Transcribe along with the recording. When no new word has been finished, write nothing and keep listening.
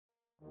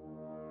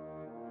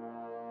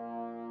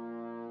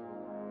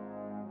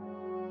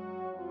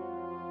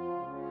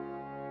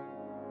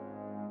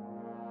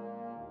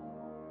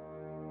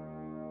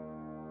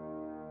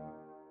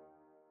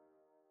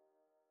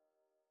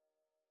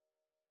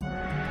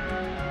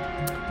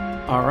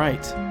All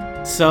right.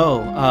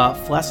 So,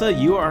 Flessa,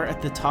 you are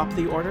at the top of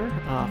the order,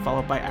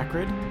 followed by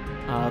Acrid.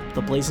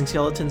 The Blazing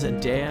Skeletons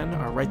and Dan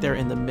are right there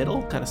in the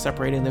middle, kind of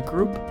separating the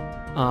group.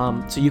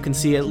 So you can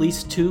see at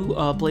least two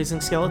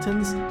Blazing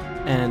Skeletons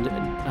and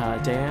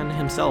Dan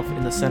himself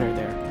in the center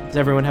there. Does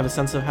everyone have a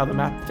sense of how the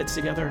map fits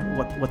together?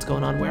 What's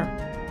going on where?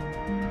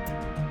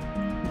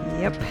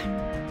 Yep.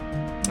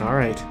 All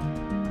right.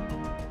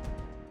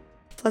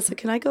 Flessa,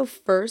 can I go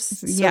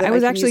first? Yeah, I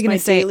was actually going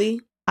to say,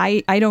 daily?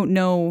 I don't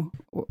know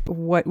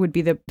what would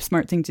be the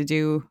smart thing to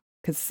do,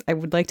 because I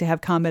would like to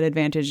have combat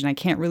advantage, and I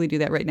can't really do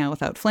that right now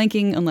without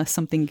flanking unless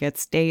something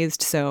gets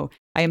dazed, so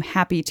I am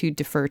happy to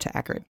defer to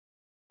Acrid.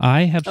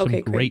 I have some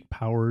Okay, great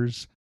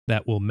powers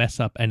that will mess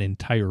up an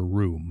entire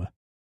room.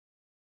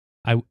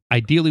 I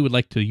ideally would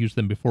like to use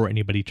them before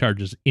anybody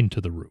charges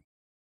into the room.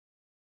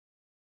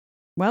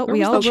 Well, Where we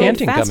was all the rolled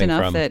chanting fast coming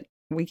enough from? that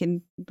we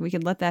can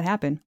let that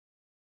happen.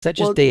 Is that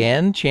just Well-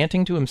 Dan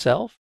chanting to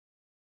himself?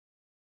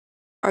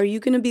 Are you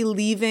going to be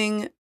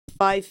leaving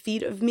 5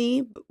 feet of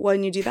me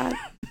when you do that?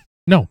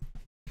 No,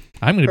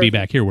 I'm going to be Perfect.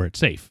 back here where it's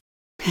safe.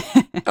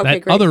 Okay,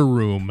 That great. other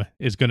room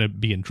is going to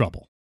be in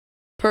trouble.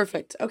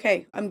 Perfect.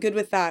 Okay, I'm good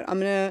with that. I'm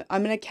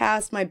gonna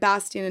cast my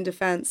Bastion in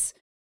defense.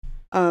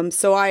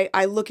 So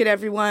I look at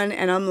everyone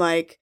and I'm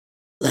like,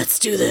 let's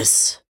do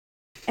this.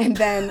 And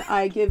then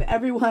I give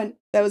everyone.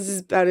 That was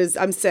about as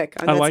I'm sick.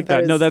 I like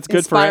that. No, that's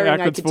good for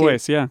Acrid's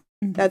voice. Yeah,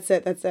 That's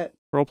it.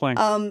 role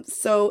playing.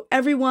 So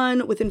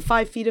everyone within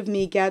 5 feet of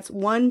me gets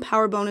 1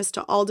 power bonus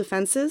to all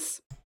defenses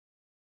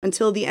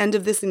until the end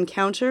of this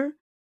encounter.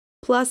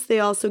 Plus, they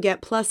also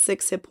get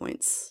 +6 hit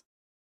points.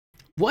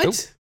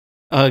 What?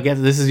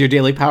 Again, this is your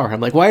daily power. I'm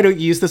like, why don't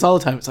you use this all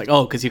the time? It's like,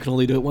 oh, because you can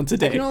only do it once a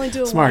day. I can only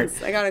do it Smart.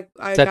 once. I gotta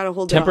Is that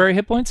hold temporary it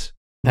hit points?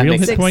 That Real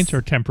makes hit sense. points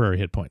or temporary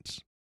hit points?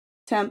 off.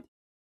 Temp.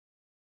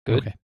 Good.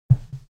 Okay.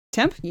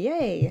 Temp?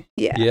 Yay.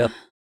 Yeah. Yep.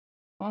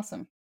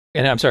 Awesome.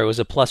 And I'm sorry, was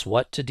it plus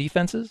what to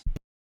defenses?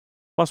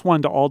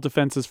 +1 to all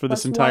defenses for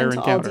this +1 entire to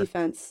all encounter.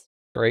 defense.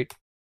 Great.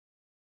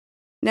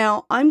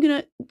 Now I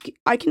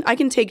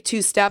can take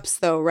 2 steps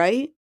though,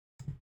 right?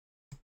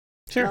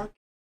 Sure.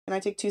 Can I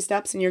take 2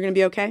 steps and you're gonna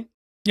be okay?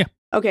 Yeah.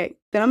 Okay.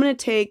 Then I'm gonna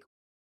take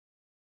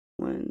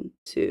 1,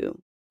 2,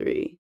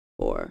 3,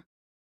 4,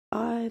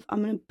 5.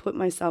 I'm gonna put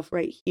myself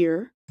right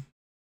here.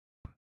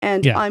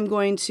 And Yeah. I'm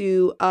going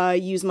to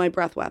use my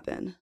breath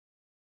weapon.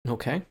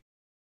 Okay.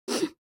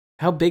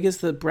 How big is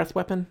the breath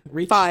weapon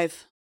reach?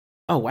 5.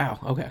 Oh, wow.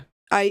 Okay.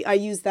 I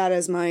use that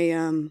as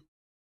my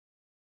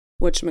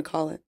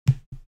whatchamacallit?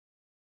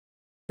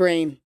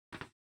 Brain.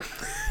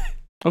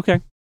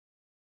 Okay.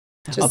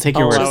 I'll take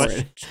your I'll word allow for it.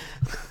 it.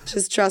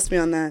 Just trust me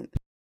on that.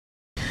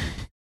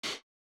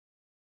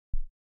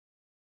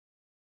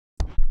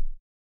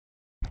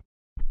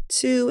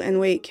 Two, and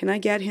wait, can I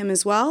get him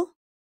as well?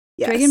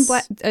 Yes.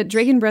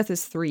 Dragon Breath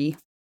is 3.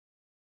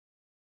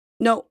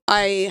 No,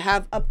 I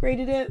have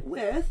upgraded it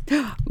with,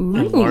 Ooh,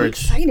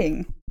 Enlarged.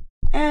 exciting.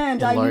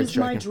 and I Enlarged use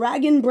my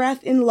Dragon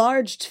Breath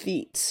enlarged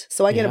feat,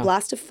 so I get a Yeah.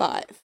 blast of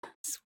 5.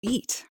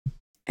 Sweet.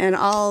 And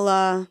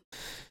I'll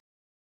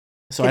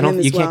So Hit I don't. him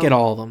as You can't well get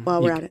all of them.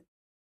 while You we're c- at it.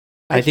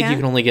 I think you can't?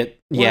 can only get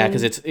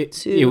because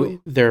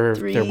 1, they're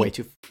 3, way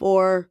too.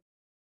 4.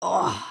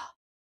 Oh.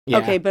 Yeah.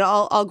 Okay, but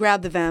I'll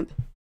grab the vamp.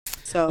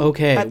 So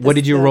Okay. that's What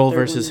did you the roll third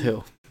versus one.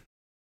 who?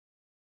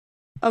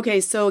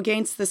 Okay, so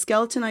against the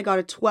skeleton, I got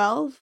a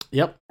 12.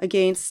 Yep.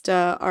 Against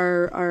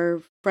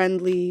our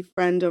friendly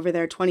friend over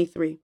there,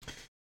 23.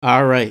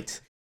 All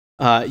right.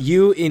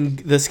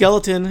 The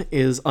skeleton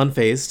is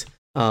unfazed.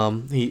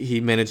 He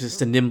manages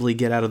to nimbly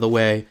get out of the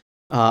way.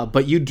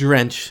 But you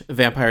drench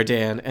Vampire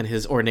Dan and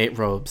his ornate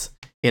robes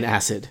in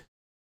acid.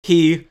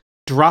 He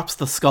drops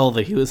the skull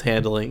that he was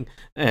handling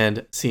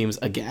and seems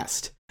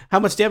aghast. How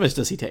much damage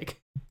does he take?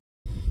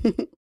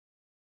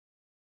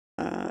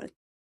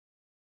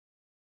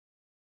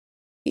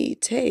 He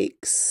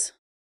takes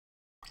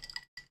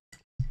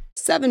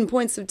 7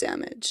 points of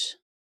damage.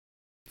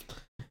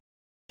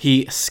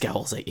 He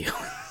scowls at you.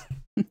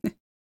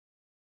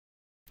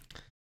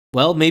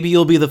 Well, maybe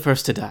you'll be the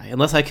first to die,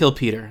 unless I kill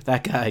Peter.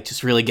 That guy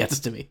just really gets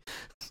to me.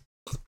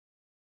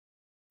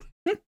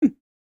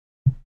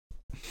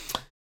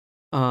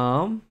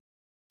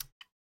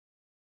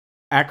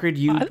 Acrid,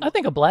 you I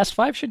think a blast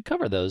 5 should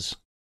cover those.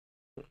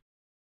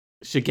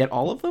 should get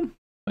all of them?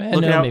 Well,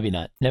 Look no, out. maybe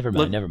not. Never mind.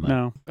 Look- Never mind.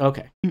 No,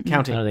 Okay, Mm-mm. I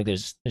counting. don't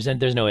think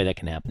there's no way that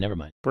can happen. Never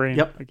mind. brain.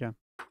 Yep. Again.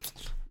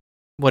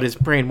 What is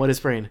brain? What is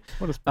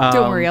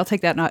Don't worry, I'll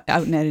take that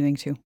out in editing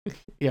too.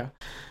 Yeah.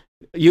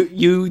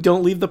 You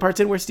don't leave the parts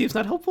in where Steve's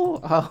not helpful?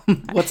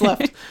 What's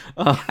left?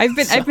 I've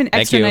been Thank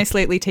extra you. nice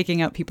lately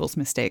taking out people's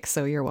mistakes,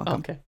 so you're welcome.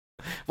 Okay.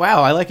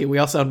 Wow, I like it. We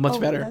all sound much Oh,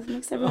 better. That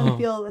makes everyone Oh.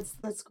 feel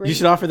that's great. You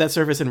should offer that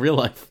service in real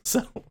life.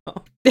 So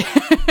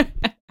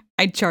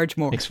I'd charge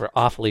more. Makes for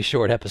awfully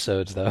short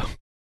episodes, though.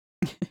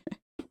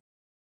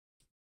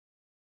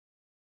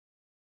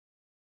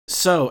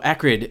 So,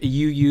 Acrid,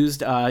 you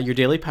used your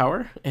daily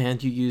power,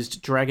 and you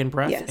used Dragon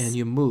Breath, Yes. and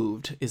you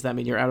moved. Does that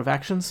mean you're out of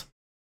actions?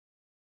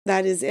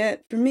 That is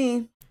it for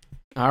me.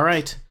 All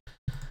right.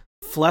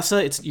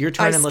 Flessa, it's your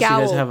turn I unless you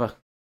guys scowl. have a...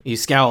 You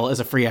scowl as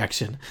a free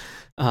action.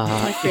 Free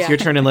It's your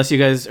turn unless you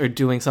guys are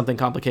doing something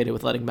complicated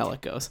with letting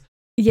Melik go.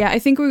 Yeah, I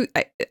think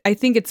I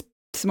think it's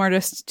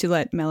smartest to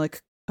let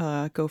Melik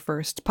go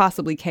first.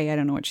 Possibly Kay. I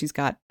don't know what she's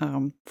got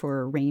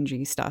for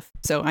rangy stuff.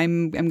 So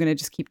I'm gonna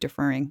just keep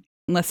deferring.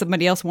 Unless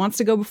somebody else wants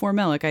to go before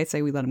Melik, I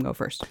say we let him go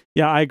first.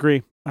 Yeah, I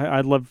agree.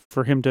 I'd love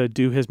for him to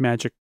do his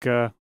magic.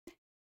 All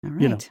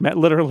right.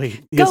 Literally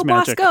his Go,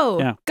 magic. boss, go!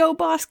 Yeah. Go,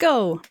 boss,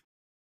 go!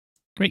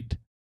 Great.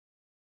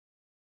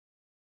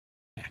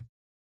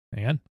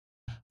 Hang on.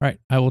 All right,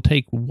 I will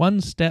take one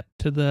step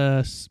to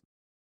the...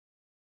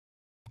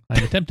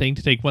 I'm attempting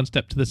to take one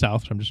step to the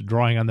south, so I'm just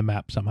drawing on the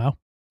map somehow.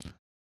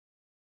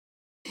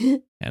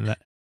 And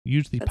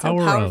use the That's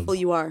power how powerful of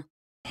you are.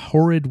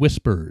 horrid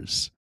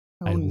whispers.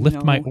 I Oh,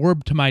 lift my no.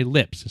 orb to my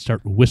lips and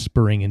start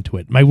whispering into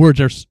it. My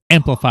words are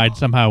amplified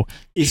somehow.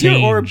 Is your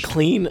orb changed.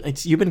 clean?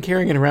 You've been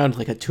carrying it around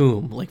like a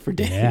tomb, like for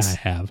days. Yeah, I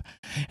have.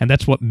 And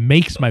that's what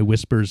makes my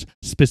whispers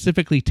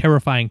specifically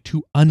terrifying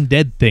to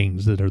undead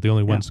things that are the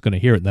only ones going to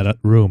hear it in that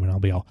room. And I'll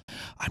be all,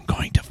 I'm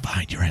going to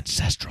find your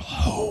ancestral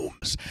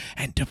homes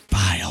and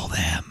defile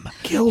them.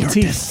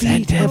 Guilty Your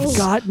feet have descendants."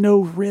 got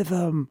no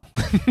rhythm.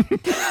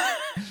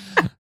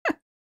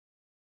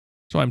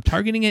 So I'm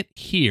targeting it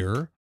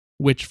here,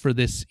 which for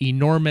this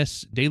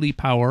enormous daily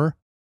power...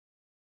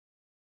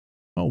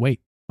 Oh, wait.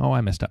 Oh, I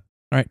messed up.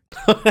 All right.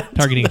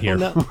 Targeting here.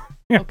 No.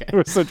 Okay. It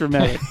was so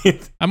dramatic.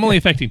 I'm only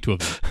affecting 2 of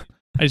them.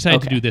 I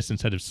decided to Okay. do this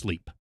instead of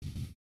sleep.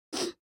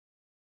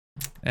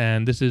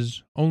 And this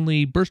is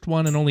only burst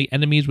 1 and only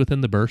enemies within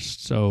the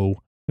burst.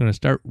 So I'm going to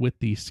start with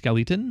the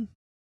skeleton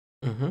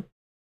Mm-hmm.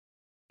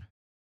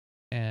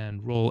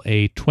 and roll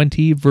a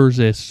 20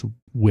 versus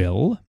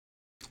will.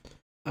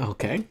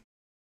 Okay.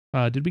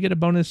 Did we get a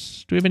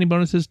bonus? Do we have any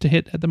bonuses to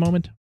hit at the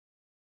moment?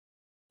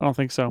 I don't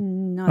think so.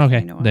 Not that I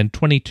Okay, know of. then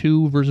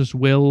 22 versus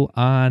will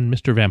on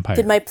Mr. Vampire.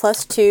 Did my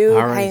 +2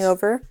 All right. hang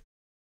over?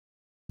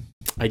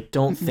 I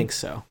don't think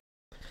so.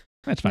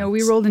 That's fine. No,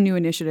 we rolled a new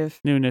initiative.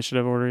 New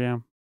initiative order, yeah.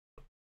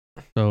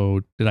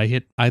 So did I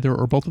hit either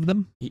or both of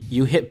them?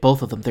 You hit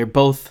both of them. They're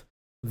both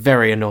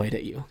very annoyed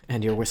at you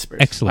and your whispers.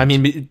 Excellent. I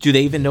mean, do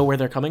they even know where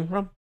they're coming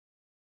from?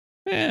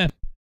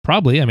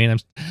 Probably. I mean,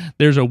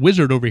 there's a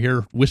wizard over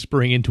here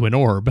whispering into an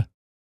orb.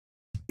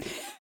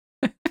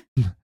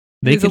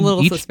 He's a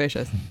little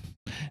suspicious.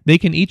 They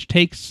can each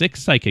take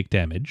 6 psychic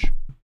damage.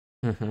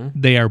 Mm-hmm.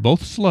 They are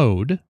both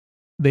slowed.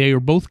 They are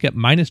both get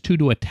 -2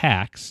 to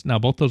attacks. Now,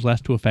 both those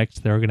last 2 effects,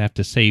 they're going to have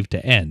to save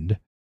to end.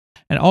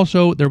 And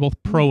also, they're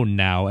both prone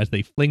now as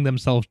they fling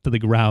themselves to the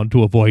ground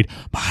to avoid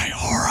my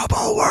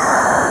horrible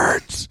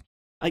words.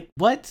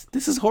 What?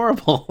 This is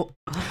horrible.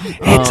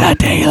 It's a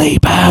daily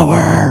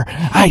power.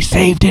 I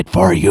saved it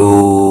for you.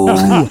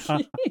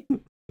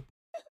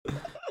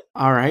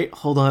 All right,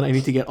 hold on. I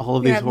need to get all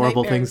of We these have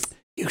horrible nightmares. things.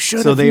 You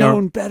should So have they are-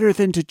 known better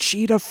than to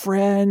cheat a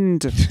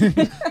friend.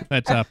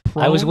 That's a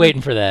prone, I was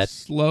waiting for that.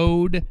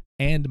 slowed,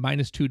 and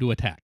 -2 to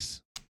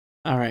attacks.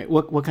 All right,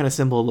 what kind of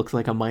symbol looks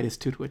like a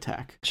 -2 to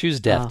attack? Choose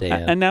death,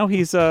 Dan. And now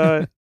he's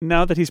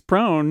now that he's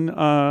prone,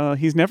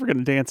 he's never going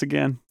to dance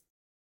again.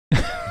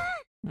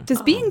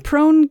 Does being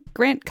prone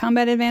grant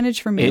combat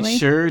advantage for melee? It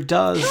sure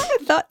does. I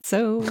thought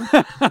so.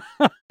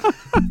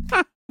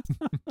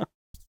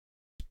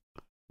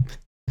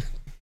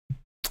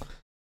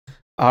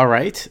 All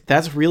right,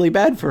 that's really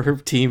bad for her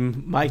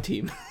team. My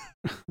team,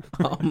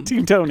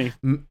 Team Tony.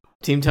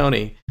 Team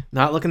Tony,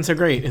 not looking so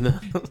great in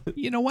the.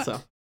 You know what?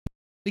 So,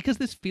 Because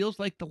this feels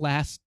like the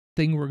last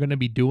thing we're going to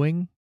be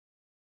doing,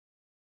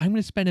 I'm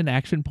going to spend an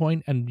action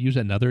point and use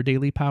another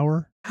daily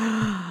power.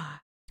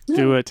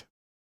 Do it.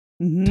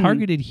 Mhm.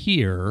 Targeted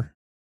here.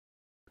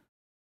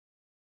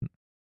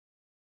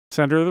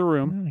 Center of the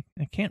room.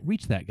 I can't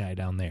reach that guy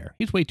down there.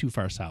 He's way too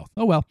far south.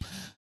 Oh, well.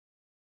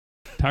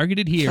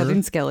 Targeted here.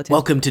 Southern skeleton.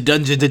 welcome to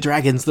Dungeons and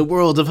Dragons, the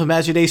world of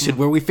imagination,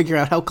 where we figure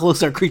out how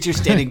close our creatures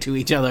standing to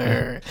each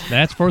other.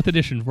 That's 4th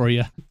edition for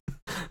you.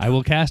 I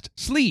will cast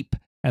Sleep.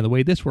 And the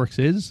way this works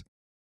is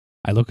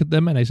I look at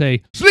them and I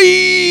say,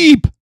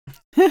 Sleep!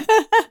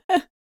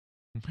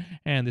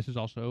 And this is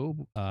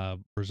also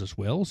versus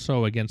will.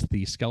 So against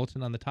the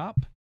skeleton on the top.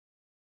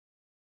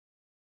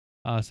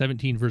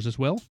 17 versus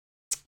will.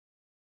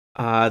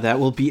 That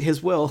will beat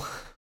his will.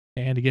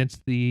 And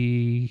against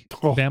the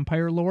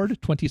vampire lord,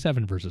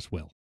 27 versus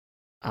will.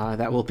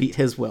 That will beat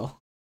his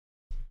will.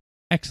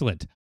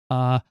 Excellent.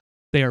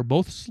 They are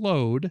both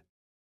slowed.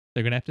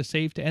 They're going to have to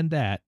save to end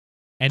that.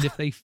 And if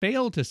they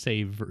fail to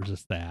save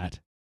versus that,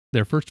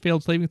 their first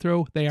failed saving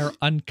throw, they are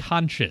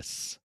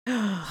unconscious.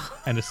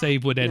 And a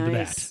save would end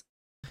Nice.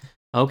 that.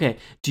 Okay.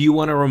 Do you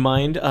want to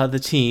remind the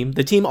team?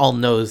 The team all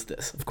knows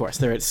this, of course.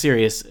 They're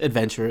serious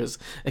adventurers,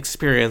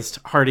 experienced,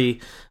 hardy,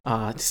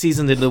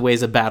 seasoned in the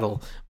ways of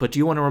battle. But do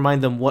you want to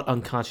remind them what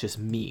unconscious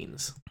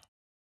means?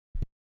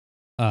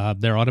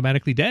 They're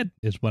automatically dead,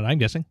 is what I'm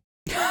guessing.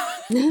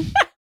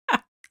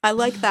 I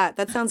like that.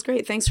 That sounds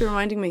great. Thanks for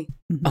reminding me.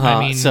 I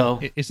mean, so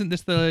isn't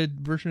this the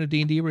version of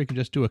D&D where you can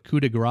just do a coup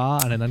de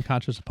grace on an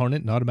unconscious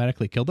opponent and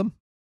automatically kill them?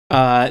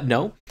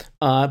 No.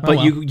 But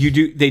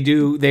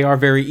well. they are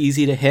very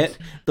easy to hit.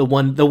 The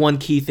one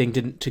key thing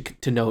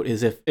to note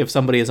is if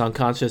somebody is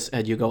unconscious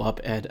and you go up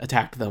and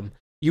attack them,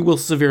 you will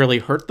severely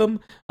hurt them.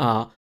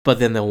 But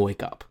then they'll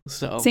wake up.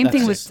 So Same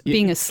thing with just,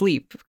 being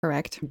asleep,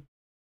 correct?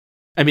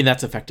 I mean,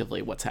 that's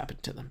effectively what's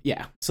happened to them.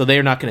 Yeah. So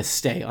they're not going to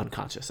stay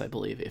unconscious, I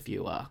believe, if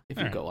you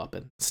right. go up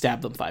and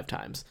stab them 5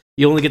 times.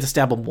 You only get to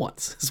stab them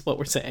once, is what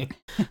we're saying.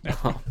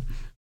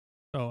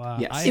 So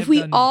Yes. If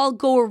we all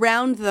go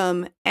around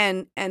them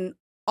and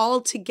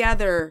all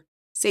together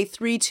say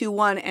 3, 2,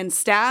 1 and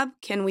stab,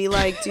 can we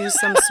like do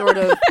some sort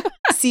of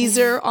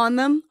Caesar on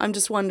them? I'm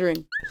just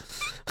wondering.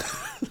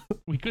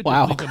 We could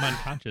Wow. just leave them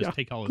unconscious,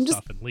 take all his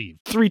stuff, and leave.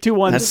 3, 2,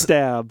 1, That's-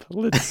 stab.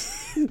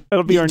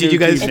 That'll be our Did new you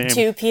guys- team And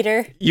name. 2,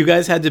 Peter. You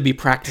guys had to be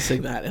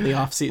practicing that in the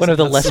off season. One of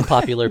the That's- less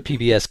popular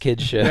PBS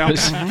kids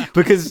shows.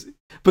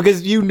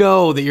 because you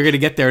know that you're going to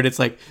get there and it's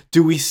like,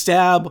 do we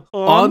stab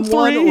On on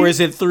one 3? or is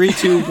it 3,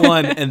 2,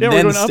 1 and Yeah, we're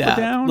then going up and stab?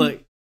 down?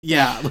 Like,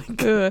 yeah.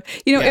 Like, Yeah.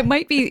 Yeah.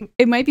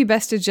 It might be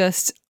best to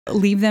just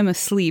leave them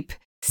asleep,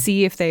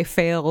 see if they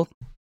fail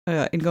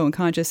and go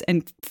unconscious,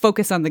 and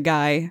focus on the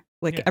guy.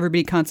 Like Yeah.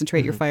 everybody,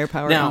 concentrate your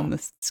firepower Now- on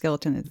the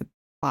skeleton at the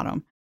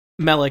bottom.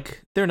 Melik,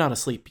 they're not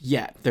asleep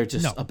yet. They're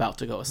just No. about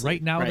to go asleep.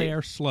 Right now, they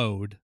are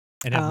slowed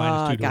and have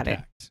 -2 to got it.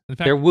 attacks. In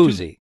fact, They're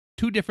woozy.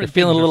 Two They're different.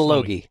 feeling a things are little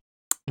slowing. logy.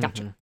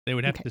 Gotcha. Mhm. They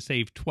would have Okay. to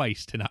save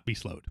twice to not be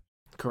slowed.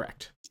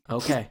 Correct.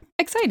 Okay.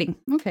 Exciting.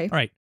 Okay. All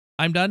right,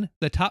 I'm done.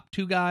 The top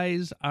 2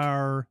 guys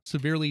are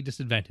severely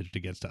disadvantaged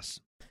against us.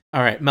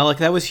 All right, Melik,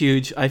 that was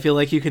huge. I feel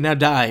like you can now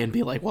die and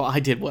be like, well,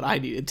 I did what I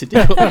needed to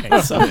do.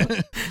 So,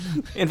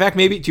 in fact,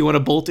 maybe, do you want to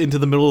bolt into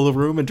the middle of the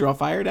room and draw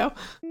fire now?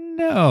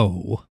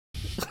 No,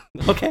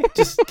 Okay,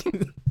 just...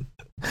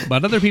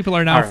 but other people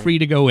are now All right. free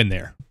to go in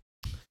there.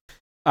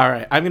 All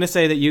right, I'm going to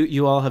say that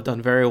you all have done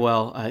very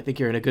well. I think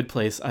you're in a good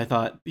place. I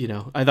thought you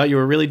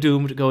were really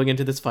doomed going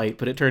into this fight,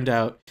 but it turned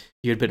out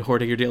you had been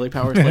hoarding your daily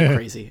powers like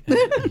crazy.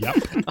 Yep.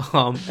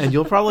 And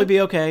you'll probably be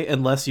okay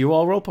unless you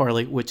all roll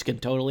poorly, which can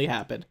totally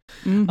happen.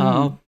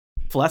 Mhm.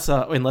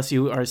 Flessa, unless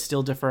you are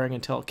still deferring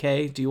until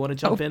Kay, do you want to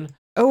jump in?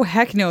 Oh,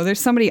 heck no. There's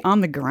somebody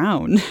on the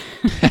ground.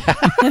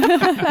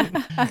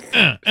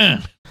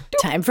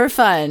 Time for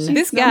fun.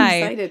 This I'm guy,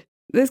 excited.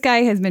 this guy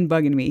has been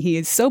bugging me. He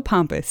is so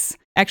pompous.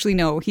 Actually,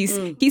 no, he's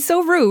Mm. he's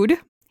so rude,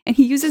 and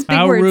he uses big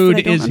How words rude that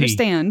I don't is he?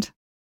 understand.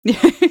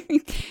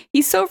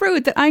 He's so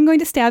rude that I'm going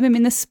to stab him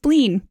in the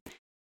spleen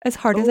as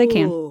hard as I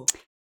can. Ooh.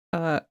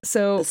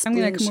 So The I'm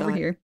going to spleen come over shot.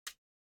 here.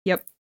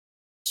 Yep.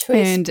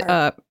 Choice And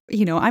part.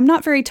 I'm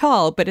not very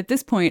tall, but at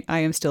this point I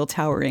am still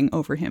towering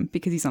over him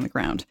because he's on the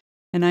ground.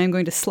 And I am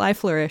going to sly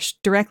flourish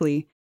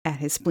directly at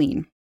his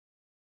spleen.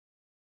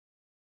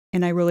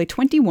 And I roll a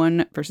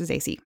 21 versus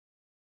AC.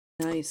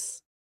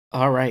 Nice.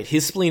 All right,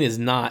 his spleen is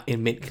not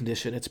in mint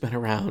condition. It's been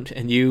around,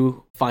 and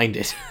you find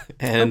it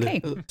and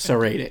Okay.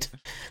 serrate it.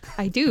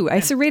 I do.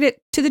 I serrate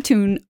it to the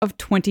tune of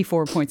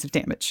 24 points of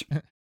damage.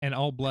 And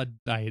all blood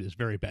diet is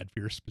very bad for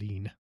your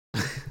spleen.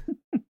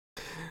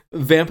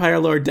 Vampire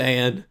Lord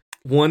Dan,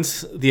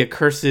 once the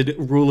accursed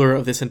ruler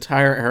of this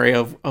entire area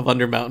of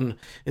Undermountain,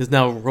 is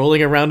now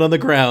rolling around on the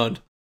ground,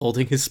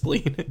 holding his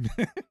spleen.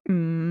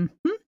 Mhm.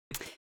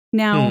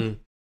 Now, Hmm.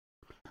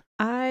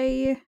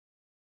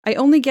 I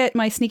only get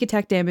my sneak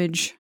attack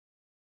damage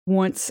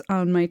once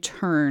on my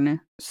turn,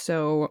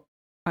 so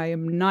I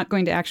am not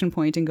going to action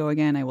point and go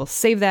again. I will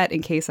save that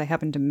in case I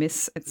happen to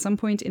miss at some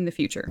point in the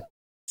future.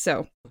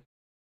 So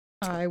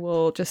I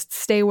will just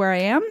stay where I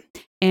am,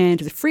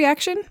 and as a free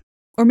action,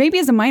 or maybe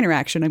as a minor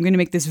action, I'm going to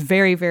make this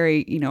very,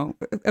 very,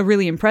 a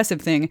really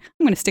impressive thing.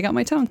 I'm going to stick out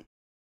my tongue.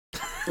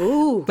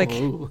 Ooh. Like,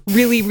 Ooh.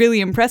 really, really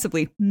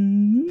impressively.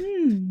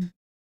 Mm.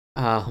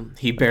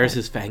 He bares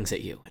his fangs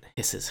at you and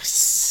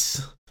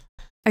hisses.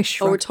 I Oh, we're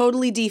shrug.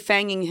 totally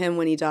defanging him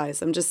when he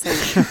dies. I'm just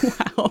saying.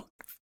 Wow.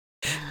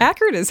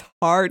 Accurate is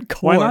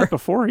hardcore. Why not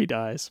before he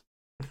dies?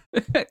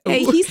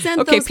 Hey, he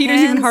sent Okay, those Peter's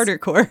hands. even harder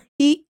core.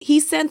 He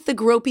sent the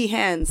gropey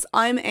hands.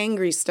 I'm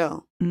angry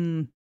still.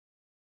 Mm.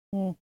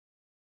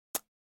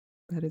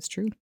 That is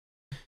true.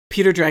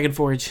 Peter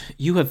Dragonforge,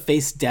 you have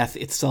faced death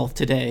itself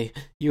today.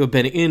 You have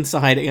been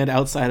inside and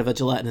outside of a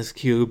gelatinous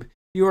cube.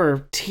 You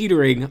are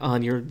teetering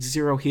on your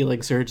 0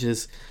 healing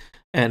surges,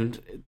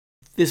 and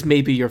this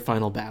may be your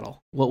final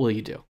battle. What will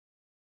you do?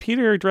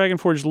 Peter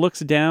Dragonforge looks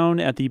down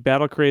at the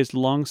battle-crazed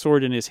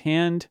longsword in his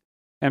hand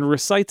and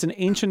recites an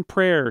ancient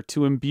prayer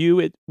to imbue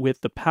it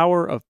with the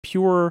power of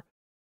pure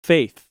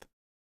faith.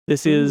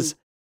 This is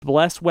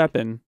Blessed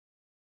Weapon,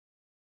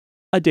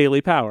 a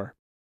daily power.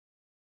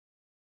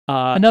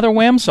 Another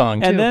Wham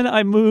song, too. And then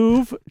I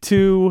move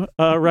to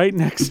right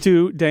next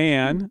to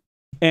Diane,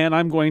 and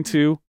I'm going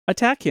to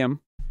attack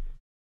him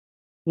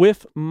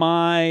with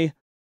my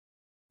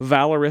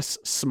Valorous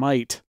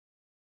Smite.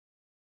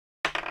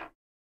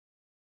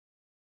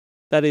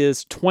 That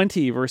is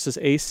 20 versus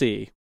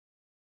AC.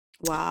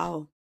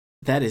 Wow.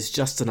 That is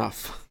just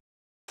enough.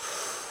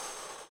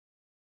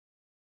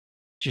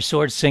 Is your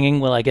sword singing?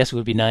 Well, I guess it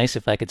would be nice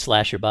if I could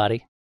slash your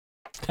body.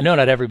 I know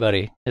not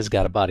everybody has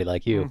got a body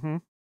like you.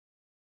 Mhm.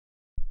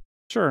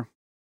 Sure.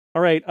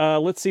 All right,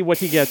 let's see what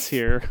he gets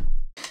here.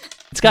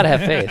 It's got to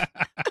have faith.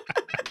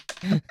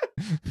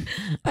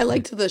 I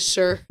liked the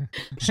sure.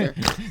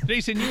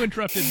 Jason, you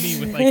interrupted me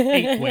with like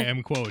 8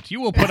 wham quotes.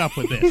 You will put up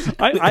with this.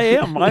 I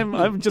am.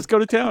 I'm just go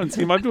to town.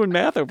 See, I'm doing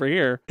math over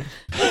here.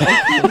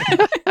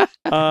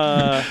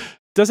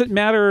 Does it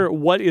matter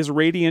what is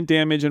radiant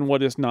damage and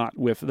what is not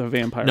with the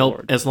Vampire Nope.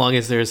 Lord? As long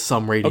as there's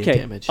some radiant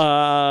damage, he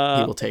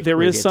will take.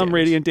 There is radiant some damage.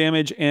 radiant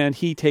damage, and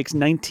he takes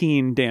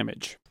 19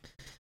 damage.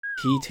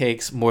 He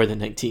takes more than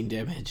 19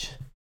 damage.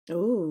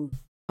 Ooh.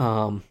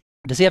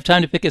 Does he have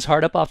time to pick his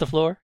heart up off the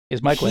floor?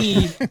 Is my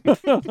question.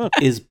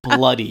 He is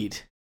bloodied,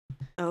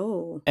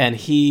 Oh. and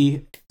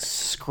he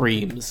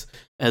screams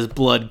as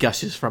blood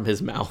gushes from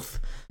his mouth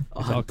It's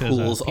all on 'cause,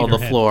 pools Peter on the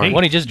had floor. faith.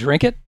 Won't he just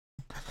drink it?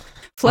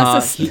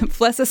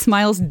 Flessa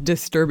smiles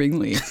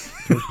disturbingly.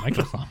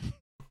 Microphone.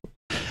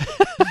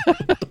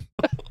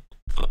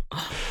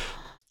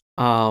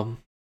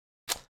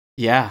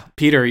 Yeah,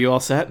 Peter, are you all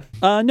set?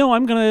 No,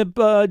 I'm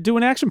gonna do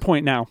an action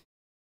point now.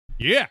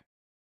 Yeah.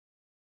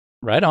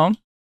 Right on.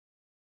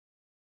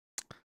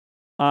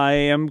 I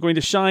am going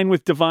to shine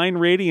with divine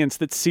radiance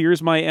that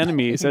sears my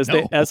enemies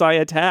No. as I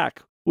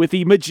attack with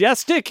the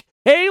majestic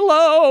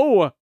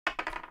halo.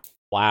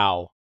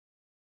 Wow.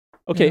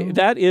 Okay, No.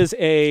 that is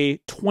a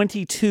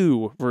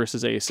 22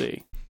 versus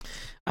AC.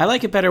 I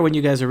like it better when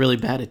you guys are really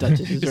bad at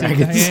Dungeons and Is it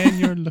Dragons. Diane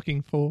you're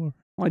looking for?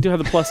 Well, I do have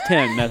the plus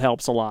 10. That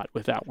helps a lot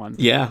with that one.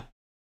 Yeah,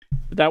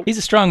 That He's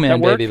a strong man,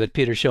 That work? baby, but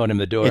Peter's showing him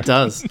the door. it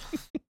does.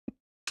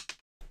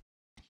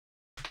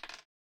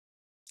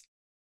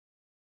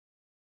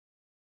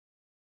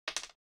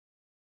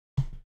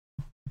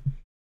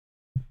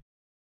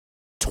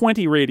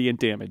 $20 radiant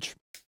damage.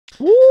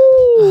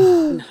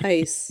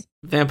 Nice.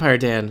 Vampire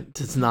Dan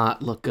does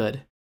not look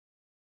good.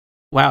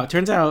 Wow, it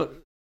turns out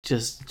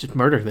just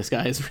murdering this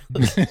guy is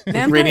really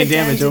Vampire radiant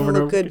Dan damage didn't over and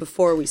look over. good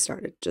before we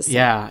started. Just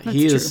Yeah,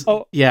 he That's is. true.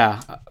 Oh.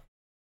 Yeah,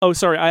 Oh,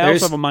 sorry. I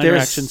There's- also have a minor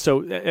there's- action, so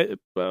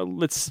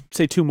let's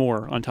say 2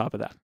 more on top of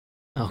that.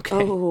 okay.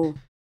 Oh.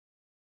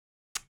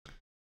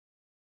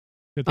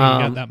 Good thing you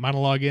got Um, that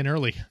monologue in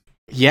early.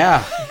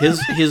 Yeah,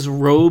 his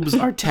robes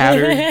are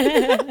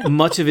tattered.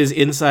 Much of his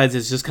insides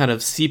is just kind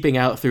of seeping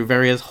out through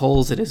various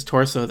holes in his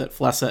torso that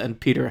Flessa and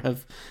Peter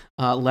have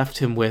left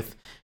him with.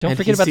 Don't And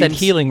forget he about that seems-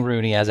 healing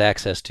rune he has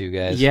access to,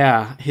 guys.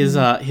 Yeah,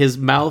 his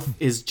mouth,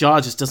 his jaw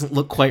just doesn't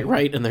look quite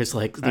right, and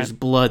there's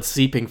blood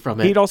seeping from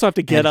it. He'd also have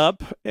to get And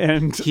up,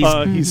 and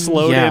he's- he's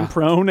slowed Yeah. and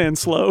prone and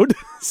slowed.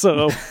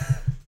 So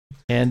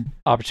And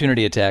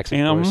opportunity attacks, of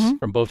course, Mhm.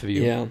 from both of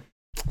you. Yeah,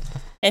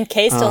 And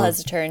Kay still Um, has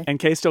a turn. and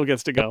Kay still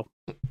gets to go.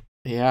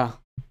 yeah.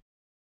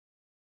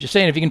 Just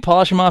saying, if you can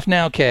polish him off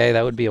now, Kay,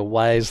 that would be a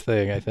wise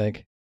thing, I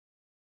think.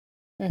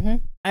 I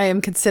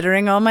am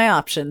considering all my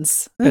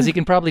options. Because he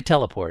can probably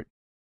teleport.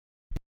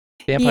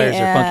 Vampires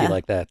are funky Yeah.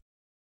 like that.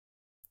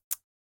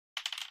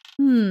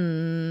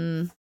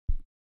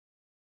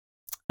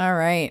 All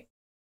right.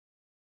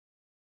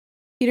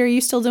 Peter, are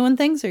you still doing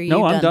things, or are you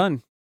No, I'm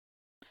done.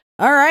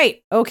 All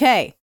right.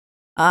 Okay.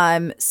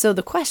 So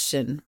the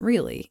question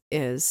really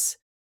is,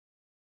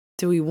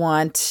 do we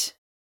want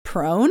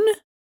prone?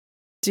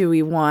 Do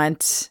we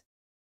want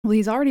Well,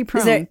 he's already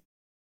prone. Is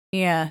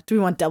there, do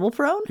we want double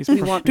prone? He's Do we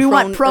pro- want Do we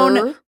want prone?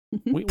 prone-er?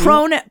 we-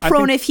 Prone I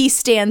prone think- if he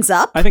stands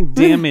up? I think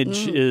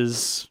damage Mm.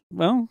 is,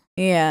 well,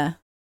 Yeah.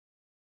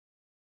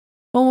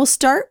 Well, we'll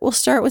start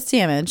with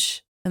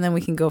damage, and then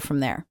we can go from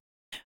there.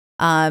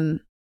 okay.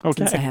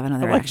 Since I have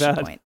another I like action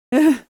that.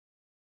 point.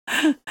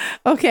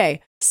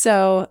 Okay,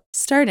 so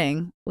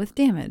starting with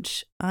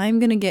damage, I'm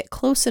gonna get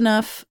close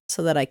enough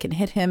so that I can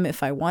hit him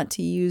if I want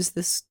to use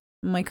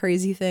my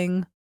crazy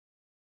thing.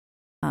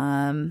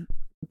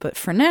 But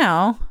for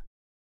now,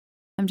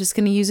 I'm just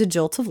gonna use a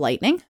jolt of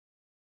lightning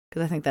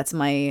because I think that's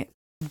my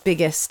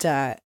biggest,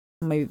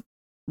 my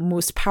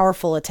most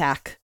powerful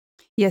attack.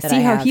 Yeah, that see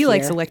I how have he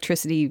likes here.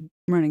 electricity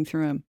running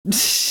through him.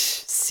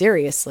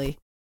 Seriously,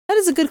 that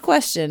is a good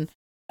question.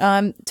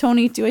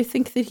 Tony, do I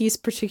think that he's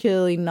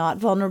particularly not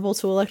vulnerable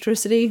to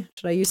electricity?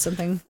 Should I use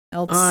something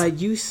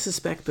else? You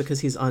suspect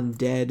because he's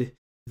undead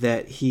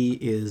that he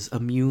is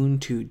immune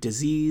to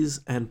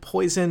disease and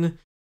poison,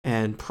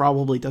 and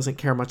probably doesn't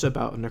care much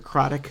about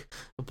necrotic.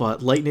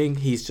 But lightning,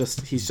 he's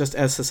just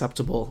as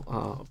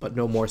susceptible, but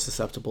no more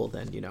susceptible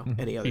than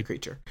any other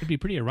creature. It'd be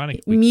pretty ironic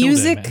if we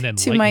Music killed him and then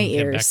to my lightning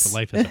him back ears. to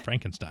life as a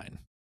Frankenstein.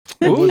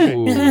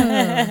 Ooh.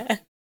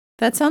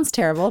 That sounds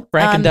terrible.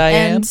 Frank and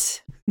Diane?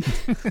 and-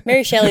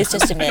 Mary Shelley's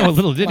just a myth. Oh, a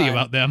little ditty Come on.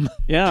 about them.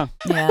 Yeah.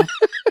 yeah.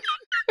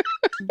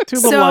 Two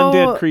little So-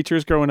 undead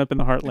creatures growing up in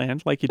the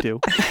heartland, like you do.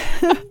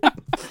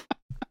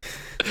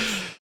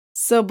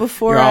 So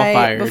before You're all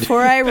fired.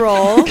 I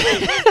roll,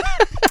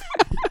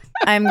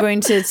 I'm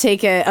going to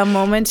take a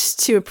moment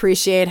to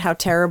appreciate how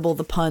terrible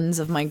the puns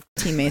of my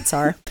teammates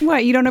are.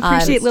 What, you don't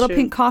appreciate That's little true.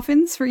 pink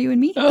coffins for you and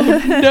me? Oh,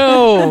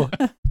 no.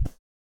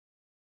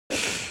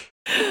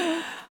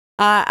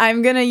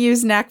 I'm going to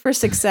use Knack for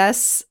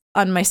Success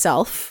on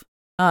myself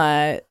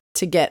to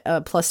get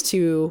a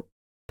 +2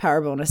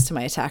 power bonus to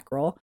my attack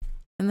roll.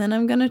 And then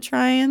I'm going to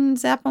try and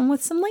zap them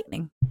with some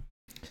lightning.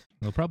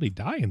 They'll probably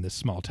die in this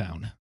small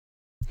town.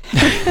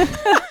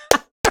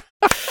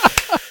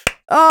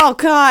 Oh,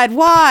 God,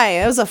 why?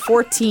 It was a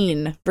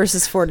 14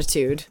 versus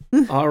fortitude.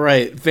 All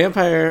right.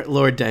 Vampire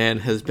Lord Dan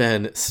has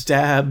been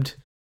stabbed,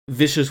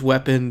 vicious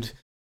weaponed,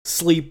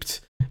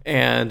 sleeped,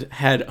 and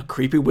had a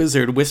creepy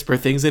wizard whisper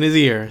things in his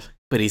ear,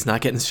 but he's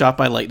not getting shot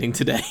by lightning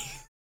today.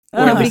 Or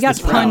at But he least got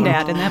this punned round.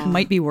 at, and that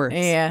might be worse.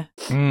 Yeah.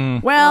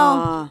 Mm.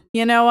 Well,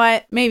 you know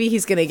what? Maybe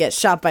he's going to get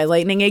shot by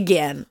lightning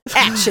again.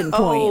 Action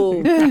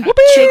point.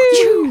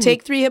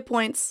 Take 3 hit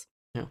points.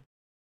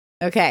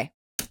 Okay.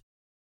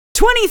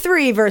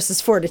 23 versus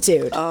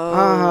fortitude.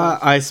 Oh.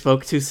 I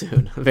spoke too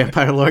soon.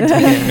 Vampire Lord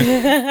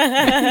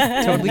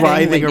Dan Totally getting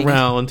writhing lightning.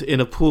 around in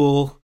a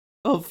pool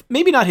of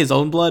maybe not his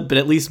own blood, but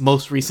at least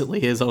most recently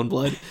his own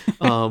blood.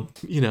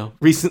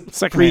 Recent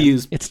Second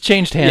pre-used, It's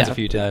changed hands Yeah. a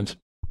few times.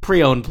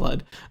 pre-owned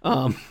blood.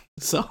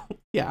 So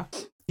yeah.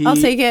 I'll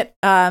take it.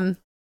 And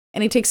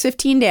he takes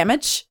 15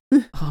 damage.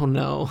 Oh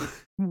no.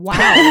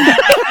 Wow.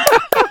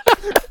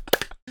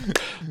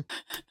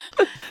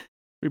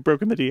 We've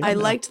broken the deal. I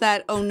liked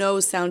that. Oh no,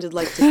 sounded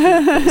like defeat.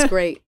 It was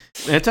great.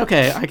 It's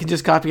okay. I can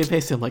just copy and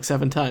paste him like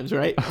 7 times,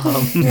 right?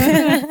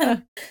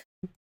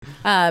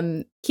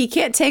 He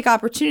can't take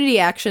opportunity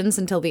actions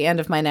until the end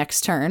of my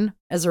next turn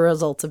as a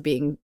result of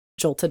being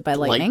jolted by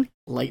lightning.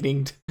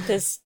 Lightninged.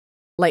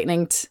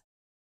 Lightninged.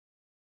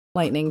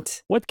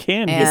 What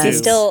can And- he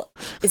Is do?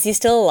 he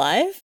still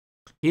alive?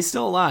 He's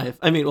still alive.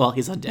 I mean, well,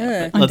 he's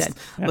undead. Uh, But Undead.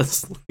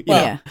 let's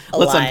Yeah.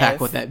 let's alive.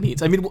 unpack what that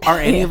means. I mean, are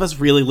any of us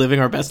really living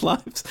our best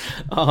lives?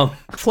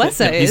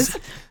 Flessa he's- is.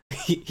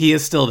 He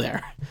is still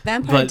there.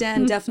 Vampire But-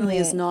 Dan definitely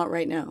is not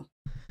right now.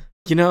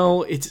 You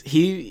know, it's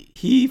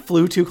he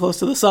flew too close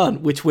to the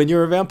sun, which when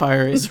you're a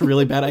vampire is a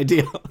really bad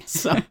idea.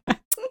 So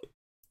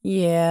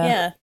Yeah.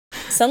 Yeah.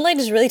 Sunlight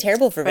is really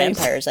terrible for Right.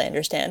 vampires, I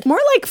understand. More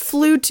like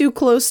flew too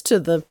close to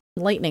the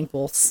lightning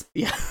bolts.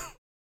 yeah.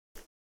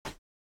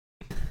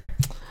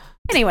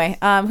 Anyway,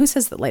 who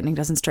says that lightning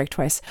doesn't strike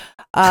twice?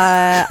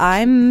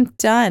 I'm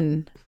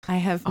done. I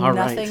have All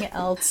nothing right.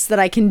 else that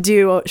I can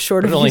do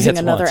short But of it only using hits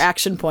another once.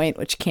 action point,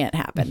 which can't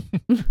happen.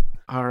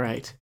 All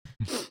right.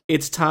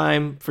 It's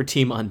time for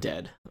Team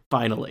Undead,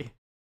 finally.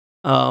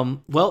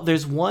 Well,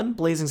 there's one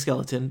blazing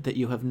skeleton that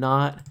you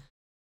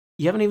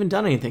haven't even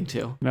done anything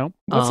to. No.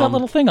 What's that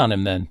little thing on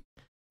him then?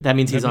 That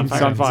means he's That on means he's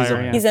fire. on fire,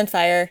 a- yeah. He's on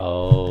fire.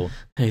 Oh.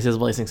 He's a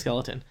blazing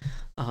skeleton.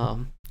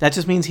 That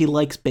just means he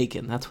likes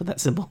bacon. That's what that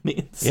symbol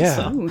means. Yeah.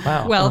 So, Ooh.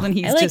 Wow. Well, then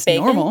he's I like just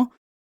bacon. normal.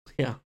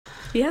 yeah.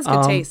 He has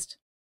good taste.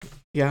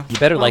 Yeah. You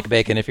better like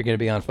bacon if you're going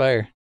to be on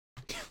fire.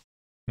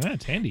 Yeah,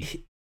 it's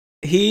handy.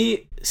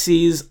 He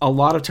sees a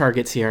lot of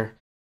targets here,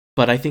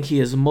 but I think he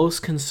is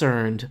most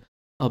concerned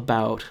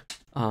about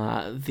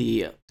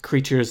the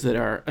creatures that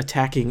are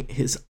attacking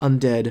his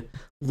undead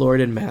lord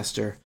and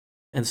master.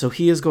 And so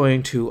he is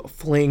going to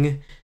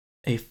fling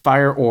a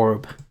fire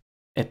orb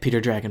at Peter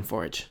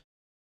Dragonforge.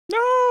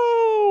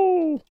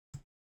 No.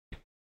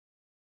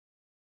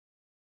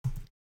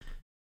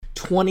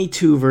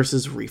 22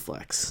 versus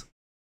reflex.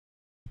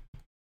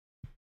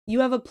 You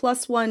have a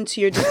 +1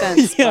 to your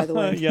defense, by the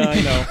way. Yeah,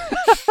 I know.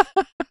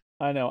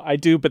 I know. I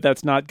do, but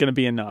that's not going to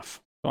be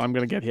enough. So I'm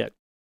going to get hit.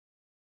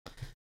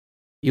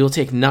 You will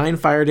take 9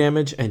 fire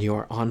damage, and you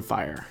are on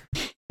fire.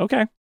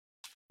 Okay.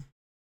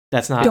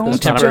 That's not. Don't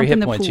that's not Temporary jump in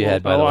hit the points you pool.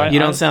 had, by the Oh, way. you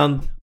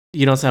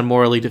don't sound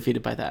morally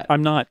defeated by that.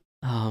 I'm not.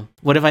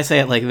 What if I say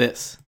it like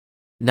this?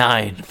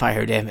 9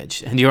 fire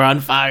damage, and you're on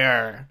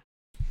fire.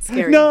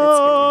 Scary.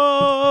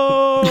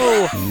 No.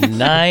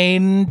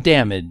 9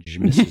 damage,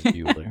 Mrs.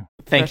 Bueller.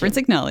 Thank Reference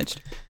you.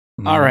 acknowledged.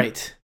 All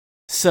right.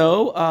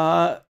 So,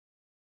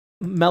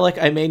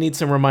 Melik, I may need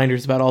some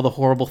reminders about all the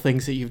horrible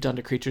things that you've done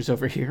to creatures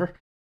over here.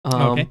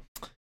 Okay.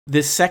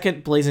 This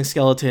second blazing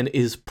skeleton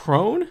is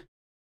prone.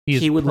 He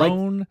is He would like-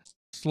 prone,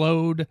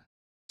 slowed,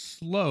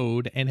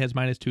 and has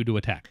 -2 to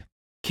attack.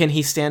 Can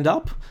he stand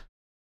up?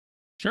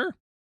 Sure.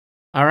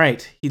 All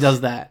right, he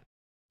does that.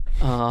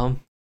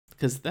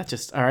 Because that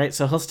just all right.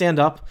 So he'll stand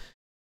up,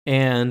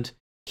 and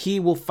he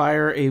will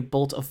fire a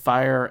bolt of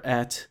fire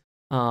at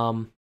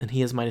and he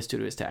has -2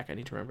 to his attack. I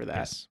need to remember that.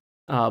 Yes.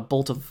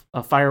 Bolt of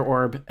a fire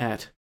orb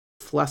at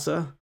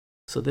Flessa.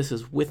 So this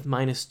is with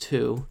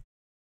 -2,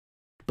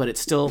 but it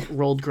still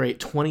rolled great.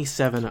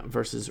 27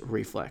 versus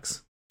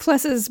reflex.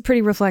 Fless is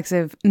pretty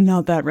reflexive,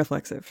 not that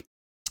reflexive.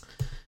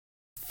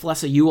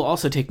 Flessa, you will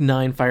also take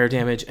 9 fire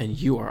damage, and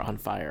you are on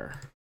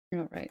fire.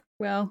 All right.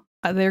 Well,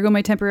 there go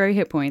my temporary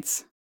hit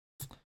points.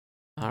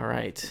 All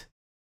right.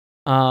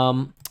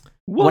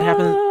 What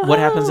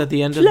happens at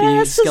the end of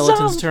the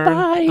skeleton's turn?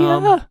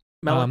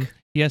 Melik?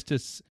 He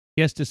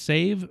has to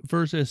save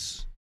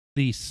versus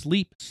the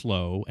sleep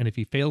slow, and if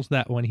he fails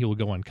that one, he will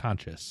go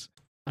unconscious.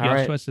 He All also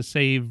right. has to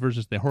save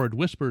versus the horrid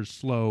whispers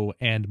slow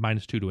and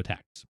 -2 to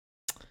attacks.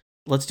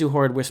 Let's do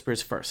Horrid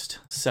Whispers first.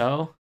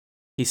 So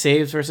he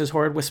saves versus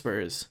Horrid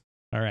Whispers.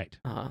 All right.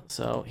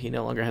 So he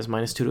no longer has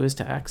 -2 to his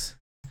attacks.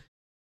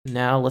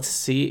 Now let's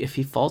see if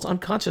he falls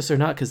unconscious or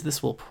not, because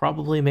this will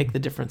probably make the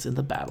difference in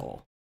the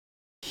battle.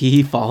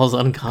 He falls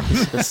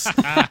unconscious.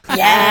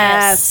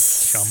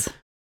 Yes.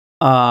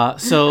 Chump.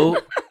 So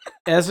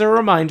as a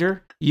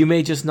reminder, you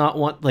may just not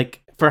want,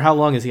 like, for how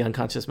long is he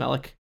unconscious,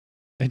 Malik?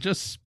 And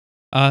just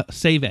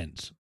save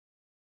ends.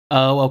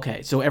 Oh,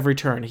 okay. So every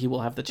turn he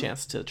will have the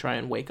chance to try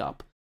and wake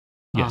up.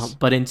 Yes.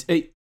 But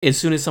as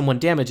soon as someone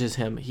damages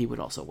him, he would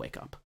also wake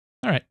up.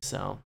 All right.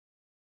 So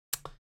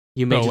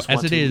you may So, just as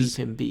want it to is-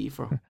 leave him be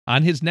for.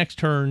 On his next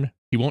turn,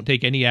 he won't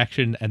take any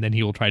action, and then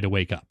he will try to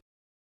wake up.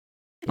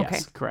 Yes, Okay.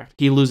 correct.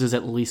 He loses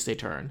at least a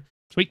turn.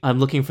 Sweet. I'm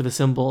looking for the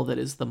symbol that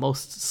is the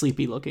most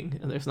sleepy looking,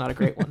 and there's not a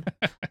great one.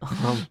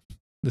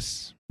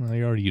 Well,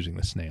 you're already using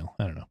the snail.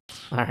 I don't know.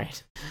 All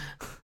right.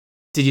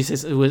 Did you say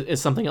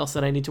is something else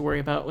that I need to worry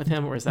about with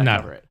him, or is that No.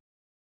 cover it?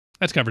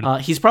 That's covered.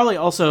 He's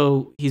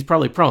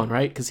probably prone,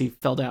 right? Because he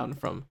fell down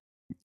from.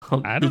 I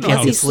don't know Because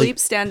how he it's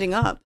sleeps standing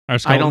up. Are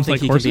I don't skeletons think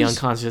like he horses? could be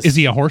unconscious. Is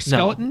he a horse No.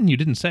 skeleton? You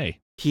didn't say.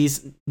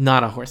 He's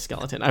not a horse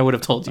skeleton. I would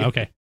have told you.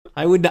 Okay.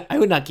 I would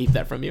not keep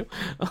that from you.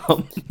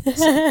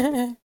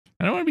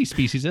 I don't want to be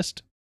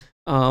speciesist.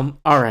 All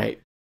right.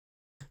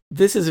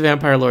 This is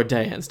Vampire Lord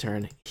Diane's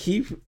turn.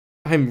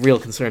 I'm real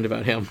concerned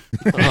about him.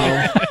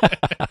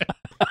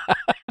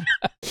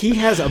 He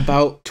has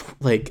about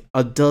like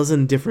a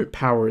dozen different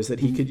powers that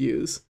he could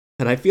use,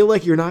 and I feel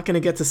like you're not going to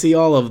get to see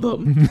all of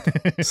them.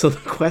 So the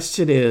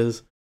question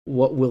is,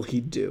 what will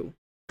he do?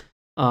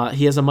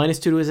 He has a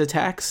 -2 to his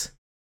attacks.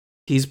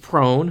 He's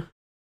prone.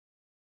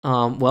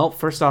 Well,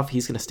 first off,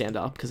 he's going to stand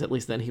up, because at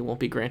least then he won't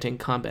be granting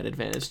combat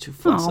advantage to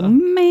Flessa. Oh,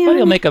 man. But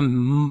he'll make a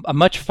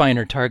much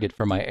finer target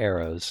for my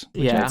arrows,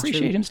 which I Yeah.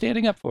 appreciate him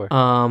standing up for.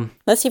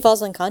 Unless he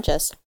falls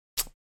unconscious.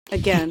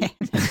 Again.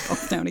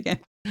 Falls down again.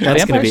 That's going to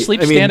Vampires be.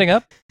 sleep I mean, standing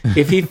up?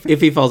 if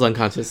he falls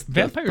unconscious,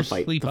 Vampires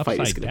the sleep fight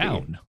is upside gonna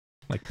be- down,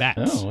 like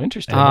bats. Oh,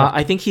 interesting.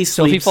 I think he sleeps.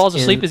 So if he falls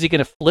asleep, in- is he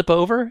going to flip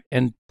over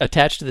and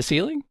attach to the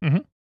ceiling?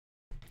 Mhm.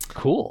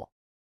 Cool.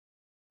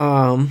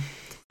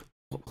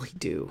 What will he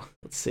do?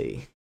 Let's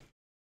see.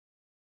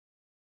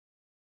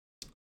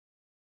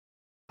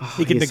 Oh,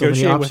 He can has so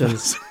many negotiate with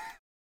options.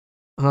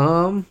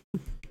 us.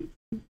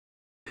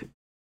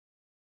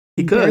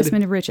 He could.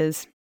 Embarrassment of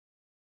riches.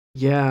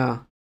 Yeah.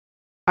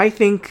 I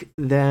think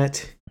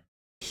that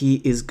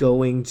he is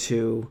going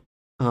to.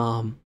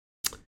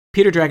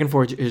 Peter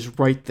Dragonforge is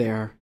right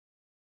there.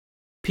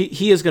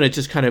 He is going to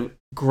just kind of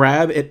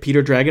grab at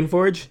Peter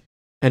Dragonforge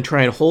and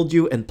try and hold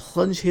you and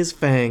plunge his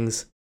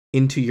fangs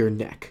into your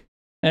neck.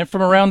 And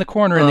from around the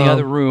corner in the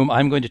other room,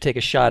 I'm going to take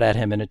a shot at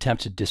him and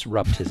attempt to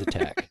disrupt his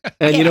attack.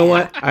 And you know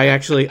what? I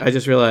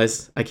just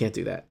realized I can't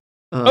do that.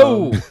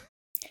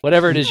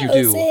 Whatever it is you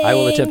do, Jose. I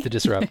will attempt to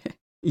disrupt.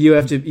 You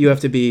have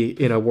to be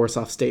in a worse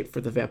off state for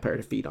the vampire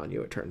to feed on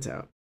you, it turns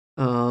out.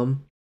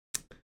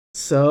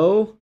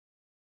 So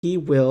he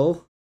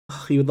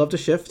would love to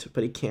shift,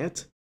 but he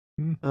can't.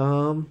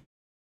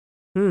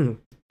 You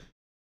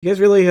guys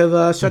really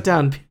have shut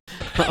down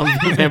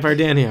Vampire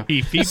Dan here.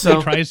 He feebly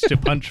So- tries to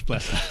punch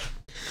Flessa.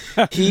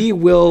 He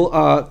will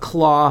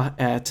claw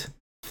at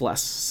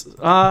Fless.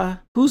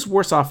 Who's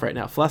worse off right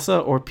now,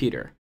 Flessa or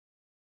Peter?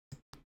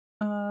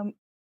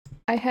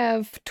 I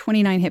have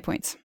 29 hit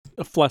points.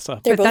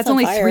 Flessa. They're But both that's on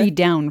only fire. 3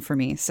 down for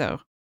me, so.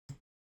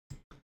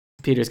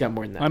 Peter's got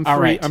more than that. I'm All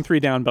three. right. I'm 3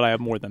 down, but I have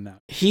more than that.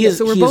 He is.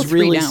 So we're he both is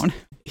 3 really down.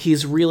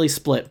 He's really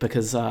split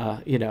because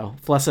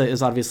Flessa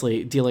is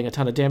obviously dealing a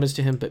ton of damage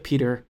to him, but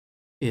Peter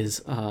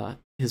is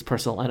his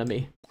personal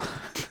enemy.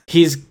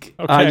 He's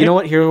Okay. you know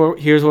what?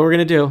 Here's what we're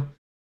gonna do.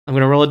 I'm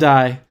gonna roll a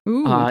die.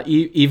 Ooh.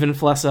 Even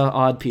Flessa,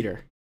 odd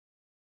Peter.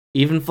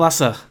 Even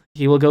Flessa.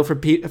 He will go for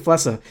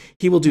Flessa.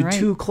 He will do All right.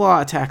 2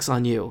 claw attacks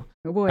on you.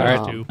 Oh boy. All right,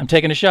 Um, I'm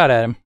taking a shot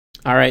at him.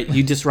 All right,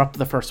 you disrupt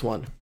the first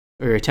one,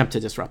 or attempt to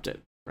disrupt it.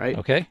 Right?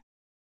 Okay.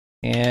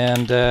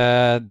 And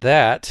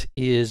that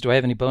is. Do I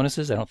have any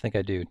bonuses? I don't think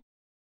I do.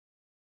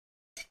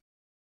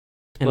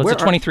 And Well, where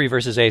it's a 23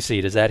 versus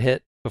AC. Does that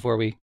hit before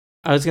we?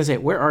 I was gonna say,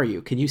 where are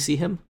you? Can you see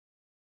him?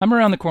 I'm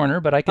around the corner,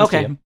 but I can see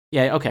Okay. him.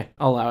 Yeah, okay,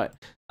 I'll allow it.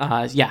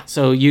 Yeah,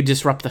 so you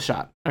disrupt the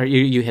shot, or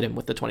you hit him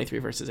with the 23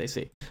 versus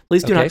AC.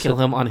 Please do Okay, not kill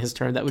so- him on his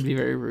turn. That would be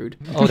very rude.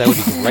 Oh, that would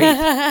be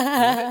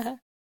great.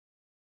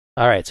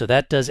 All right, so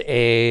that does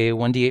a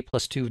 1d8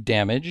 plus 2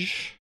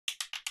 damage.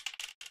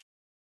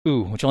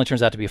 Ooh, which only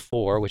turns out to be a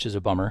 4, which is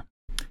a bummer.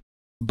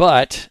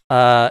 But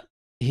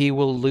he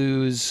will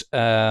lose.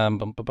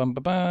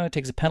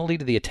 Takes a penalty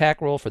to the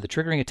attack roll for the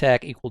triggering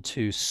attack equal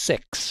to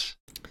 6.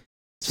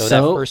 So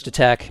that first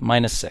attack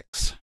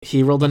 -6.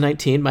 He rolled a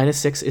 19.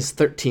 -6 is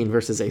 13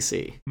 versus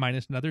AC.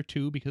 Minus another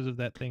 2 because of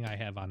that thing I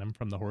have on him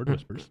from the Horde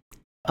Whispers.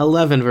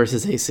 11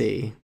 versus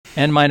AC.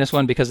 And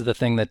 -1 because of the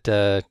thing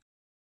that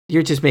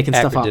You're just making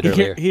stuff Akron up. did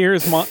earlier.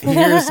 Here's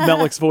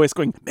Melik's voice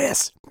going,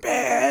 miss.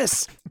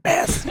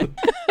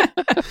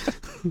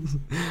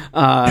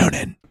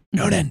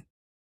 Nonin.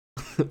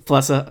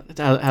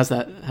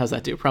 Flessa, how's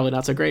that do? Probably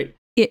not so great.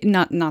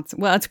 Not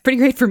well, it's pretty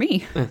great for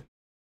me.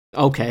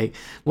 Okay,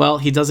 well,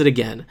 he does it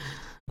again.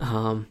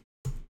 Ooh,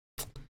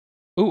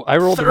 I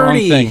rolled the wrong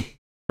 30 thing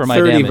for my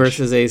 30 damage.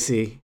 versus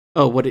AC.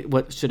 Oh,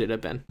 what should it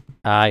have been?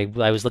 I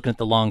was looking at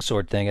the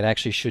longsword thing. It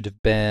actually should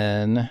have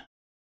been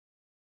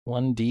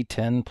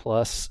 1d10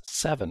 plus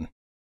 7.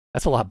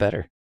 That's a lot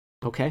better.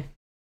 Okay.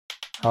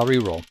 I'll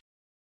reroll.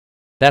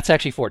 That's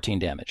actually 14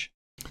 damage.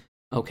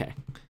 Okay.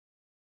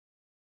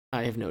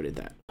 I have noted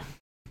that.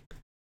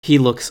 He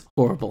looks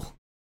horrible.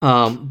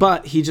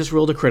 But he just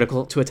rolled a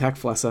critical to attack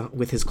Flessa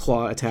with his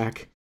claw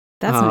attack.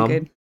 That's not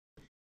good.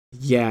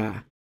 Yeah.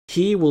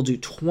 He will do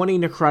 20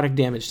 necrotic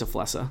damage to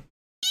Flessa.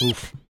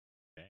 Oof.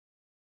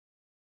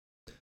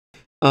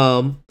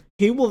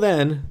 He will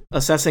then,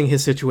 assessing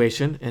his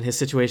situation, and his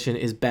situation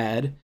is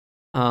bad,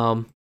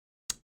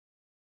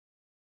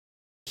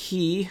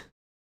 he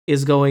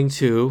is going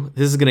to,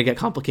 this is going to get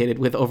complicated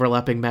with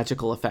overlapping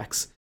magical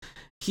effects.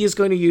 He is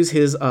going to use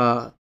his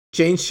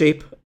change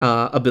shape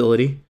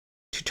ability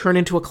to turn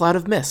into a cloud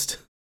of mist.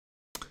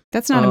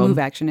 That's not a move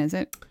action, is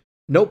it?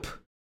 Nope.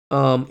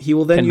 He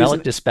will then Can use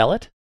Melik dispel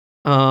it?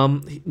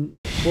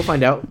 We'll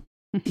find out.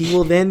 He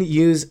will then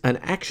use an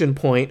action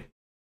point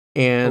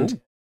and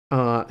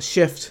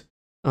shift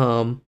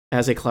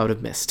as a cloud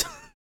of mist.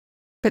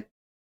 But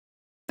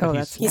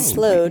he's that's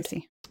slowed.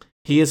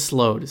 He is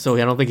slowed, so I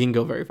don't think he can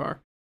go very far.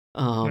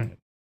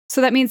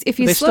 So that means if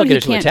he's still slowed, get he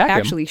it to can't attack him.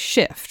 actually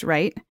shift,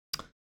 right?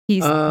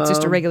 He's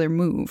just a regular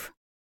move.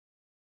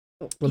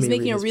 He's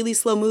making a really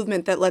slow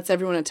movement that lets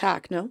everyone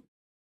attack, no?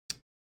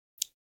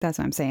 That's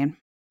what I'm saying.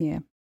 Yeah.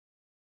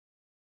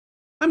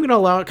 I'm going to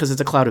allow it because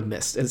it's a cloud of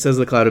mist, and it says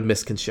the cloud of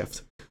mist can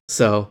shift.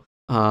 So,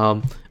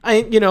 I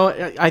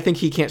think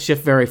he can't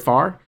shift very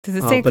far. Does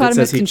it say cloud of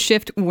mist can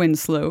shift when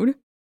slowed?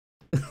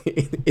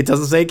 It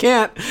doesn't say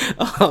can't.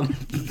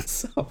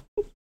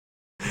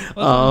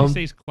 Well, if he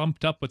stays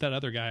clumped up with that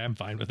other guy, I'm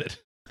fine with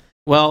it.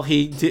 Well,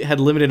 he had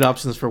limited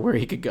options for where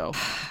he could go.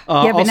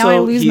 Yeah, but now I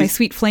lose my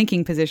sweet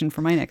flanking position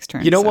for my next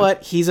turn. You know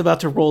what? He's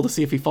about to roll to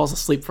see if he falls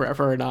asleep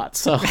forever or not.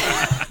 So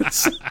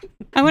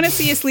I want to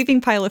see a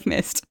sleeping pile of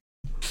mist.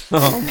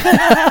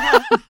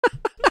 Oh.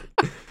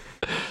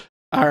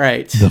 All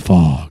right. The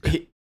fog.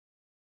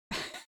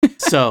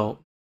 So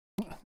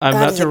I'm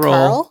about to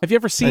roll. Have you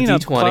ever seen a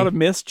cloud of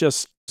mist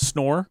just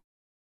snore?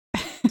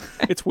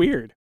 It's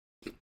weird.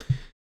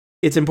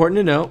 It's important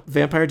to note,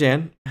 Vampire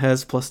Dan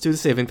has +2 to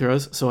saving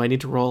throws, so I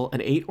need to roll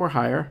an 8 or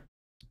higher.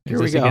 Here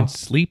we go. Against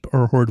sleep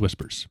or horde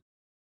whispers?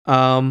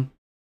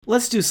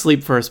 Let's do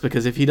sleep first,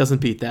 because if he doesn't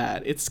beat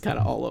that, it's kind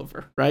of all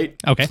over, right?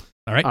 Okay.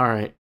 All right. All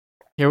right.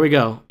 Here we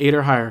go. 8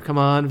 or higher. Come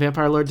on,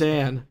 Vampire Lord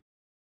Dan.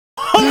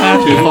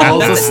 Oh, he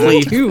falls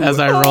asleep as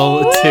I roll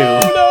a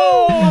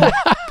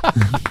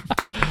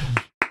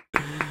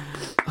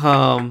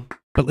 2.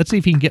 But let's see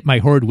if he can get my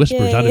horde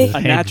whispers out of his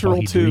head natural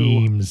while he 2.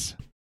 dreams.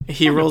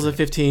 He rolls a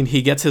 15.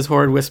 He gets his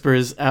horde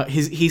whispers out.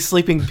 He's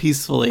sleeping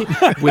peacefully,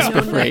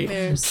 whisper free.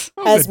 As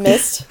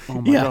mist.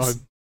 Oh my god.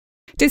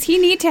 Does he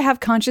need to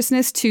have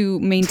consciousness to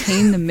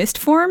maintain the mist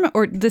form,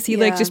 or does he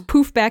just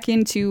poof back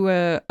into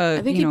a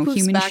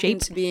human back shape?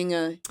 Into being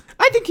a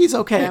I think he's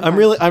okay.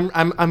 vampire.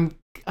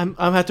 I'm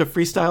have to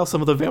freestyle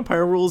some of the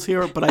vampire rules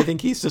here, but I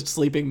think he's just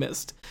sleeping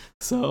mist.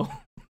 So.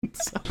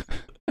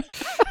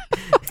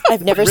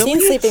 I've never seen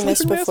Sleeping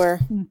Mist before.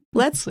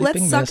 Let's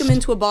suck him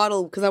into a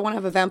bottle because I want to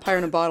have a vampire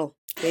in a bottle,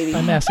 baby.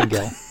 I'm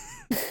Massengale.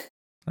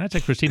 That's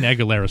a Christina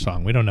Aguilera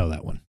song. We don't know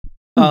that one.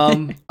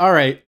 All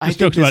right. I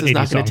think this is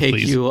not going to take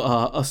please. you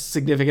a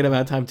significant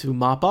amount of time to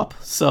mop up.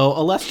 So,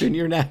 Alestrin,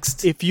 you're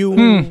next. If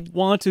you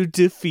want to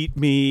defeat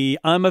me,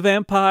 I'm a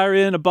vampire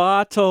in a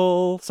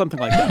bottle. Something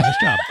like that. Nice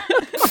job.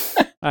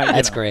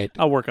 That's great.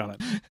 I'll work on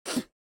it.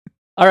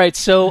 All right,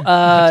 so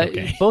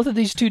okay. both of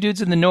these two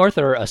dudes in the north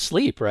are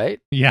asleep,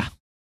 right? Yeah.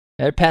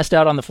 They're passed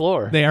out on the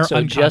floor. They are so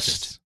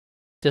unconscious.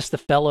 Just the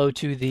fellow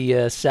to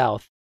the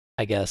south,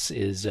 I guess,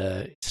 is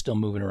still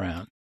moving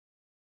around.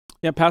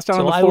 Yeah, passed out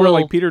on the I floor will-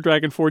 like Peter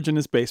Dragonforge in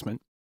his basement.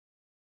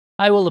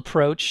 I will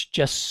approach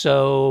just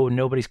so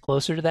nobody's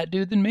closer to that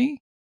dude than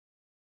me.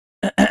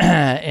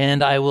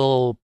 And I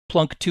will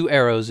plunk 2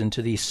 arrows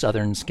into the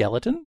southern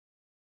skeleton.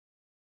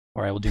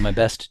 Or I will do my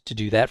best to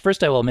do that.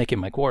 First, I will make him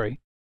my quarry.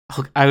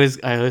 I was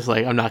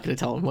like, I'm not going to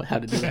tell him how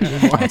to do that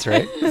anymore. That's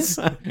right.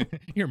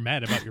 You're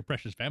mad about your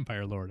precious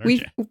vampire lord, aren't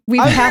you? We've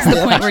passed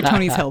the point where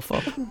Tony's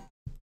helpful.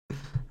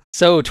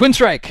 So, Twin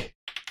Strike.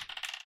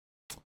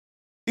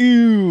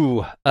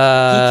 Ooh. He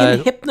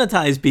can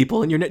hypnotize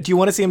people, and do you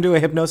want to see him do a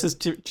hypnosis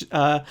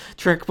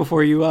trick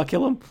before you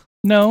kill him?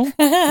 No.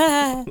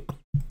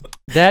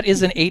 That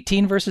is an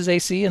 18 versus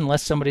AC,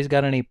 unless somebody's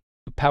got any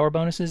power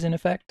bonuses in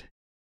effect.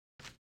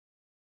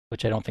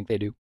 Which I don't think they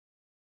do.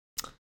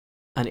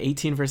 An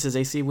 18 versus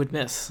AC would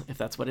miss, if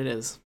that's what it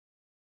is.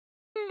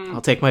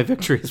 I'll take my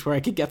victories where I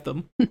could get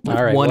them.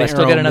 All right, well, I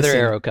still got another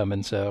arrow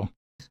coming, so...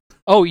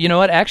 Oh, you know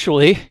what?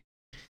 Actually...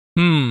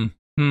 Question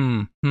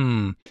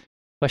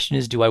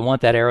is, do I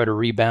want that arrow to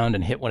rebound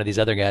and hit one of these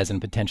other guys and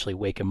potentially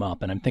wake him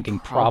up? And I'm thinking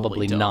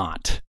probably don't.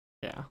 not.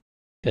 Yeah.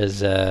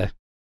 Because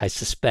I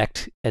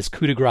suspect, as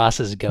coup de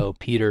graces go,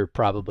 Peter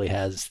probably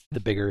has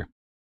the bigger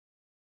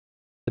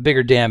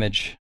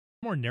damage.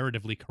 More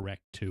narratively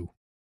correct, too.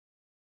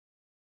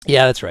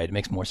 Yeah, that's right. It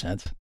makes more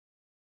sense.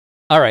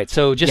 All right,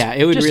 so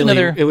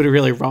it would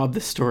really rob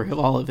the story of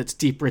all of its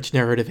deep, rich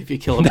narrative if you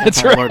kill a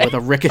That's vampire lord right. with a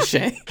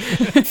ricochet.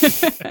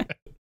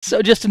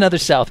 So just another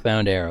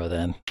southbound arrow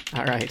then.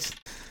 All right.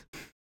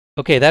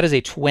 Okay, that is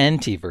a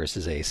 20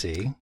 versus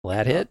AC. Will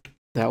that hit?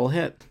 That will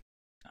hit.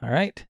 All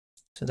right.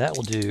 So that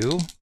will do.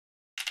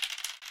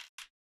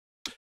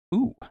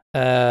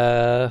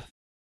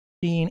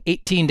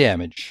 18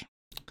 damage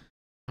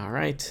All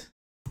right.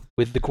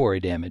 with the quarry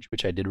damage,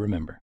 which I did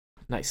remember.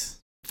 Nice.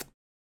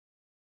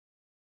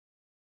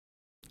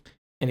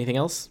 Anything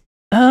else?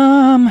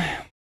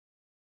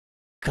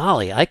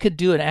 Golly, I could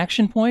do an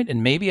action point,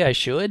 and maybe I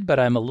should, but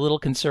I'm a little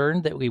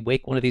concerned that we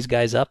wake one of these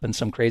guys up and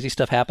some crazy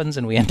stuff happens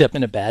and we end up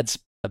in a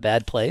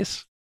bad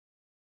place.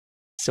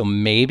 So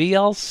maybe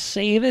I'll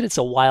save it. It's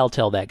a while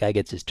till that guy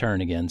gets his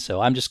turn again,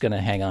 so I'm just going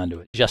to hang on to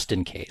it just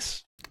in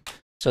case.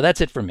 So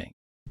that's it for me.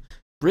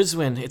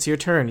 Briswin, it's your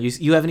turn.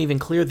 You haven't even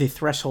cleared the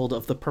threshold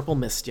of the purple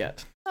mist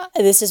yet.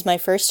 This is my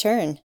first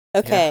turn.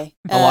 Okay.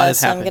 Yeah. A lot has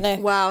so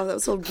happened. Wow, that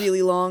was so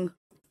really long.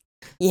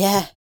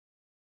 Yeah.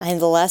 I'm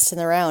the last in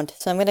the round.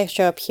 So I'm going to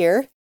show up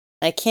here.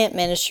 I can't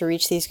manage to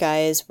reach these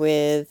guys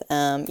with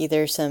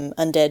either some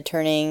undead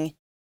turning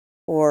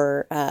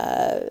or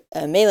a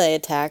melee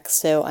attack,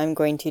 so I'm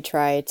going to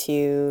try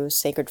to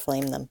Sacred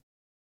Flame them.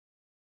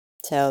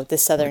 So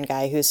this southern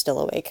guy who's still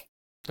awake.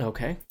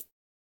 Okay.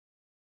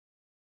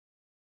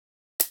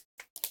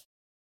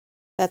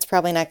 That's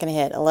probably not going to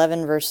hit.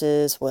 11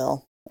 versus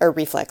will. Or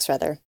reflex,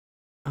 rather.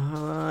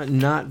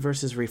 Not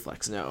versus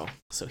reflex, no.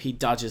 So he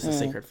dodges the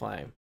Sacred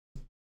Flame.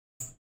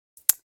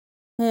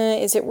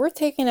 Is it worth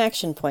taking an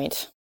action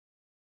point?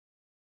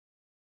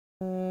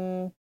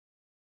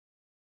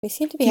 We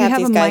seem to be Do you have have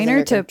these a guys minor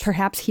under to control.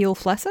 perhaps heal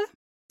Flessa?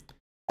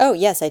 Oh,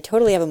 yes, I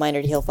totally have a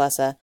minor to heal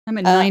Flessa. I'm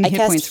at 9 I hit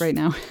cast- points right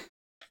now.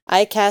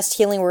 I cast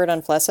Healing Word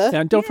on Flessa.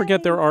 And don't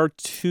forget there are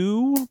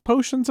 2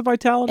 potions of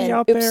vitality And-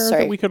 out oops, there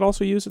sorry. that we could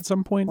also use at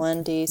some point.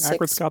 1d6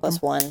 Akrid's got plus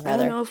them. 1, I don't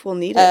rather. know if we'll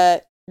need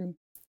it.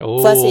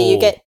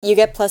 Flessa, you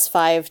get plus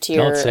 5 to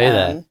your Don't say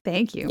that.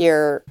 Thank you.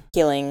 your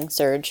healing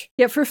surge.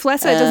 Yeah, for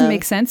Flessa, it doesn't Um,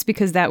 make sense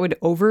because that would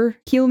over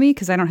heal me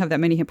because I don't have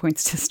that many hit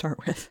points to start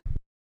with.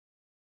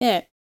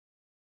 Yeah.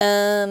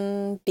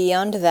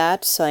 Beyond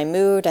that, so I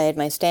moved, I had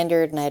my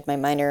standard, and I had my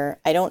minor.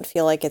 I don't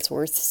feel like it's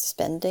worth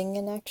spending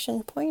an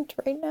action point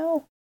right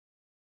now.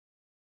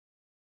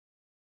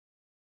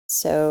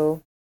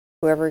 So,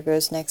 whoever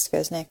goes next,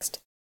 goes next.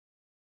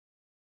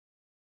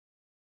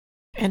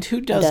 And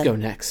who does done. go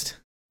next?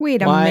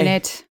 Wait a Why?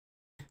 minute.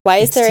 Why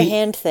is It's there a te-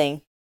 hand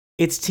thing?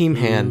 It's Team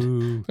Hand.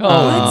 Ooh.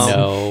 Oh,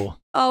 no.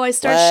 Oh, I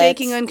start What?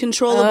 shaking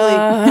uncontrollably.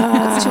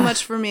 That's too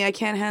much for me. I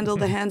can't handle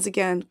the hands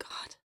again.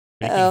 God.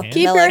 Making Oh, hands?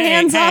 Keep Mel- your Hey,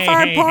 hands off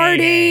our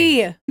party.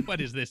 hey.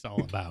 What is this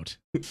all about?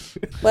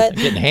 What?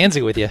 I'm getting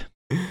handsy with you.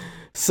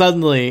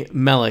 Suddenly,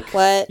 Melik,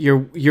 What?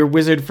 your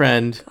wizard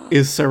friend,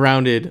 is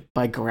surrounded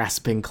by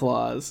grasping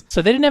claws.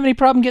 So they didn't have any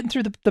problem getting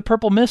through the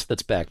purple mist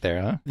that's back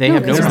there, huh? They No,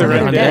 have no because Because they're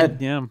problem. they're Undead.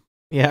 undead. Yeah.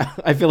 Yeah,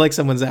 I feel like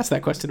someone's asked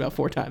that question about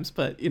 4 times,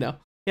 but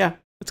yeah,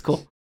 it's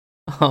cool.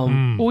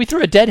 Well, we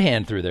threw a dead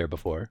hand through there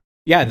before.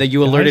 Yeah, that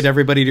you alerted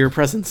everybody to your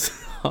presence.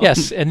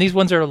 Yes, and these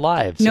ones are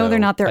alive. No, so they're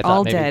not. I They're thought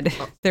all maybe- dead.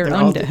 They're They're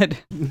all undead.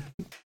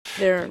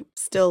 They're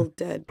still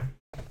dead.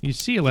 You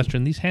see,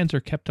 Alestrin, these hands are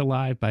kept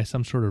alive by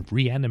some sort of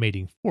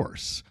reanimating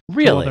force. So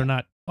Really? they're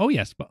not. Oh,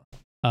 yes. But,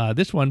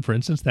 this one, for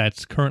instance,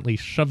 that's currently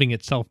shoving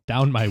itself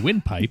down my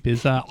windpipe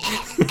is.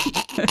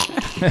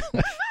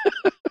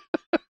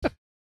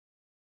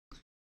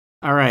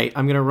 All right,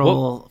 I'm gonna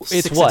roll Well,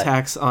 it's 6 what?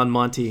 attacks on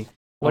Monty.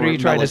 What or are you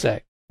trying to Melik.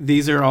 say?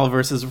 These are all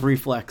versus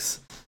reflex.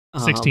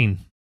 16.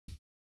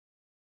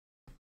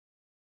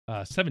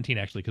 17,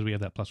 actually, because we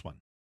have that +1.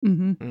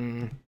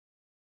 Mm-hmm.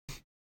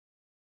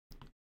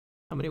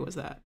 How many was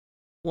that?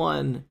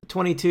 1.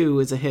 22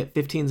 is a hit.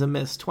 15 is a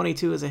miss.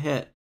 22 is a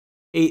hit.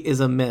 8 is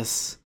a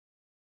miss.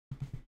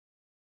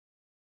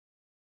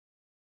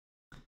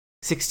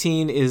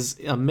 16 is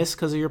a miss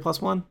because of your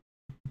 +1.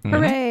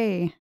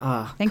 Hooray!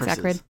 Thanks, curses.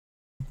 Akrid.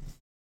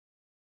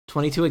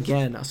 22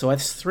 again. So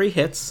that's 3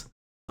 hits.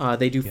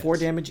 They do 4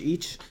 Yes. damage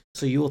each.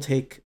 So you will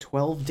take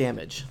 12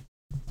 damage.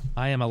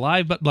 I am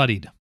alive but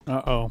bloodied.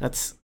 Uh-oh.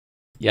 That's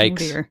Oh, Yikes.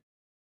 dear.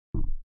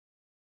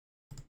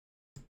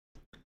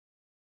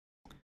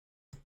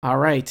 all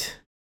right.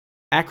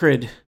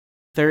 Akrid,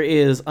 there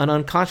is an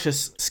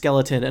unconscious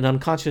skeleton, an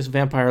unconscious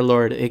vampire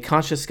lord, a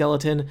conscious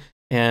skeleton,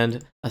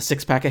 and a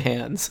 6-pack of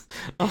hands.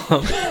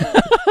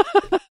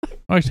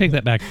 Oh, I take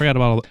that back. Forgot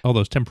about all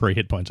those temporary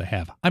hit points I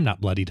have. I'm not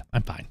bloodied.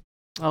 I'm fine.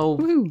 Oh.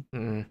 Woo.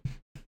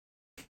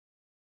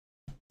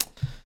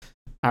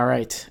 All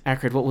right.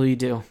 Akrid, what will you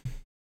do?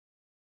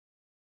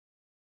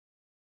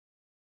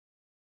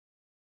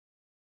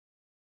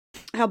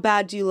 How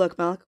bad do you look,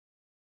 Melik?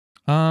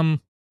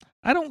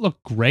 I don't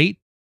look great,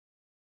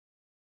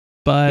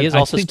 but He is I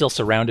also think- still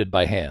surrounded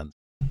by hands.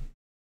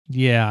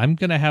 Yeah, I'm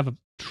gonna have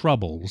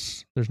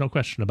troubles. There's no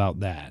question about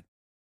that.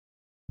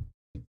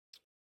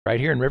 Right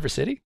here in River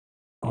City?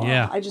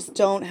 Yeah. I just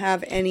don't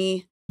have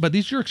any. But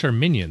these jerks are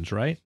minions,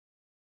 right?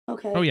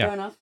 Okay, Oh, yeah. fair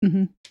enough.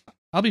 Mm-hmm.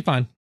 I'll be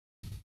fine.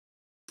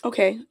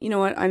 Okay, you know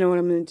what? I know what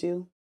I'm going to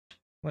do.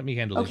 Let me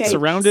handle Okay. this.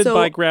 Surrounded so-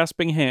 by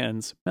grasping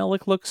hands,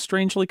 Melik looks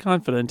strangely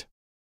confident.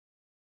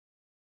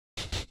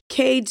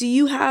 Kay, do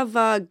you have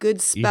a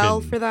good spell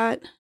Even. for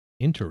that?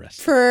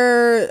 Interesting.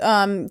 For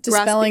dispelling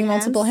Grasping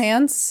multiple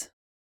hands?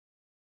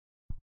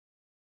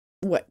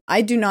 What?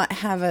 I do not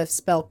have a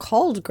spell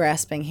called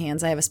Grasping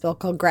Hands. I have a spell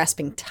called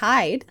Grasping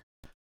Tide.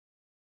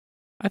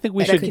 I think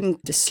we That should could I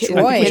destroy.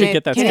 think we should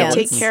get that Can it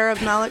skeleton. take care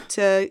of Malik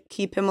to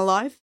keep him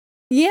alive?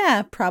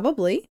 Yeah,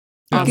 probably.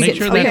 Yeah, You make get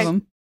sure three that of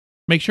them.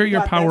 make sure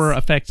your Got power this.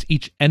 affects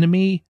each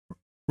enemy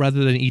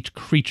rather than each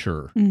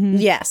creature.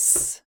 Mhm.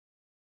 Yes.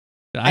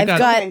 I I've got,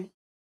 got- Okay.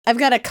 I've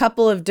got a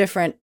couple of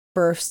different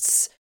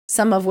bursts,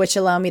 some of which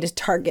allow me to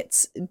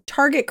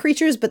target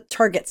creatures, but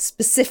target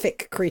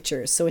specific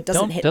creatures, so it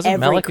doesn't hit Doesn't every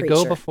Malik creature.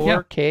 go before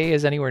Yeah. Kay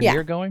is anywhere Yeah.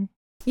 near going?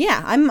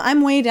 Yeah,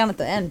 I'm way down at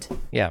the end.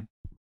 Yeah.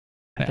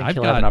 I think I've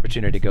he'll have an got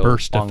opportunity to go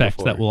burst long effects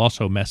before. that will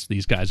also mess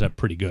these guys up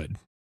pretty good.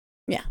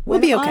 Yeah, we'll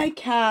When be okay. I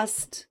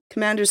cast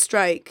Commander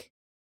Strike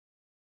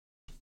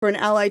for an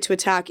ally to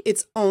attack,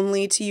 it's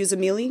only to use a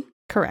melee?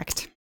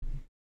 Correct.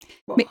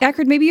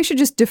 Akrid, maybe you should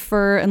just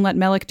defer and let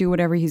Melik do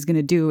whatever he's going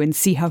to do and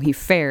see how he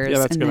fares. Yeah,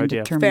 that's a and good then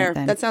idea. determine Fair. it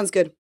then. That sounds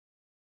good.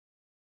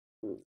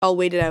 I'll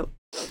wait it out.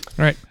 All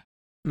right.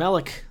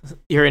 Malik,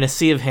 you're in a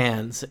sea of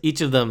hands,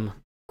 each of them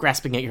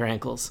grasping at your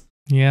ankles.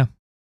 Yeah.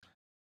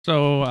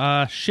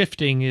 So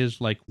shifting is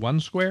like 1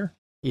 square.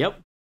 Yep.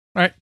 All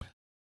right.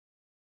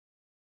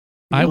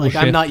 You're I will like,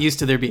 I'm shift. not used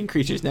to there being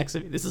creatures next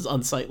to me. This is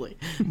unsightly.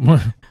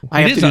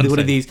 I It have is to do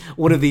unsightly.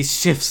 one of these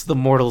shifts the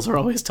mortals are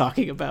always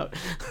talking about.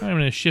 I'm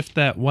going to shift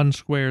that 1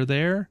 square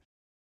there,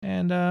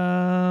 and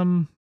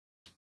I'm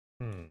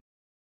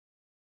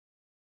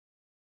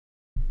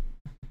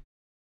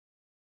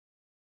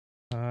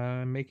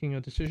making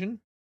a decision.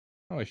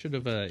 Oh, I should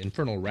have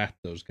infernal wrapped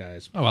those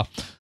guys. Oh well.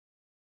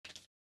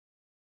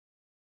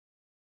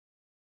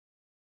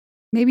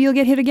 Maybe you'll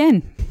get hit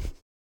again.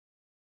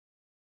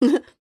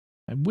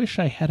 I wish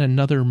I had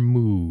another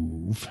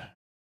move.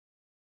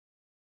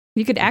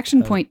 You could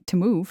action point to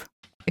move.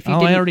 If you I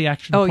didn't. already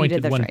action Oh, you pointed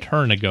did, that's one right.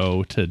 turn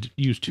ago to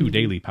use 2 Mhm.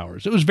 daily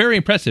powers. It was very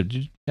impressive.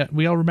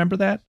 We all remember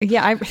that?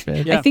 Yeah, I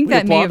Yeah, think we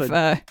that may applauded.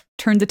 have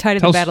turned the tide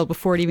of Tell the s- battle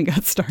before it even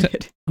got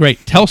started. Great.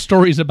 Tell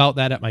stories about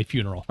that at my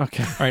funeral.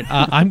 Okay. All right.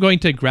 I'm going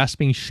to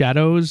Grasping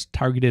Shadows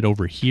targeted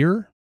over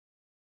here.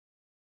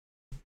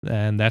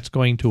 And that's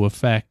going to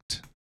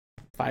affect,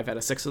 5 out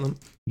of 6 of them.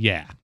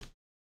 yeah.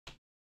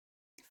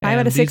 5 out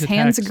And of 6 these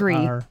hands attacks agree.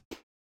 are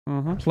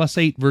Mm-hmm.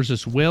 +8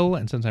 versus will.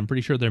 And since I'm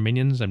pretty sure they're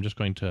minions, I'm just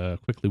going to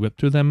quickly whip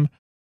through them.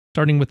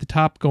 Starting with the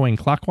top, going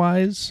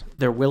clockwise.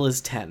 Their will is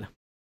 10.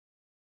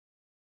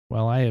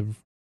 Well,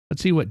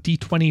 let's see what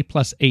D20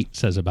 +8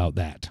 says about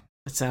that.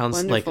 It sounds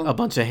Wonderful. like a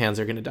bunch of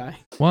hands are going to die.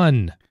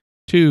 1,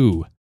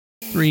 2,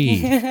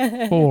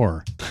 3,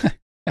 4,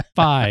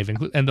 5,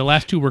 and the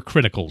last 2 were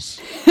criticals.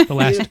 The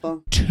last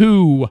Beautiful.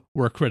 2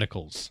 were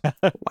criticals.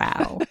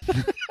 Wow.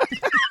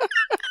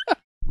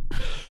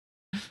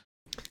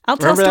 I'll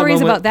tell Remember that stories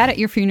moment- about that at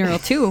your funeral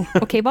too.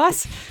 Okay,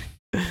 boss?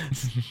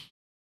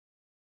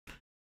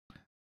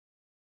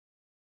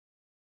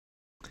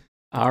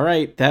 All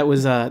right, that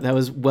was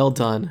well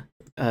done.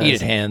 Eat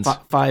it, hands.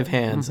 5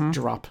 hands Mhm.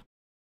 drop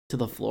to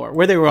the floor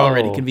where they were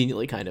already Oh.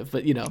 conveniently, kind of,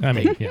 but I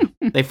mean, yeah.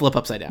 they flip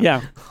upside down.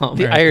 Yeah.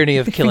 The Right. irony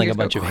of The killing a fingers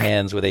go bunch of crack.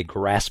 hands with a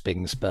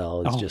grasping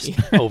spell is Oh, just yeah.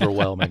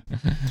 overwhelming.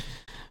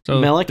 So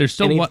Malik, there's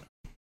still any- one.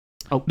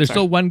 Oh, There's sorry.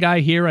 still one guy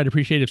here. I'd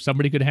appreciate if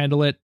somebody could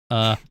handle it.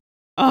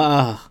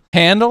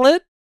 Handle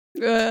it?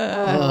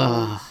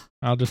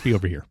 I'll just be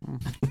over here.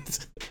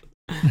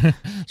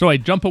 So I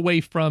jump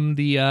away from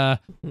the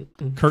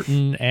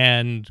curtain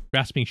and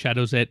grasping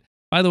shadows it.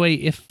 By the way,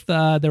 if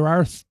there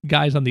are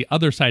guys on the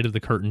other side of the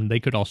curtain, they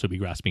could also be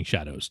grasping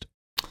shadows.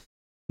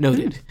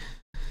 Noted.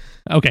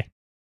 Okay,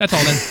 that's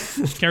all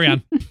then. Carry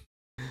on.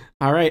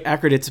 All right,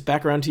 Akrid, it's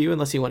back around to you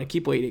unless you want to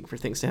keep waiting for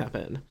things to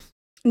happen.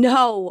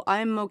 No,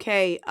 I'm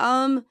okay.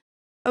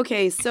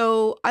 Okay,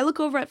 so I look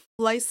over at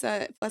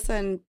Flessa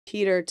and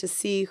Peter to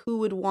see who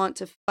would want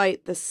to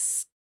fight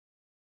this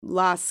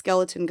last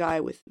skeleton guy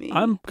with me.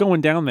 I'm going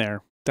down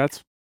there.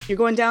 You're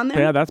going down there?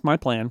 Yeah, that's my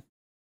plan.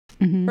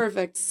 Mhm.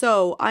 Perfect.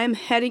 So I'm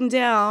heading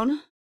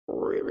down.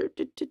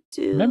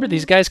 Remember,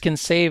 these guys can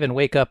save and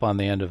wake up on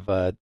the end of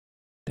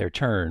their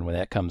turn when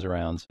that comes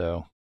around.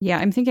 So Yeah,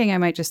 I'm thinking I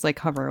might just like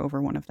hover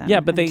over one of them.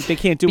 Yeah, but they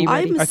can't do. Be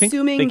ready. I'm I think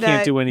assuming they can't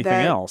that, do anything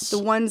that else. the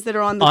ones that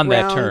are on the On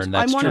that ground, turn,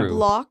 that's I want to true.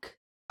 block.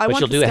 I but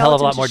want you'll the do a hell of a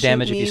skeleton lot to more shoot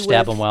damage if me you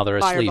stab with them while they're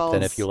asleep than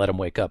fireballs. if you let them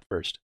wake up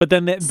first. But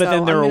then So they're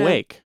I'm gonna-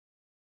 awake.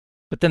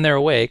 But then they're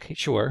awake,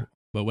 sure.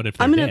 But what if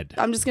they're I'm dead?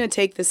 just gonna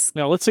take this.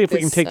 Now let's see if we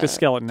can This, take the uh,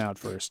 skeleton out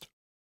first.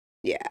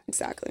 Yeah,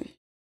 exactly.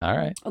 All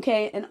right.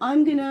 Okay, and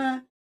I'm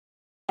gonna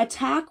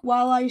attack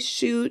while I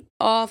shoot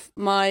off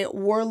my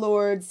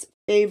warlord's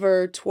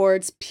favor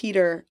towards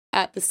Peter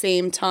at the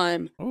same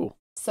time. Oh,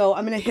 So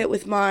I'm gonna hit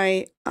with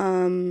my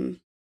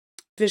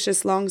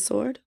vicious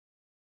longsword.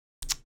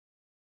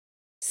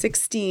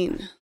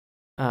 16.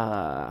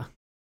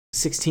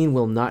 16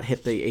 will not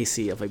hit the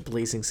AC of a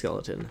blazing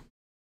skeleton.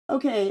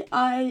 Okay,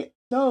 I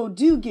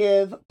do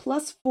give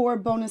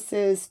 +4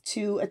 bonuses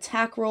to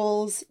attack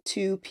rolls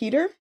to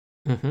Peter,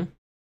 Mm-hmm.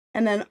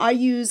 and then I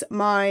use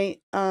my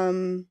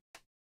an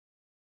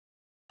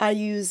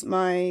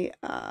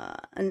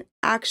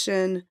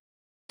action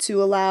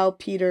to allow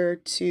Peter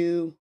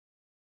to.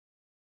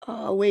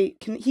 Oh wait,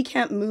 he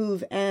can't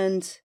move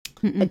and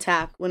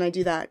attack when I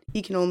do that.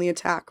 He can only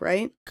attack,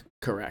 right?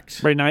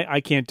 Correct. Right now,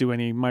 I can't do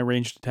any. My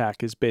ranged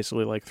attack is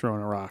basically like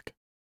throwing a rock.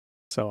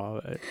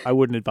 So I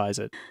wouldn't advise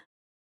it.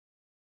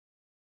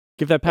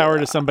 Give that power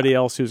to somebody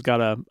else who's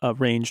got a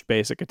ranged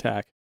basic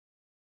attack.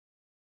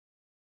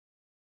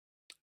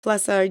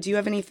 Flessa, do you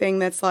have anything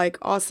that's like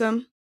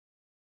awesome?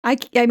 I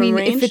mean,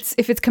 range?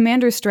 if it's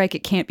commander's strike,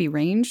 it can't be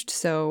ranged.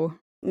 So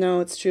No,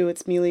 it's true.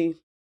 It's melee.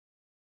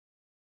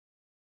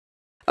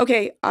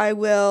 Okay, I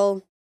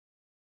will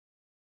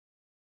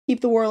keep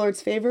the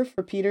warlord's favor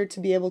for Peter to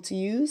be able to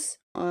use.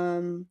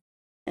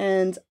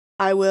 And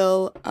I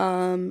will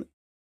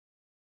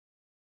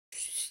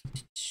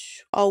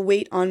I'll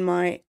wait on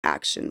my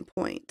action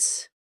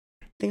point.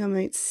 I think I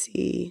might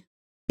see.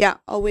 Yeah,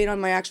 I'll wait on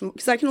my action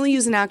because I can only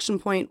use an action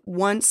point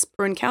once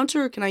per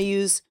encounter. Or can I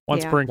use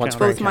Once per encounter.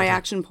 both my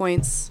action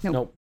points?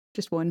 Nope.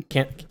 just one.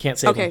 Can't save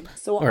them. Okay,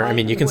 so Or I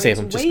mean, you I'm can going save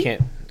to them, just wait.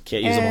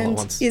 can't use them all at And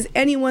once. is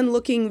anyone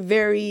looking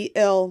very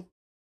ill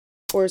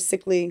or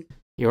sickly?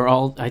 You're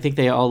all. I think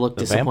they all look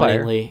The vampire.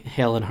 disappointingly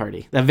hale and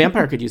hearty. The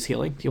vampire could use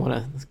healing. Do you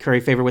want to curry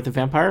favor with the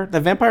vampire? The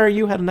vampire,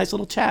 you had a nice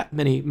little chat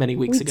many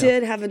weeks We ago.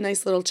 did have a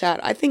nice little chat.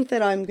 I think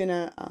that I'm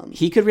gonna.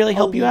 He could really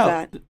help I'll you leave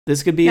out. that.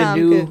 This could be No, a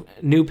I'm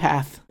new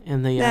path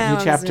in the No,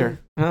 new chapter.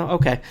 Oh,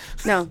 okay.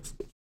 No.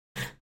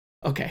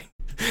 Okay.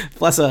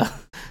 Flessa.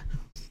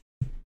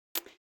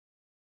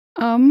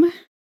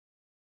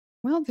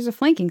 Well, there's a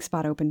flanking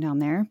spot open down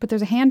there, but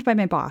there's a hand by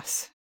my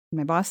boss.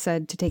 My boss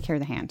said to take care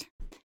of the hand.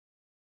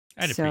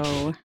 I'd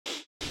appreciate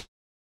So,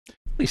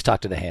 Please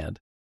talk to the hand.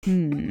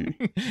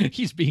 it.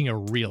 He's being a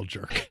real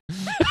jerk.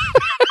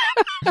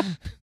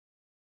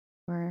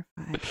 4,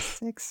 5,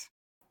 6.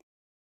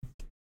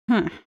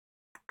 Huh.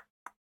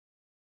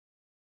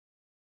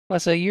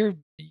 Lessa, you're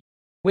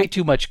way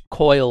too much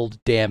coiled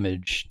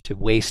damage to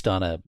waste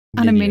on a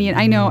On a minion.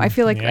 I know. I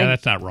feel like yeah,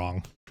 that's not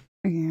wrong.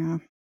 yeah.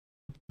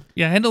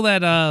 Yeah, handle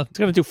that. It's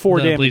going to do 4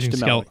 The damage blazing to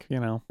skeleton. Melik, you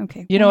know.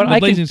 Okay. You know what? The I can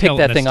blazing pick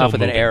skeleton that thing is off still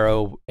with an moving.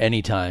 arrow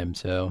anytime,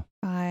 so.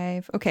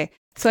 5. Okay.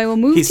 So I will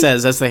move. He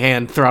says as the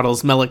hand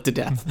throttles Melik to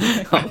death.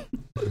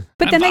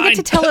 But then I get fine.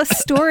 to tell a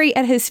story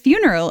at his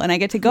funeral, and I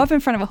get to go up in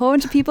front of a whole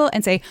bunch of people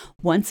and say,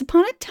 once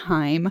upon a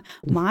time,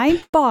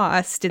 my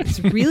boss did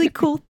this really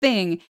cool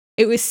thing.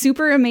 It was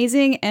super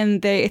amazing,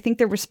 and I think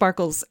there were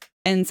sparkles,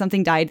 and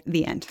something died at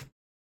the end.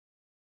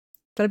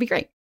 That'll be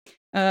great.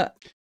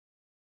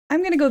 I'm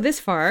going to go this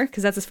far,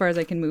 because that's as far as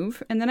I can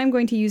move, and then I'm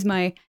going to use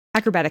my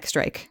acrobatic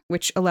strike,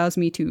 which allows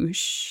me to...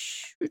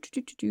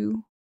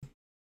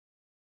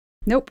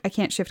 Nope, I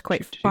can't shift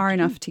quite far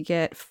enough to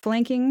get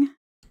flanking.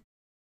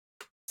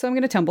 So I'm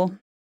going to tumble.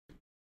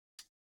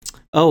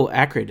 Oh,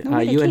 Acrid, No, wait,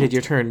 I you ended can't.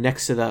 your turn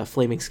next to the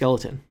flaming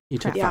skeleton. You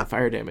took Yeah. 5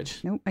 fire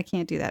damage. Nope, I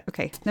can't do that.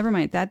 Okay, never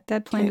mind. That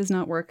plan Okay. does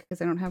not work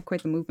because I don't have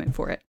quite the movement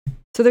for it.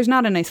 So there's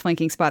not a nice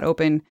flanking spot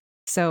open.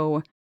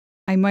 So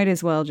I might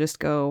as well just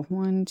go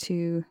 1,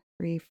 2,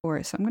 3,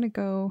 4. So I'm going to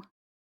go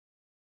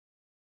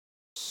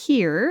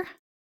here.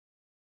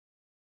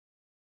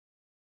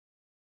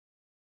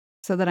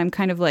 So that I'm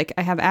kind of like,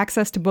 I have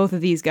access to both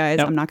of these guys.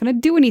 Now, I'm not going to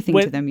do anything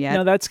to them yet.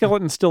 No, that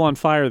skeleton's still on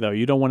fire, though.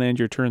 You don't want to end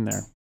your turn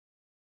there.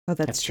 Oh,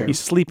 that's That's true. true. He's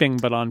sleeping,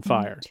 but on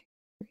fire.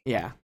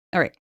 Yeah. All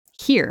right,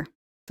 here.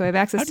 So I have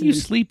access How to do you the-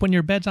 sleep when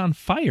your bed's on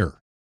fire?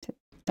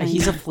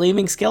 He's a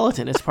flaming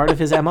skeleton. It's part of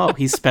his MO.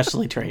 He's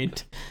specially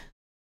trained.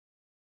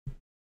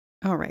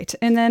 All right,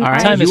 and then All right,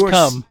 Time has you are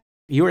come.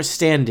 You are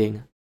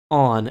standing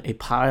on a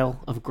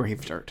pile of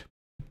grave dirt.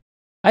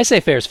 I say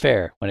fair's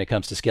fair when it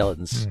comes to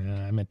skeletons.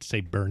 I meant to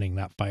say burning,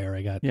 not fire.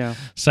 I got Yeah.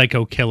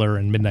 Psycho Killer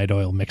and Midnight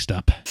Oil mixed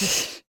up.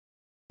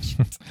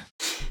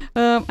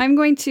 I'm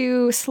going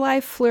to Sly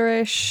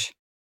Flourish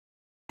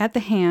at the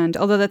hand,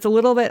 although that's a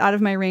little bit out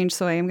of my range,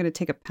 so I am going to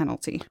take a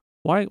penalty.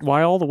 Why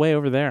all the way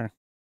over there?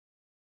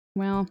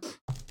 Well,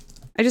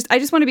 I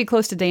just want to be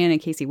close to Dan in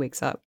case he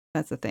wakes up.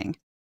 That's the thing.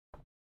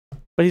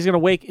 But he's going to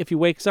wake if he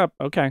wakes up.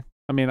 Okay.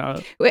 I mean,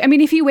 Wait, I mean,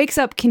 if he wakes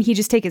up, can he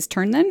just take his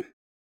turn then?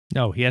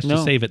 No, he has No.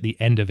 to save at the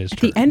end of his At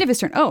turn. the end of his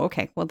turn. Oh,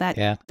 okay. Well, that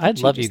Yeah, that I'd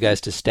love you changes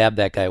guys to stab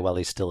that guy while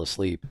he's still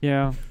asleep.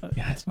 yeah.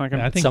 Yeah, It's not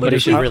gonna, I think Somebody we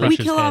should should really- crush we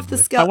his kill head off the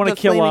with- skeleton. I want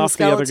to kill off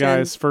the other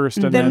guys first,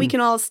 and Then we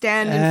can all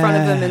stand in front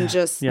of him and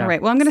just. Yeah. All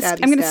right. Well, I'm gonna Stabby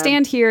I'm gonna stab.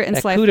 stand here and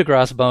That Sly. coup de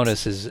grace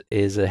bonus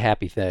is a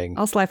happy thing.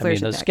 I'll Sly I Flourish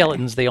mean, at those that guy.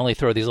 skeletons, they only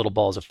throw these little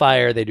balls of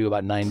fire. They do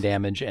about 9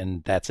 damage,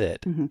 and that's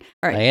it. Mhm.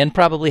 All right. And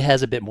probably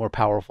has a bit more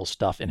powerful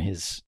stuff in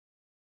his...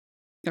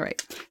 All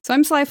right. So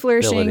I'm Sly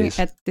Flourishing Abilities.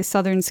 at the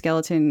southern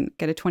skeleton.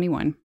 Get a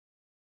 21.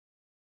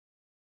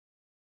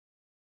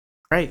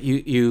 Right.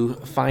 You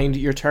find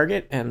your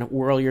target and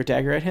whirl your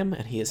dagger at him,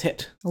 and he is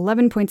hit.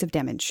 11 points of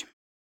damage.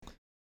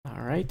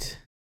 All right.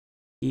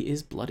 He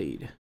is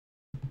bloodied.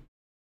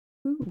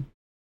 Ooh.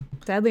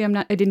 Sadly,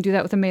 I didn't do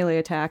that with a melee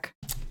attack,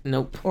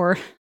 Nope. or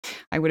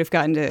I would have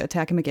gotten to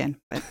attack him again.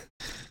 But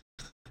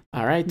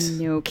All right.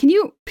 no, can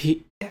you?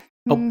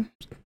 Oh.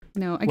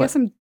 No, I What?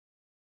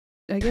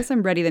 guess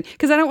I'm ready then,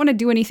 because I don't want to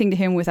do anything to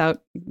him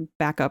without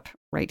backup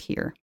right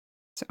here.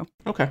 So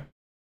Okay.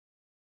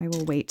 I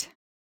will wait.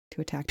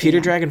 to attack Peter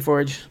Dayan.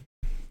 Dragonforge.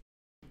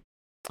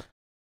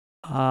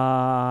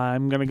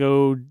 I'm going to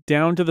go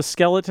down to the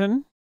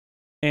skeleton,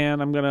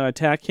 and I'm going to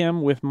attack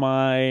him with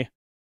my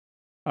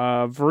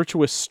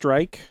Virtuous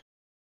Strike.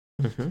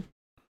 Mm-hmm.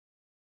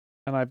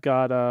 And I've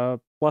got a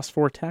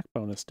 +4 attack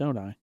bonus, don't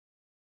I?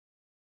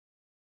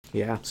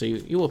 Yeah, so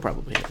you will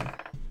probably hit him.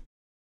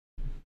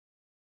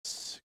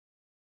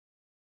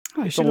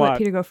 Oh, I It's should a have let lot.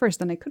 Peter go first,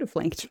 then I could have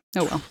flanked.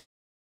 Oh well.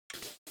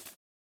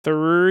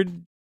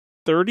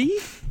 30?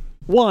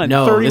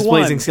 No, 31. this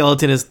blazing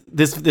skeleton is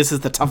this is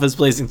the toughest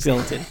blazing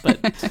skeleton, but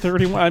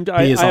 31.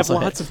 I He is have also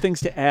lots hit. of things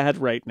to add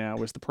right now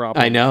is the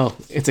problem. I know.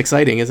 It's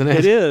exciting, isn't it?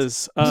 It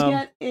is. You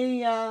get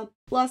a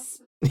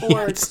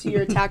 +4 to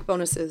your attack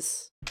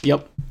bonuses.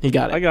 Yep, he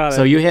got it. I got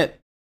So it. you hit.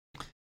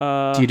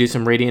 Do Do you do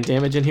some radiant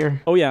damage in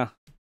here? Oh, yeah.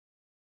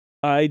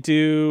 I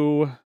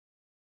do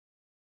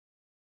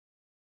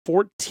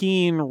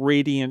 14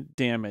 radiant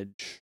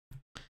damage.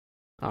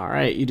 All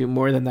right, you do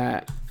more than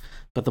that,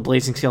 but the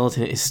blazing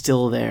skeleton is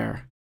still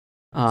there.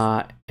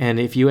 And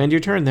if you end your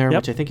turn there,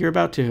 Yep. which I think you're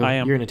about to, I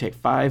am. you're going to take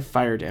 5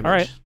 fire damage. All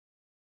right.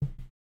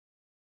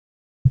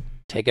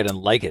 Take it and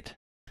like it.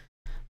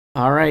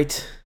 All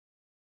right.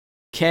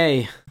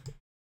 Kay,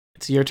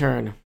 it's your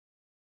turn.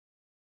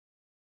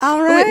 All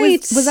Oh, right.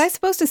 wait, was I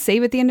supposed to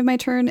save at the end of my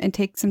turn and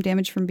take some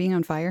damage from being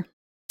on fire?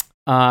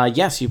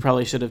 Yes, you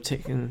probably should have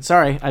taken.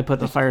 Sorry, I put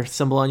the fire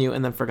symbol on you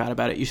and then forgot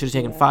about it. You should have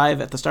taken 5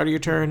 at the start of your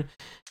turn,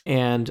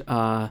 and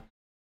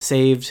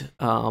saved.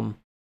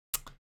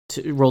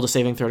 Rolled a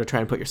saving throw to try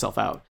and put yourself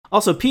out.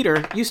 Also,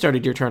 Peter, you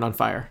started your turn on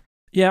fire.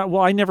 Yeah,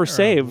 well, I never There are a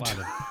saved. lot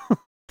of- There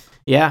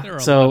Yeah. are a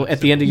So lot of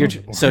at the end of your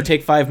symbols so on the board.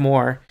 take 5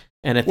 more,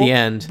 and at the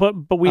end, But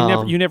we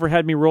never Um, you never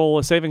had me roll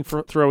a saving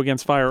throw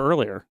against fire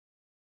earlier.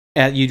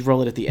 you'd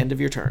roll it at the end of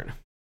your turn.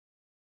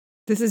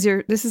 This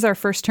is our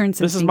first turn since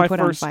This is being my put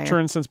first on fire.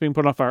 turn since being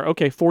put on fire.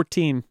 Okay,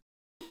 14.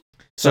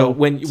 So So,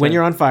 when save.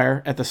 you're on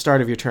fire at the start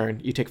of your turn,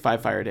 you take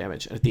 5 fire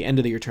damage. At the end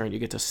of your turn, you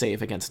get to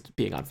save against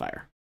being on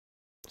fire.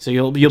 So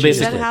you'll Does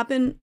basically that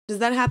happen? Does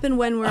that happen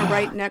when we're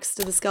right next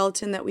to the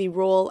skeleton that we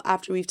roll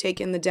after we've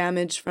taken the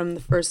damage from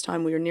the first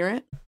time we were near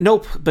it?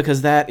 Nope,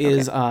 because that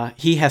is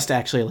he has to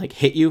actually like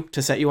hit you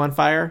to set you on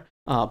fire.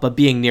 But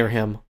being near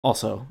him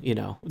also,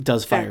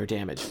 does Fair. fire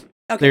damage.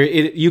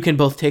 Okay. You can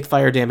both take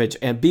fire damage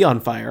and be on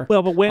fire.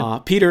 Well, but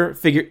when Peter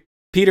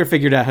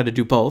figured out how to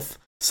do both,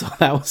 so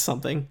that was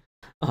something.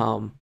 I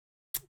don't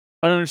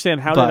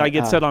understand, how but, did I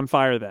get set on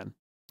fire then?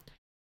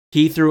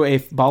 He threw a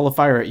ball of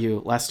fire at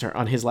you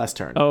on his last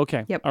turn. Oh,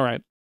 okay. Yep. All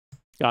right.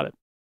 Got it.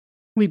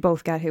 We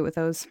both got hit with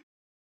those.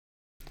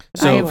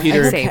 So I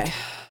Peter, saved.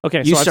 Okay,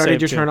 you so I've started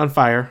saved your too. turn on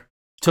fire,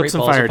 took Great some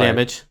balls of fire fire.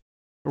 damage,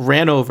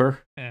 ran over,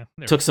 Yeah,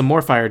 there took some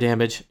more fire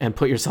damage, and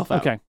put yourself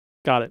out. Okay,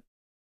 got it.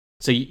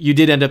 So you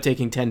did end up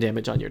taking 10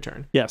 damage on your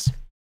turn. Yes.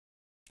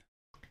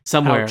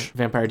 Somewhere, Ouch.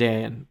 Vampire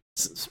Dan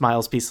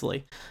smiles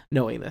peacefully,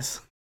 knowing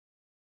this.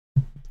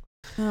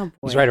 Oh boy.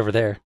 He's right over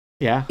there.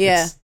 Yeah.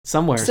 it's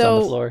somewhere. On the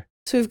So floor.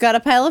 we've got a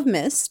pile of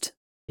mist.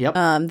 Yep.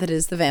 That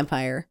is the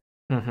vampire,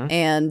 Mhm.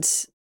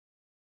 and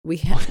we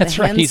have. That's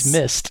right. He's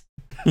missed.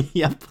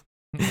 Yep.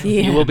 Yeah.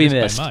 You will be Missed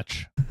missed. by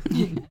much.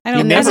 I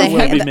don't And there's never a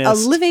will be hand, a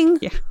missed. living.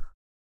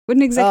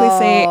 wouldn't exactly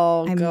say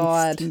Oh, I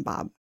God. missed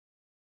Bob.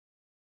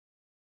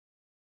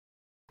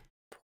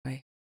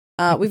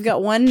 We've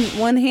got one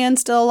hand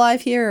still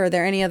alive here. Are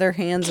there any other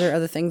hands or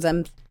other things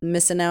I'm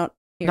missing out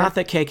here? Not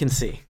that Kay can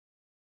see.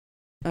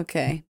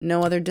 Okay.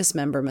 No other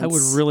dismemberments. I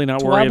would really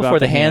not A worry while about before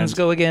the hand. hands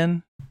go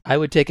again, I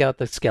would take out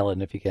the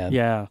skeleton if you can.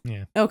 Yeah.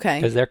 Okay.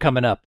 Because they're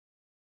coming up.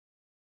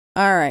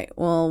 All right.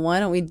 Well, why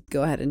don't we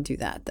go ahead and do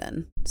that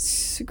then?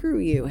 Screw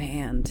you,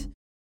 hand.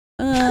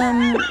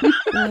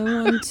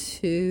 1,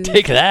 2.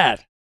 Take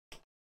that.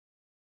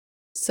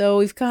 So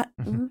we've got.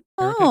 Erica,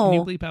 can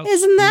you Oh, bleep out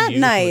isn't that you,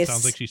 so nice? It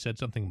sounds like she said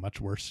something much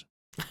worse.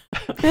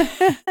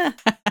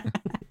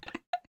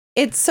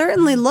 It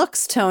certainly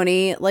looks,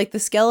 Tony, like the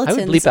skeletons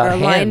bleep out are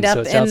lined hand,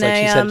 so up it sounds in like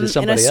she said it to in a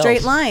somebody straight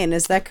else. line.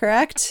 Is that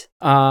correct?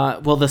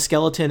 Well, the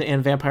skeleton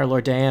and Vampire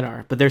Lord Diane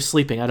are, but they're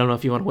sleeping. I don't know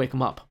if you want to wake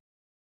them up.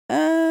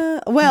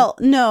 Well,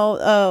 no.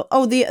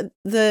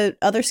 The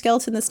other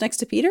skeleton that's next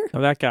to Peter.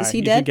 No, that guy. Is he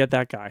you dead? can get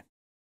that guy.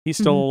 He's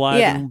still alive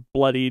Yeah. and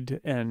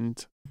bloodied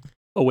and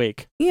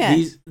awake. Yeah,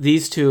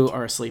 These two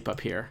are asleep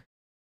up here.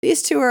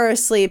 these two are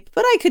asleep,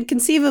 but I could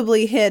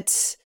conceivably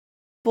hit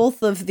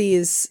both of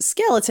these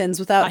skeletons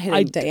without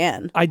hitting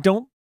Diane. I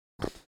don't.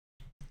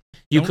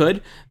 You Don't-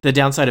 could. The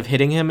downside of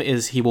hitting him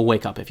is he will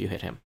wake up if you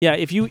hit him. Yeah,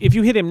 if you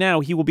hit him now,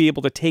 he will be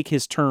able to take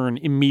his turn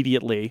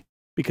immediately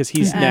because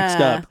he's next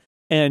up.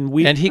 And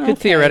And he could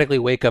Okay. theoretically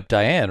wake up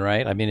Diane,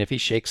 right? I mean, if he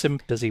shakes him,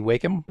 does he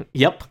wake him?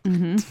 Yep.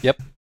 Mm-hmm.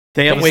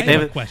 They have, Don't a, wake they, him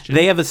have up. a, Question.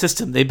 they have a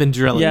system. They've been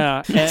drilling.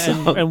 yeah, and,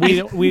 So- and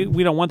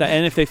we don't want that.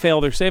 And if they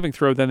fail their saving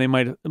throw, then they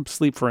might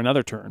sleep for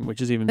another turn,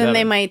 which is even Then better.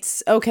 they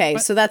might. Okay,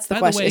 But- so that's the by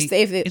question. way,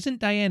 If they- didn't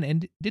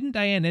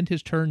Diane end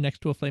his turn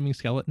next to a flaming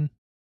skeleton?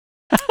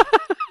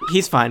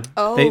 He's fine.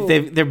 Oh.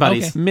 They're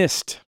buddies. Okay.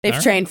 missed. they've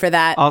Alright. trained for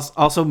that.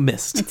 Also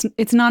missed.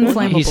 It's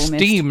non-flammable He's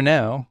mist. steam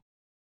now.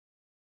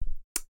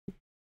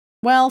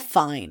 Well,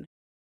 fine.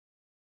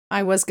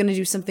 I was gonna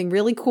do something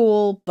really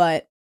cool,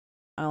 but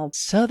I'll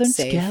Southern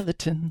save.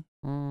 skeleton.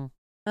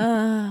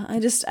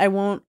 I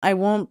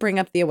won't bring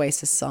up the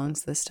Oasis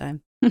songs this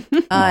time.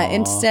 Aw.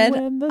 Instead,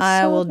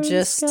 I will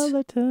just.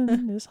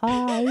 skeleton is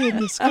high in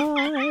the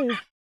sky.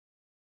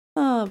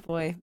 Oh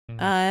boy.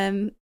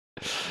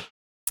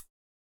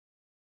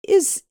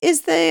 Is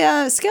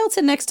the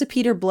skeleton next to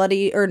Peter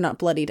bloody or not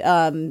bloodied?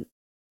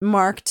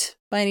 Marked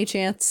by any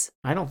chance?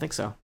 I don't think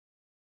so.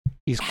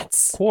 He's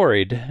That's-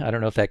 quarried. I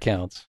don't know if that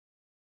counts.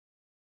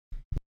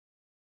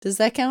 Does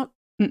that count?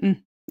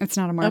 Mm-mm. It's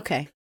not a mark.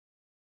 Okay.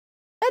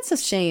 That's a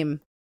shame.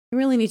 You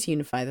really need to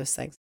unify those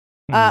things.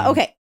 Hmm.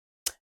 Okay.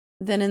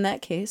 Then in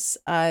that case,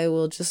 I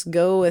will just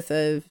go with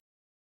a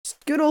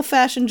good old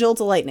fashioned jolt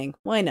of lightning.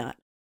 Why not?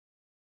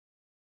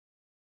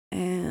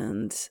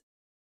 And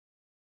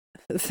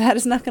that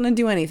is not going to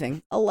do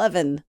anything.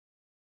 11.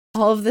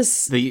 All of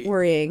this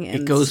worrying.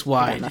 And It goes I got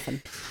wide,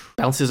 nothing.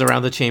 bounces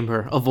around the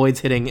chamber,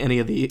 avoids hitting any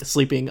of the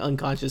sleeping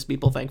unconscious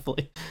people,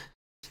 thankfully.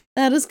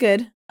 That is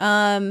good.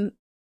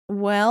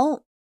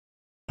 Well,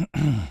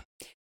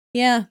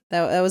 yeah,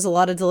 that was a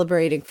lot of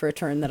deliberating for a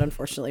turn that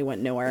unfortunately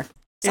went nowhere.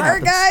 It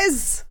Sorry,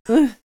 happens.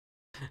 guys.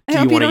 I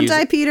hope you wanna don't use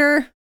die, it?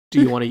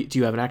 Do Do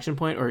you have an action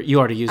point, or you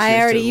already used? I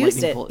yours already to used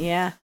lightning it. bolt,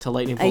 Yeah, to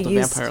lightning I bolt the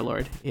used- vampire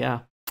lord. Yeah.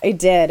 I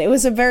did. It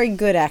was a very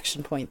good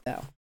action point,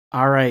 though.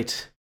 All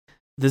right.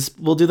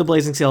 We'll do the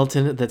blazing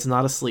skeleton that's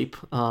not asleep.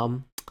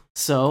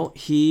 So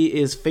he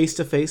is face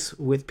to face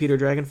with Peter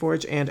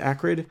Dragonforge and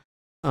Acrid.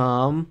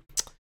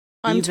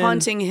 I'm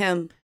taunting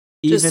him.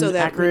 Even just so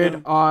that we Acrid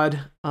know.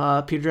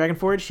 odd Peter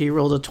Dragonforge. He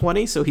rolled a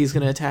 20, so he's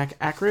going to attack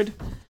Acrid.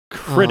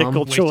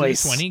 Critical Wasted a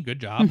choice. 20. Good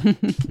job.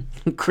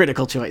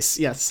 Critical choice,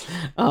 yes.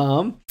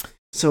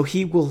 So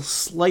he will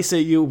slice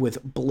at you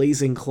with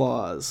blazing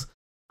claws.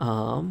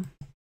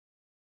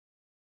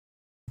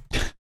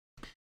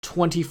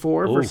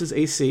 24 Oh. versus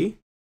AC.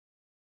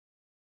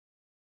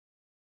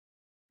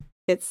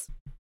 It's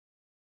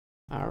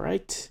All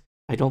right.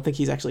 I don't think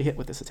he's actually hit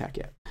with this attack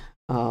yet.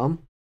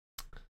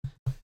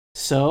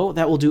 So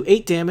that will do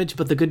 8 damage,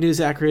 but the good news,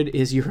 Acrid,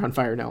 is you're on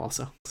fire now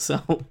also.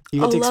 So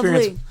you get to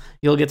experience lovely.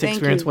 you'll get to Thank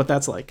experience you. what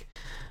that's like.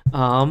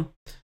 All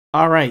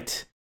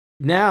right.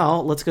 Now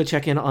let's go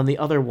check in on the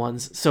other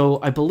ones. So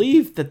I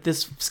believe that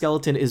this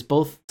skeleton is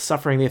both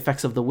suffering the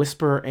effects of the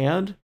whisper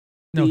and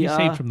No, the, he's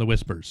saved from the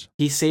whispers.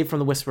 he's saved from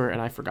the whisper,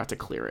 and I forgot to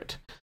clear it.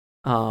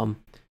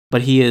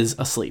 But he is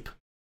asleep.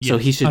 So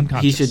Yes, he should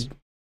unconscious.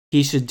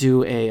 he should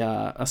do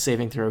a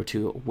saving throw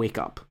to wake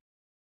up.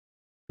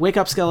 Wake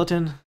up,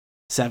 skeleton.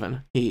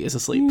 7. He is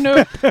asleep.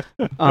 Nope.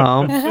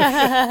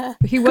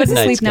 He was Good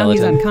night, asleep, now he's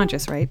skeleton.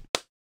 unconscious, right?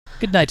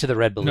 Good night to the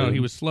red balloon. No, he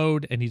was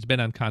slowed, and he's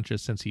been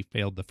unconscious since he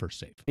failed the first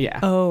save.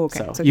 Yeah. Oh, okay.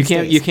 So, So you he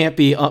can't stays.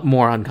 be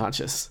more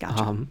unconscious.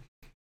 Gotcha.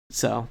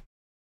 So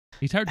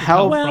He's hard to How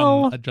tell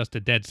well- from just a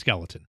dead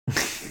skeleton.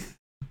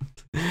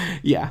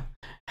 yeah.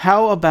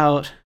 How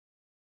about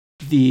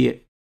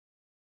the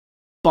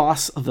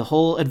boss of the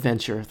whole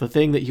adventure, the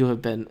thing that you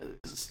have been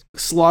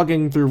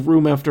slogging through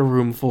room after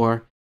room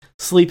for,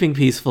 sleeping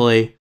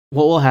peacefully?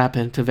 What will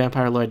happen to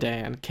Vampire Lord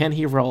Dan? Can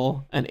he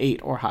roll an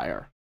 8 or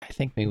higher? I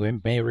think we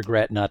may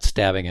regret not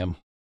stabbing him.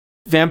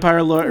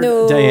 Vampire Lord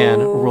No. Diane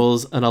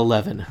rolls an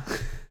 11.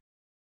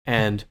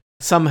 And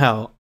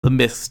somehow the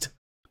mist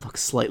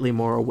looks slightly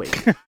more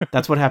awake.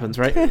 That's what happens,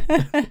 right?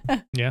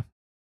 Yeah.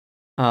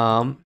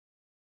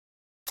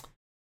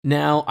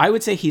 Now, I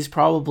would say he's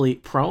probably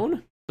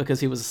prone because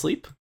he was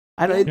asleep.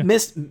 Yeah.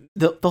 Mist,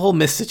 the whole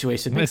mist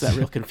situation makes that Mist.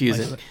 real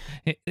confusing.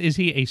 Is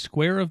he a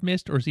square of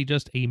mist, or is he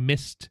just a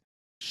mist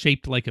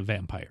shaped like a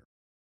vampire?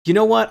 You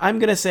know what? I'm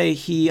gonna say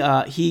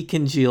he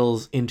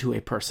congeals into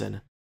a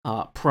person,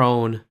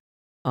 prone.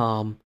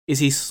 Is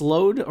he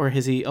slowed or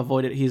has he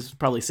avoided? He's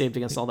probably saved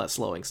against all that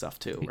slowing stuff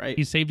too, right?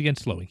 He's saved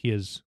against slowing. He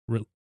has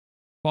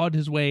clawed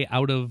his way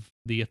out of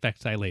the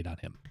effects I laid on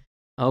him.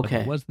 But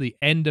Okay, it was the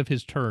end of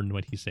his turn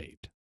when he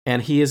saved.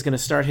 and he is gonna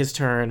start his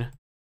turn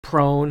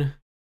prone,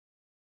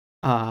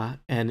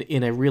 and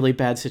in a really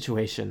bad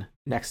situation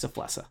next to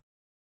Flessa.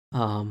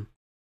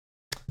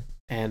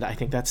 And I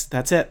think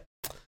that's it.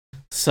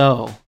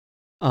 So,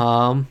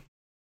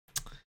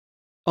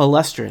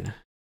 Alestrin,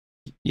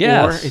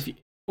 Yes.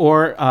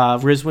 or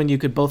Rizwin, you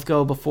could both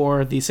go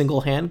before the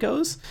single hand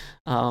goes,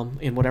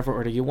 in whatever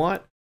order you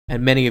want,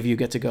 and many of you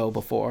get to go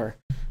before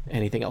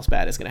anything else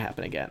bad is going to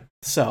happen again.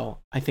 So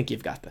I think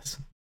you've got this.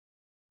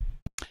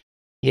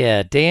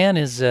 Yeah, Dan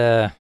is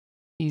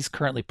he's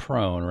currently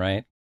prone,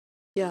 right?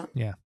 Yeah.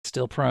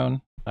 Still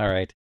prone? All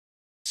right.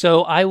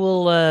 So I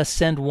will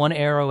send one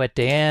arrow at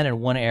Dan and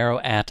one arrow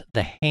at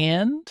the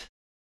hand.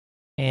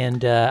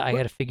 And I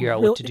got to figure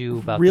out what to do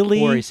about Really?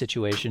 the quarry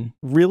situation.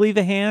 Really,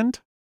 the hand?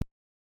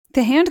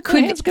 The hand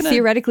could hand's gonna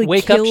theoretically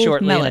Wake kill up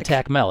shortly and Melik.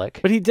 attack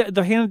Melik. But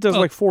the hand does Oh.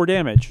 like 4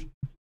 damage.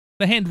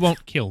 The hand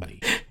won't kill me.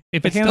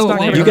 If The it's hand's still not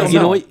there, gonna You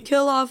know what?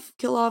 Kill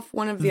off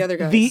one of the other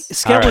guys. The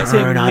skeleton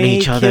Turn on may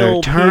each other.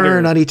 kill Turn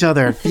Peter. on each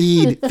other.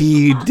 Feed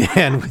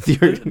Dan with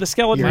your. The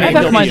skeleton your may I Right.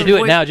 got kill mine to Peter.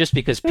 do it now just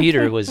because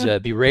Peter was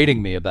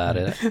berating me about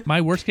it.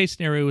 my worst case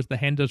scenario is the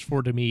hand does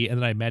 4 to me, and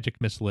then I magic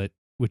missile it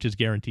which is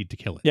guaranteed to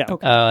kill it. Yeah.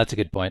 Okay. Oh, that's a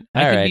good point.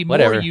 I All can right, be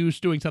whatever. more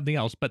used doing something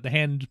else, but the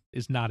hand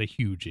is not a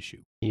huge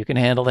issue. You can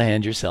handle the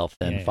hand yourself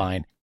then. Yeah.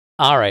 Fine.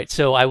 All right,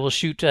 so I will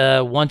shoot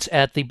once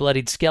at the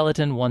bloodied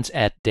skeleton, once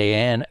at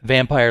Diane,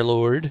 Vampire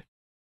Lord.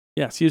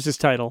 Yes, use his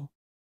title.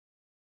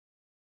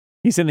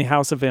 He's in the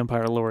House of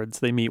Vampire Lords.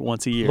 They meet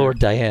once a year. Lord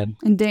Diane.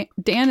 And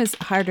Dan is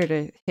harder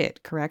to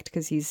hit, correct?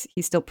 Because he's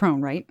still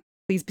prone, right?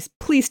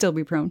 Please still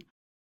be prone.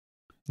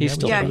 He's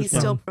still Yeah, prone. he's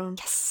still prone.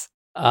 Yes.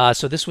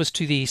 So this was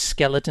to the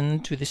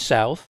skeleton to the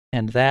south,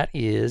 and that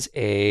is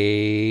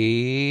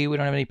we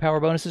don't have any power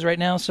bonuses right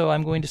now, so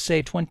I'm going to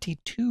say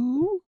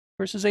 22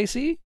 versus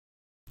AC.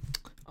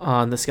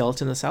 On the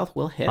skeleton in the south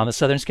will hit. On the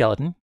southern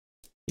skeleton.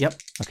 Yep.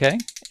 Okay,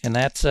 and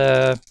that's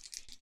 11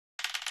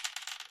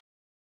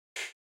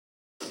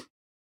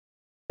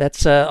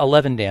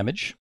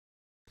 damage.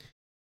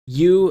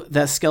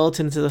 That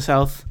skeleton to the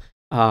south,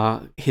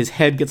 his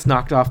head gets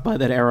knocked off by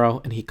that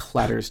arrow, and he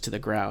clatters to the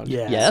ground.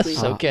 Yes,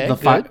 sweet. okay,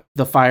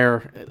 The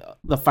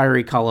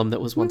fiery column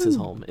that was once his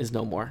home is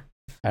no more.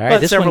 All right,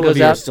 But this several one of goes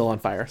you are out. still on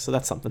fire, so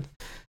that's something.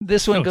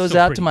 This one Oh, goes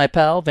still out pretty. to my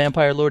pal,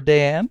 Vampire Lord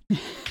Diane.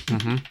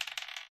 Mm-hmm.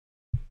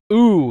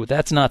 Ooh,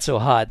 that's not so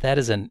hot.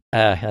 That's an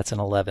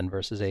 11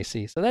 versus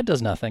AC, so that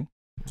does nothing.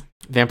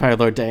 Vampire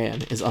Lord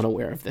Diane is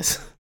unaware of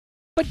this.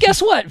 But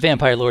guess what,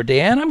 Vampire Lord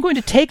Diane? I'm going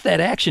to take that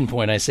action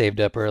point I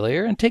saved up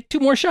earlier and take 2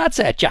 more shots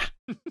at ya.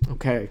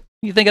 Okay. What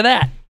do you think of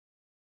that?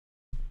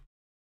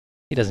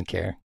 He doesn't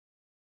care.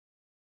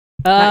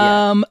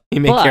 Not He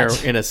may But-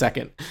 care in a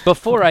second.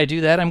 Before I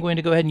do that, I'm going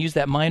to go ahead and use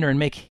that miner and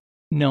make...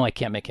 No, I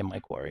can't make him my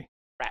quarry.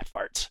 Rat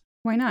farts.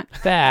 Why not? In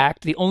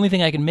fact, the only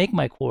thing I can make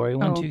my quarry,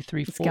 1, Oh, 2,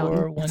 3, the 4,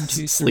 skeleton. 1, 2,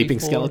 3, Sleeping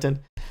 4.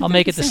 skeleton. I'll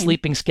make it the Same.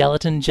 sleeping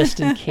skeleton just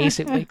in case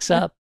it wakes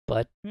up,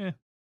 but Yeah.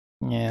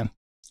 yeah.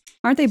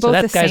 Aren't they So both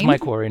that the guy's same? my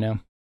quarry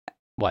now.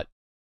 What?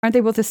 Aren't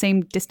they both the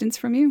same distance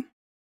from you?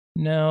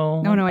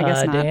 No. No, I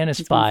guess not. Dan is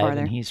He's one 5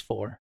 farther. and he's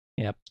 4.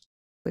 Yep.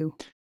 Boo.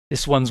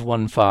 This one's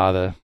 1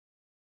 farther.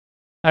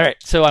 All right,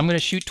 so I'm going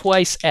to shoot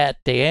twice at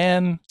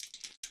Diane,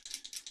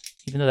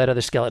 even though that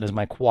other skeleton is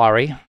my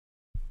quarry.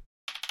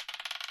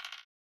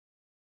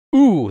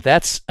 Ooh,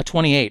 that's a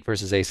 28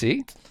 versus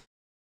AC.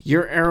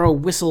 Your arrow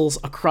whistles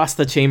across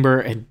the chamber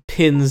and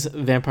pins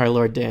Vampire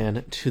Lord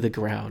Dan to the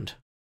ground.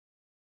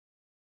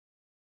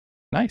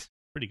 Nice.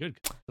 Pretty good.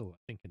 Still, I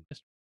think in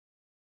this.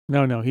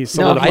 No, he's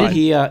No, solidified.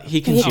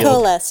 he can He shield.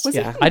 coalesced. Was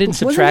Yeah. I didn't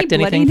Wasn't he subtract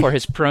anything bloodied? for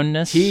his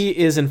proneness. He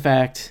is, in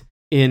fact,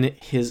 in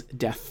his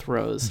death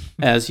throes,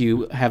 as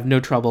you have no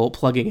trouble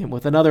plugging him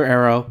with another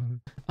arrow,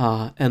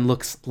 and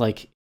looks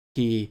like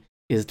he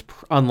is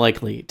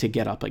unlikely to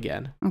get up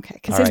again. Okay,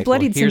 because All his right, well,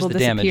 bloodied here's symbol the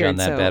damage disappeared, on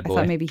that so bad I boy.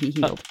 thought maybe he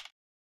healed.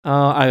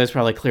 I was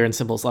probably clearing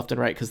symbols left and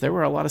right, because there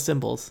were a lot of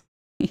symbols.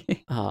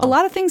 A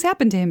lot of things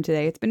happened to him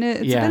today. It's been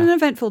an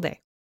eventful day.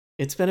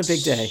 It's been a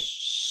big day.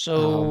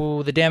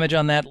 So the damage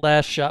on that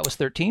last shot was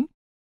 13.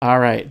 All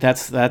right,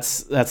 that's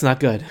not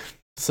good.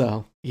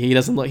 So he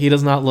does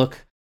not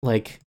look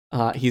like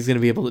he's going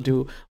to be able to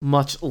do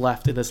much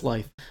left in this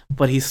life,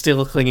 but he's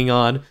still clinging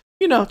on,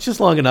 just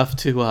long enough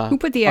to Who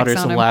put the utter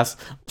X on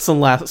some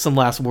him? some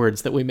last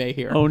words that we may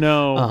hear. Oh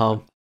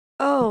no.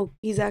 Oh,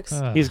 he's X.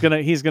 He's gonna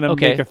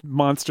Okay. make a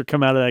monster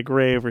come out of that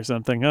grave or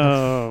something.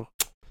 Oh.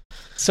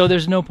 So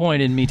there's no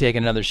point in me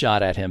taking another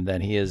shot at him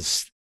then. He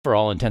is, for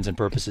all intents and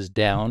purposes,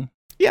 down.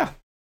 Yeah.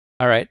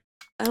 All right.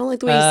 I don't like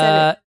the way you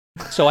said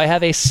it. So I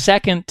have a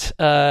second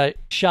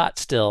shot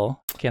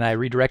still. Can I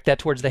redirect that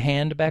towards the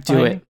hand back Do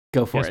behind it. me?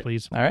 Go for Yes, it.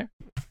 please. All right.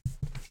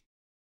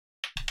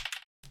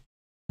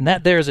 And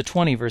that there is a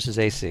 20 versus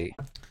AC.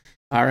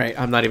 All right.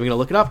 I'm not even going to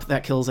look it up.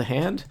 That kills a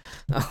hand.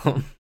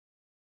 All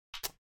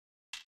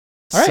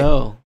right.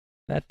 So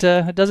That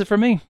does it for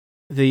me.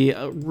 the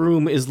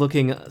room is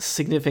looking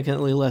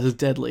significantly less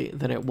deadly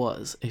than it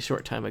was a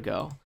short time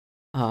ago,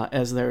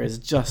 as there is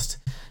just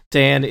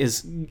Dan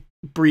is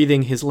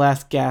breathing his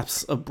last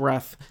gasps of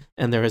breath,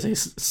 and there is a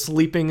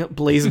sleeping,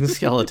 blazing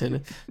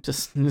skeleton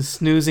just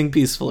snoozing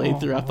peacefully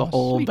throughout the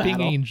whole Sleeping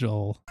battle.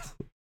 angel.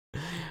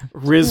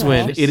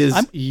 Rizwin, Nice. it is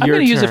I'm your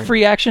going to use a turn.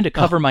 free action to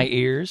cover my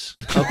ears,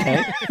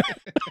 Okay.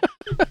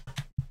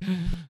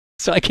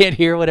 so I can't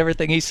hear whatever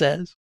thing he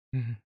says.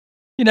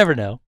 You never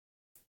know.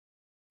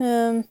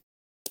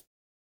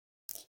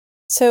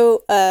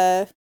 So,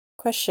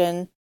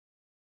 question.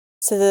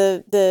 So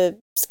the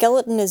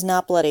skeleton is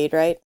not bloodied,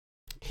 right?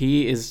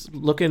 He is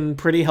looking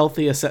pretty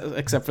healthy,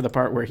 except for the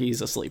part where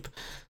he's asleep.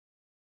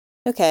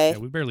 Okay. Yeah,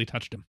 we barely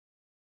touched him.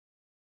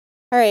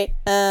 All right.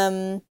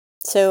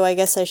 So I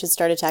guess I should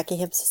start attacking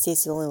him since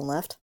he's the only one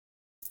left.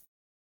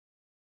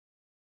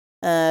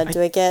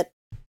 Do I get...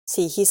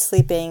 See, he's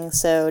sleeping,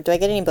 so do I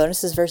get any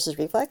bonuses versus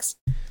reflex?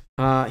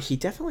 He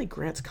definitely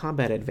grants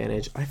combat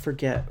advantage. I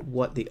forget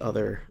what the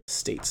other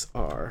states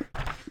are.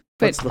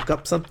 But- Let's look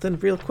up something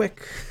real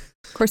quick.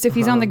 Of course, if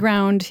he's on the Um,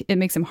 ground, it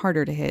makes him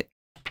harder to hit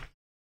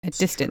at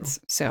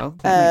distance. So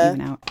that might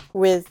even out.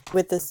 With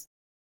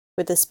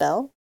the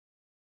spell?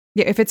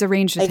 Yeah, if it's a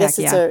ranged I attack, guess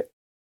yeah.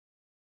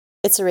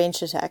 it's a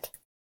ranged attack.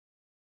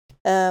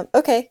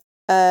 Okay.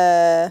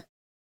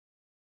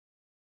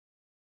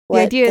 The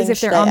idea is things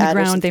if they're should I on the add or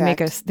ground,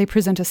 subtract? they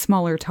present a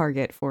smaller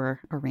target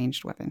for a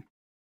ranged weapon.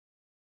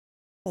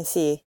 I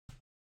see.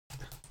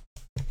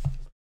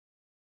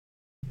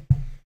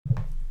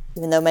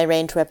 Even though my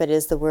ranged weapon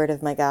is the word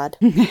of my god.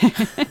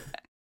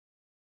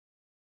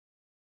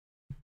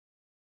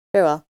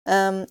 Very well.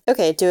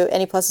 Okay, do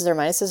any pluses or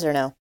minuses or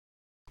no?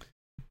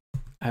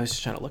 I was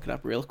just trying to look it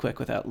up real quick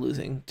without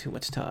losing too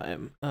much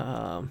time.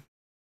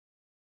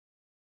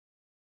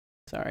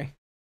 Sorry.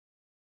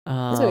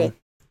 It's okay.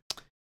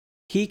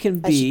 He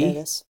can I should know be.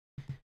 this.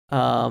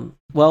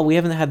 Well, we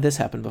haven't had this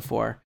happen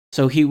before.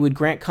 So he would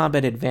grant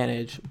combat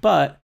advantage,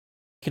 but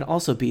can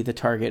also be the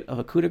target of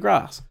a coup de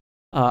grace.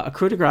 A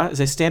coup de grace is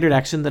a standard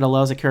action that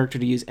allows a character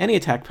to use any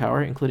attack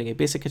power, including a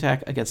basic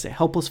attack, against a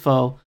helpless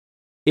foe.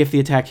 If the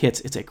attack hits,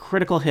 it's a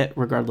critical hit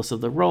regardless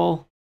of the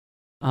roll.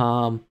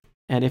 And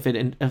if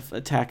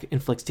attack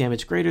inflicts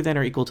damage greater than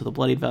or equal to the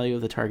bloodied value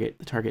of the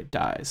target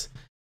dies.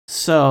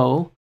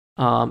 So,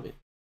 oh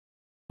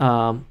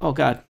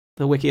god,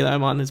 the wiki that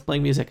I'm on is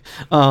playing music.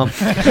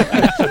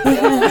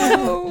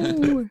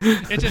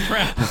 It's a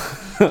trap.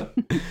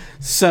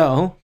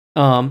 So,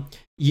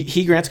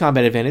 he grants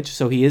combat advantage,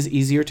 so he is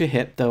easier to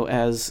hit, though,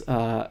 as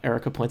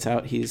Erica points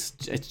out,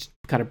 it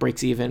kind of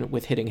breaks even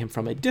with hitting him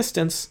from a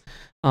distance.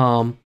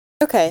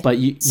 Okay, but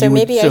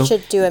maybe I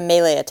should do a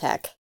melee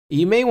attack.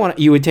 You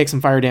would take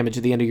some fire damage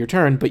at the end of your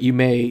turn, but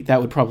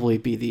that would probably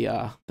be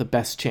the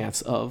best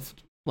chance of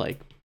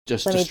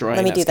destroying.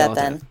 Let me do skeleton.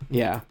 that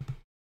then.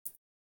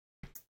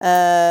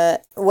 Yeah.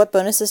 What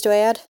bonuses do I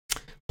add?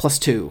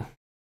 +2.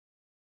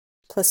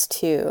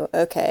 +2.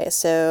 Okay,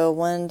 so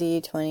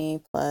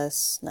 1d20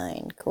 plus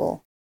 9.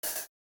 Cool.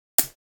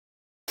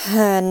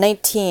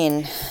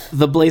 19.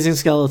 The Blazing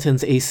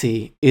Skeleton's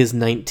AC is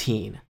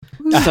 19.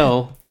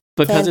 So,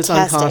 because it's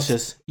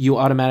unconscious, you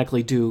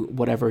automatically do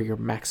whatever your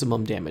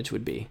maximum damage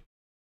would be.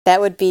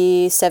 That would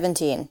be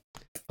 17.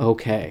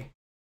 Okay.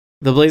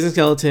 The Blazing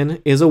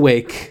Skeleton is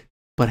awake,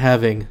 but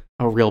having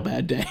a real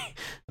bad day.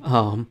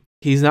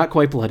 He's not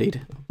quite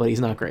bloodied, but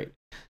he's not great.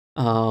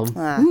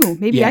 Ooh,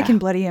 maybe I can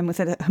bloody him with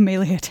a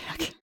melee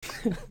attack.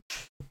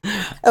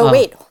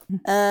 Wait.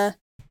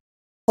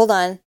 Hold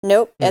on.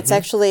 Nope. It's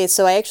actually,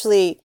 so I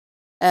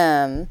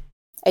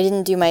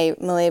didn't do my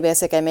melee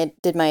basic. I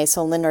did my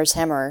Soul Lindor's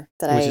Hammer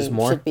that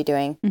should be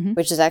doing,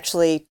 which is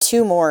actually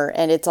 2 more,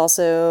 and it's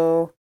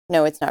also,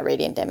 no, it's not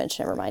radiant damage.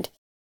 Never mind.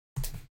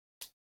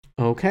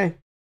 Okay.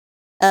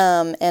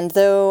 And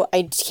though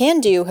I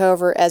can do,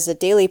 however, as a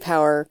daily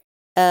power,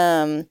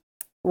 when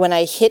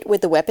I hit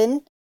with the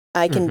weapon,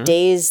 I can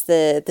daze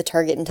the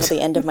target until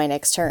the end of my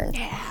next turn.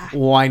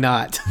 Why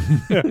not?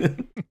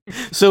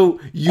 So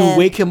you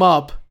wake him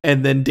up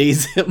and then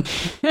daze him.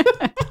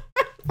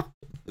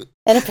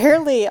 And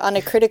apparently on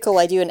a critical,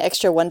 I do an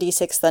extra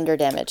 1d6 thunder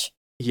damage.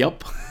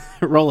 Yep.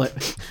 Roll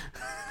it.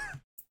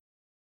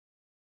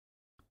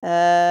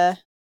 An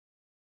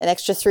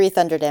extra 3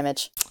 thunder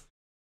damage.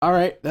 All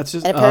right. That's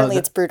just. And apparently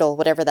it's brutal,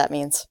 whatever that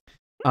means.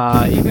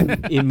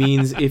 It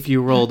means if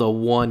you rolled a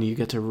 1, you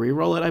get to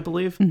re-roll it, I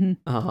believe.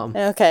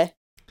 Okay.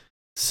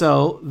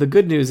 So the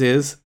good news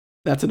is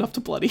that's enough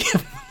to bloody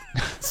him.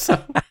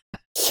 So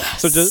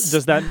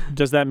does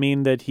that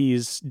mean that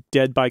he's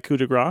dead by coup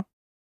de grace?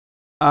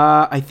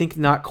 I think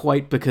not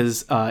quite,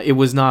 because it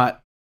was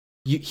not.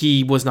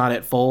 He was not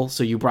at full,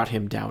 so you brought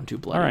him down to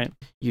bloody. All right.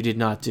 You did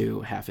not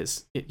do half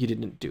his. You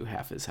didn't do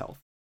half his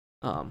health.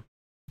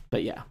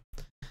 But yeah,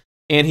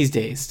 and he's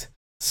dazed,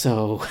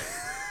 so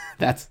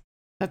that's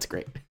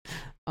great.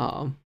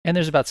 And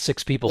there's about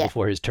 6 people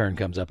before his turn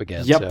comes up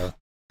again. Yep. So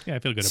yeah, I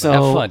feel good about so, it.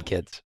 Have fun,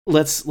 kids.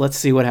 Let's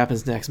see what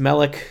happens next.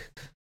 Melik.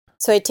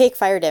 So I take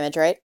fire damage,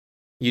 right?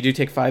 You do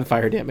take 5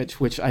 fire damage,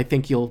 which I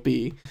think you'll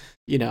be,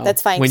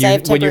 That's fine, when 'cause I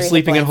have you're temporary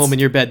sleeping hit at home points. in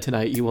your bed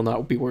tonight, you will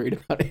not be worried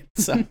about it.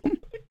 So,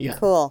 yeah.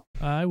 Cool.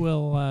 I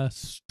will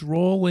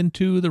stroll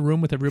into the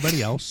room with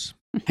everybody else.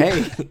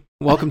 Hey,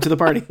 welcome to the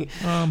party.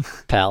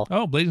 Pal.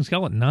 Oh, Blazing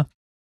Skeleton, huh?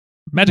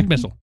 Magic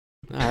missile.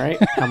 All right.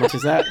 How much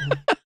is that?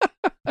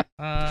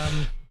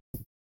 I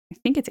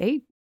think it's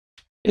 8.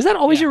 Is that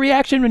always your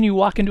reaction when you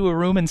walk into a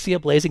room and see a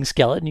blazing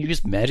skeleton? You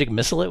just magic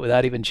missile it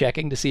without even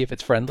checking to see if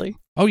it's friendly?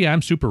 Oh yeah,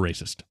 I'm super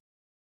racist.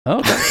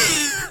 Okay.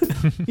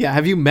 Yeah.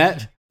 Have you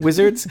met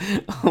wizards?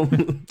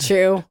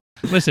 True.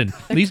 Listen,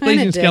 these kinda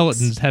blazing dicks.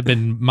 skeletons have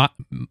been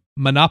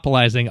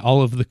monopolizing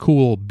all of the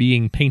cool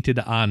being painted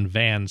on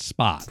van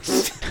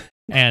spots.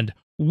 And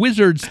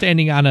wizards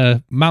standing on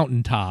a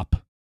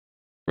mountaintop.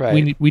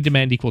 Right. We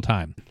demand equal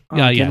time.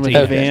 Again with take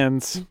the it.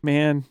 vans.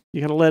 Man, you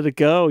gotta let it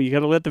go. You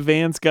gotta let the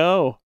vans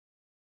go.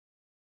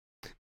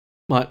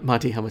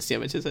 Monty, how much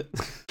damage is it?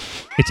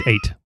 It's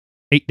 8.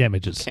 8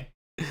 damages. Okay.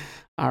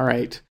 All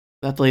right.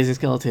 That blazing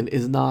skeleton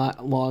is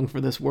not long for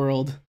this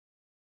world.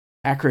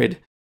 Acrid.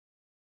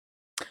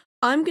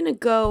 I'm going to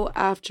go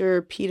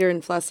after Peter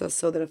and Flessa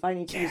so that if I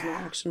need to use my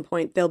action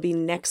point, they'll be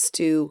next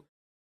to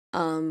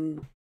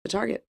the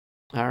target.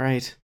 All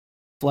right.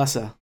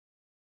 Flessa.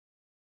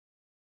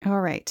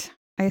 All right.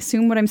 I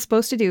assume what I'm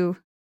supposed to do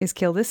is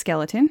kill this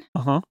skeleton.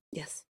 Uh-huh.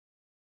 Yes.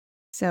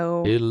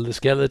 So Kill the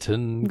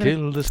skeleton. gonna-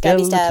 Kill the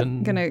Stabby stab.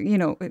 I'm skeleton.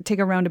 gonna, take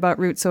a roundabout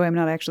route so I'm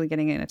not actually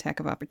getting an attack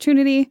of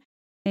opportunity.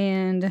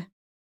 And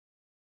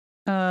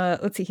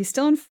let's see, he's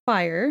still on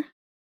fire.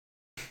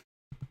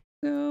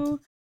 So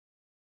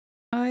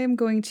I am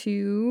going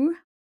to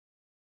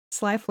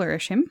Sly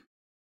Flourish him.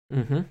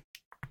 Mm-hmm.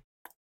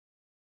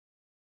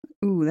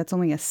 Ooh, that's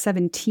only a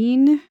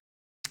 17.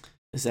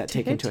 Does that To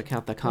take into hit?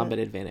 account the combat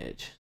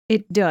advantage?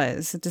 It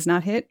does. It does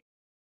not hit.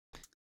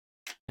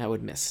 That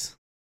would miss.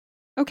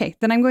 Okay,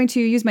 then I'm going to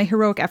use my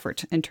heroic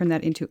effort and turn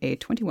that into a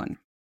 21.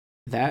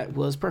 That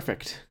was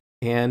perfect.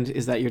 And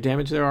is that your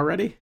damage there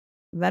already?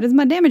 That is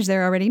my damage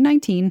there already.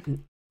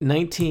 19.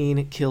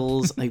 19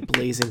 kills a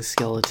blazing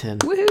skeleton.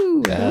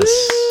 Woohoo!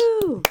 Yes.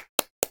 Woo!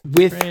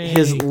 With Hooray.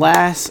 his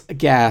last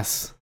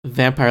gasp,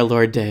 Vampire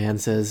Lord Dayan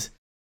says,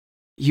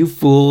 "You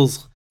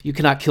fools, you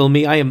cannot kill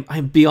me. I am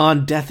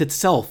beyond death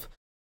itself.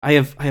 I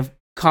have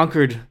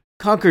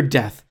conquered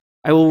death.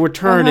 I will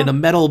return in a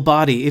metal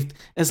body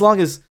as long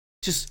as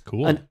just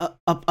Cool.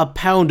 a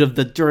pound of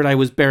the dirt I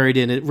was buried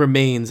in it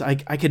remains. I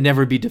could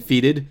never be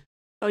defeated."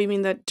 Oh, you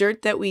mean that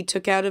dirt that we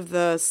took out of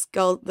the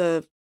skull,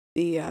 the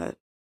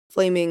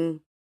flaming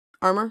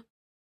armor?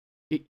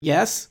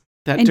 Yes,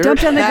 that And dirt.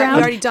 dumped on the That- we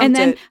ground. already dumped and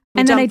then, it. We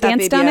and then I dumped that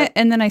danced baby on out. it,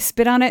 and then I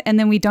spit on it, and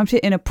then we dumped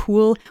it in a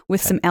pool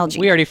with some algae.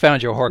 We already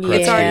found your Horcrux.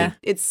 It's Yeah. already.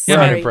 It's I'm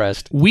not sorry.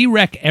 impressed. We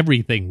wreck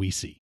everything we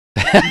see.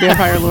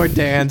 Vampire Lord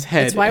Dan's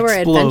head That's why we're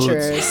explodes,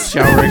 adventurers.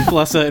 showering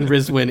Flessa and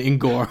Rizwin in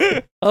gore.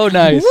 Oh,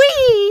 nice.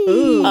 Whee!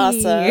 Ooh.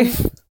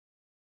 Awesome.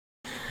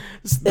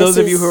 Those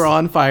of you is- who are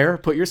on fire,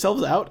 put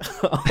yourselves out.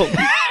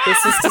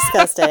 This is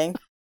disgusting.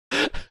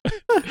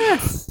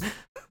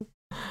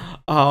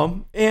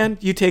 And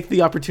you take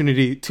the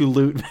opportunity to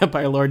loot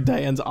Vampire Lord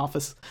Diane's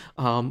office,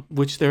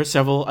 which there are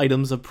several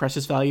items of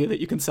precious value that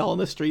you can sell on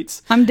the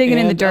streets. I'm digging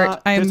in the And, dirt.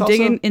 I am there's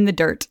digging also- in the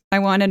dirt. I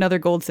want another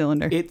gold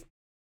cylinder.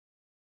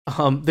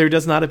 There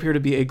does not appear to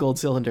be a gold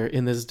cylinder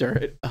in this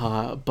dirt,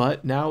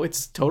 but now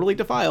it's totally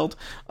defiled.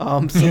 So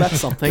that's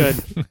something.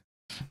 Good.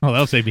 Oh,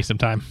 that'll save me some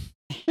time.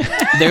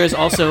 There is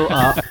also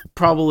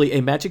probably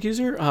a magic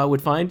user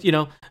would find.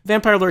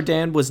 Vampire Lord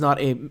Dan was not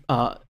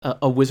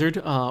a wizard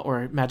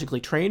or magically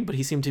trained, but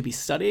he seemed to be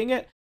studying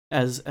it,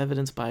 as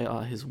evidenced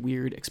by his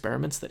weird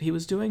experiments that he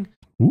was doing.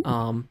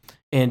 Ooh.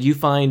 And you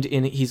find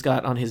he's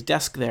got on his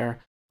desk there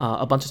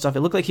a bunch of stuff.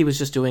 It looked like he was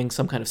just doing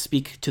some kind of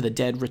speak to the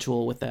dead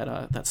ritual with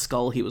that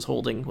skull he was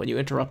holding when you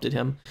interrupted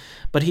him.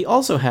 But he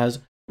also has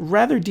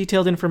rather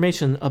detailed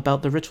information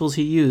about the rituals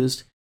he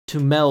used to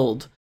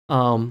meld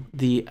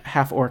the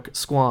half-orc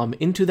Squam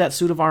into that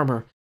suit of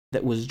armor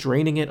that was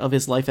draining it of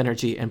his life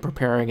energy and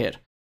preparing it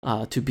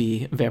to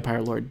be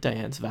Vampire Lord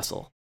Diane's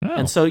vessel. Oh.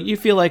 And so you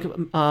feel like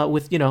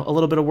with a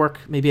little bit of work,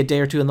 maybe a day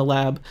or two in the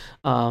lab,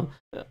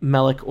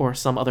 Melik or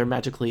some other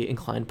magically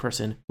inclined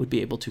person would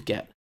be able to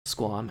get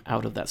Squam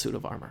out of that suit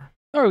of armor.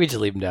 Or we just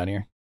leave him down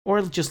here.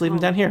 Or just leave him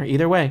down here,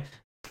 either way.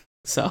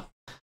 So,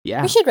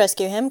 yeah. We should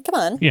rescue him. Come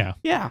on. Yeah,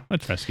 Yeah.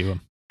 let's rescue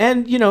him.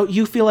 And,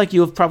 you feel like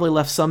you have probably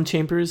left some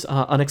chambers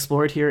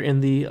unexplored here in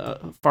the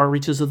far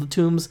reaches of the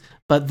tombs,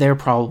 but they're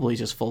probably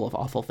just full of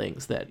awful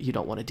things that you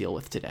don't want to deal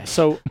with today.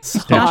 So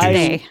Not I,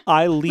 today.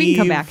 I We can leave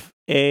come back.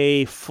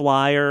 a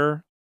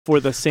flyer for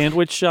the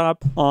sandwich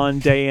shop on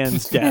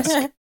Diane's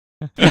desk.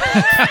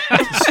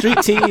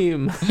 Street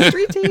team!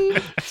 Street team.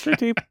 Street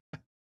team.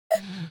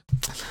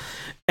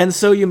 And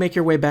so you make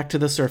your way back to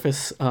the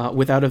surface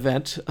without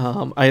event.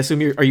 I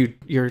assume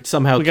you're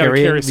somehow We gotta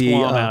carrying carry the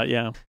Squam out,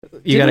 yeah.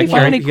 You Didn't gotta we find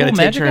carry. any You cool gotta take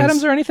magic turns.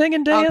 items or anything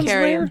in I'll Diane's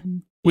carry lair?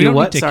 him. We You don't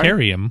what? need to Sorry?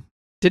 carry him.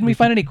 Didn't we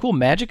find any cool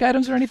magic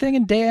items or anything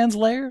in Diane's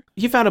lair?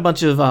 You found a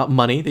bunch of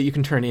money that you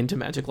can turn into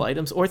magical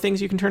items, or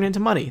things you can turn into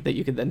money that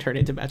you can then turn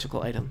into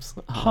magical items.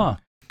 Huh.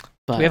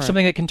 But We have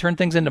something that can turn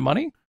things into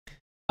money?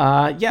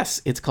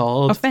 yes, it's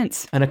called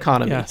Offense. an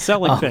economy. Yeah,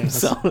 selling things.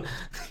 So,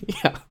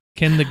 yeah.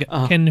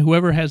 Can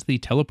whoever has the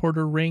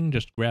teleporter ring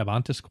just grab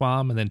onto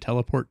Squam and then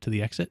teleport to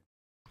the exit?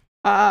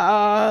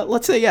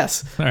 Let's say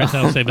yes. All right,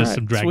 that'll save us All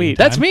some right, dragging sweet.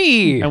 time. That's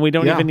me! And we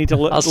don't Yeah. even need to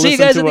I'll see you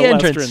listen guys to at the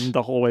entrance. Lestrin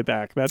the whole way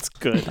back. That's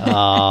good.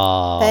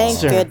 Oh, Thank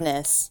Sure.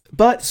 goodness.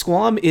 But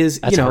Squam is,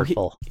 That's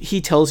hurtful.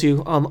 he tells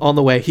you on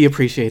the way he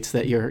appreciates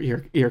that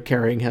you're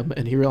carrying him,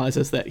 and he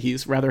realizes that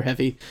he's rather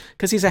heavy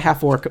because he's a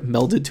half orc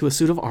melded to a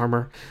suit of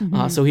armor.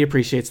 So he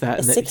appreciates that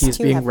and A that he's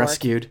 6'2" being half-orc.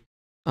 rescued.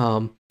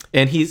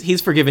 And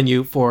he's forgiven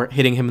you for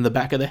hitting him in the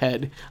back of the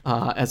head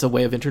as a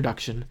way of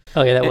introduction.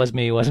 Oh, yeah, that was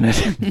me, wasn't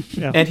it?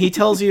 Yeah. And he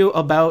tells you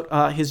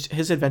about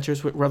his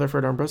adventures with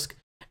Rutherford Armbrusk,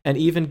 and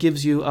even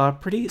gives you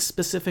pretty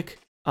specific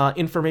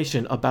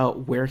information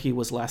about where he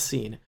was last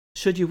seen,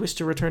 should you wish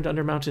to return to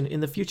Undermountain in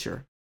the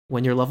future,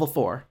 when you're level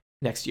 4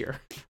 next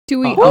year. Do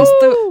we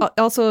Oh.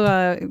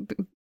 also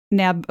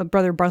nab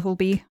Brother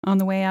Bartleby on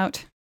the way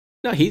out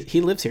No,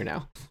 he lives here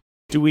now.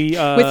 Do we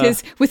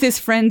with his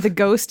friend the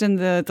ghost and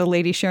the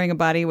lady sharing a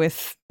body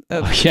with a,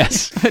 Oh,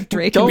 yes. a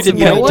drake? Don't and you some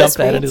know Dump what? ghosts?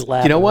 that in his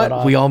lap. You know and what? run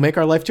off. We all make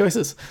our life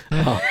choices.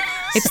 Oh,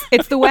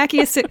 It's the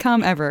wackiest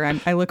sitcom ever.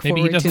 I look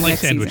Maybe he forward to doesn't like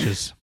next season.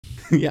 sandwiches.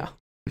 yeah.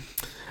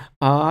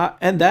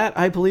 And that,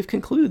 I believe,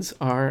 concludes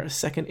our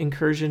second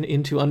incursion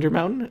into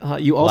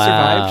Undermountain. You all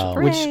Wow.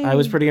 survived, which I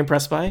was pretty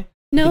impressed by.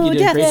 No you did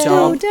a death, great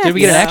no job. death. Did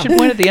we get an action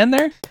point at the end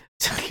there?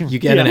 You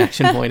get an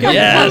action point.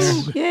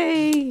 Yes.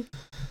 Yay!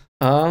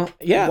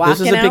 Yeah, Walking this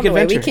was a out big the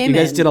way we adventure. came You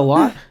guys in. did a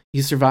lot.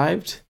 You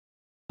survived.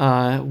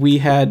 We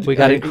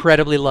got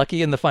incredibly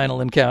lucky in the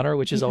final encounter,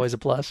 which is always a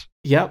plus.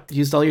 Yep,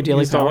 used all your daily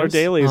Used all our powers.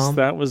 dailies.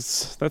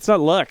 That's not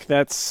luck.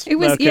 That's It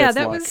was okay, yeah, it's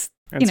that luck was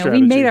and we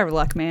strategy. made our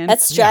luck, man.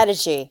 That's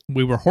strategy.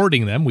 We were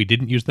hoarding them. We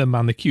didn't use them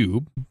on the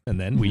cube, and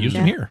then we used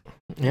them here.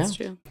 Yeah. That's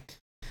true.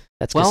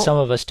 That's because Well- some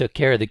of us took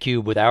care of the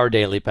cube with our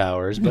daily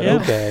powers, but Yeah.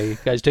 okay. You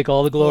guys take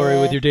all the glory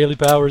with your daily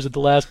powers at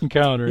the last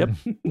encounter. Yep.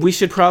 We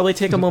should probably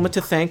take a moment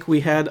to thank. We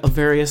had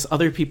various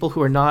other people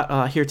who are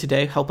not here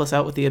today help us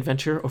out with the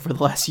adventure over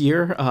the last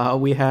year.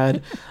 We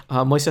had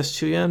Moises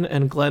Chuyan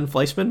and Glenn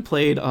Fleischman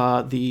played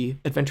the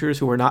adventurers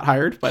who were not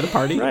hired by the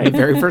party in the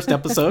very first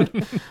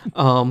episode.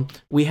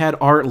 We had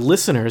our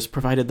listeners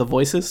provided the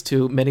voices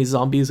to many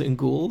zombies and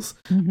ghouls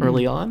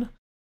early on.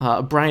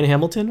 Brian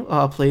Hamilton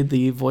played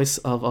the voice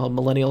of a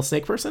millennial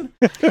snake person,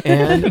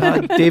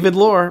 and David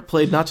Lohr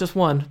played not just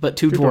one, but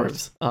two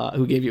dwarves,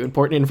 who gave you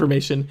important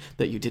information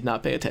that you did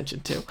not pay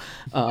attention to.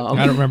 I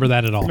don't remember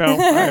that at all. No,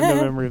 I have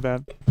no memory of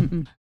that.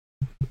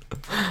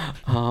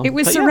 It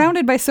was but yeah,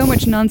 surrounded by so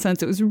much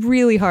nonsense. It was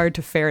really hard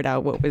to ferret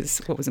out what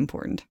was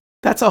important.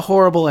 that's a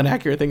horrible and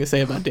accurate thing to say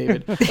about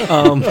David.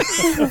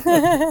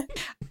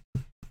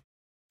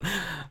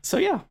 So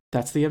yeah,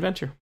 that's the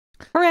adventure.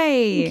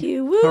 Hooray! Thank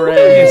you. Woo!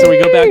 Hooray. And so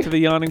we go back to the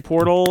yawning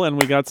portal,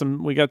 and we got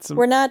some. We're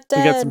not We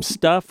dead. got some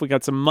stuff. We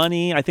got some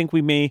money. I think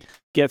we may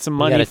get some We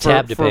got money a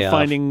tab to for pay off.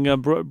 finding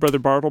Brother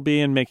Bartleby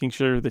and making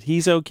sure that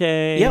he's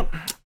okay. Yep.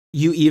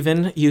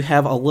 You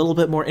have a little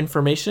bit more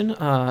information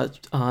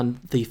on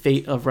the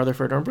fate of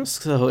Rutherford Umbris.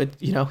 So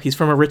he's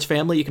from a rich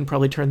family. You can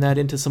probably turn that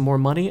into some more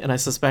money. And I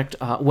suspect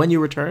when you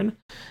return,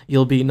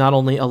 you'll be not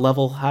only a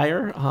level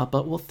higher,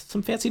 but with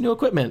some fancy new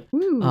equipment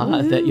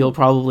that you'll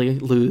probably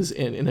lose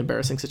in an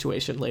embarrassing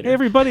situation later. Hey,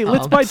 everybody,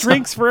 let's buy so-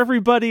 drinks for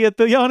everybody at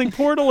the yawning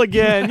portal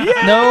again. Yay!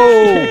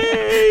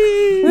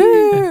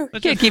 No!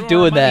 Let's Can't just keep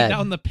throw our doing money that.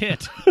 down the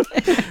pit.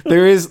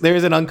 There is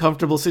an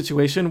uncomfortable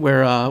situation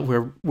where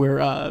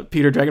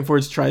Peter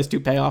Dragonforge tries to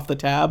pay off the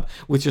tab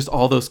with just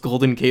all those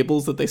golden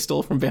cables that they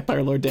stole from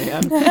Vampire Lord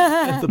Dan.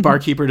 And the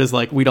barkeeper is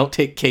like, "We don't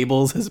take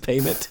cables as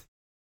payment."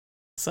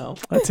 So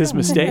That's his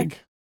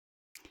mistake.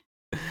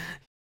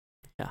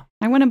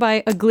 I want to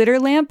buy a glitter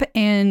lamp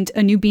and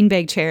a new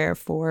beanbag chair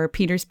for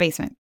Peter's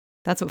basement.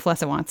 That's what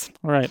Flessa wants.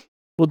 All right.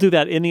 We'll do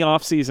that in the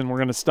off season. We're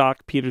going to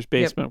stock Peter's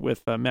basement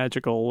with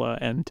magical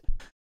and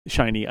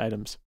shiny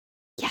items.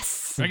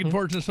 Yes. Dragon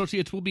Forge and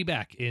Associates will be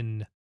back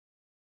in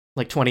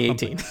like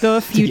 2018.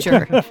 The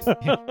future.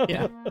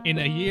 Yeah. in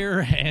a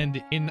year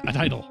and in a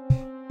title.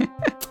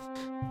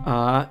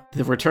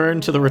 The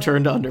return to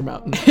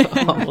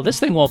Undermountain. Well, this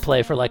thing won't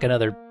play for like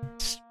another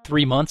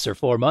 3 months or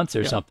 4 months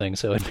or something,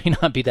 so it may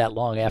not be that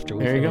long after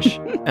we There you finish.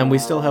 go. And we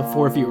still have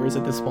 4 viewers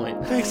at this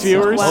point. Thanks,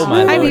 viewers. Oh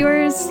my Hi, lord.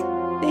 viewers.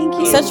 Thank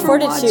you. Such for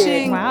fortitude.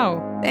 watching.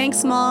 Wow.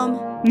 Thanks, Mom.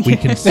 We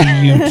can see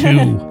you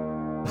too.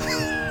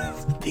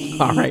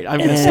 All right, I'm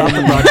going to stop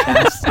the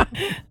broadcast.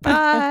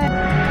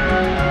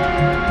 Bye.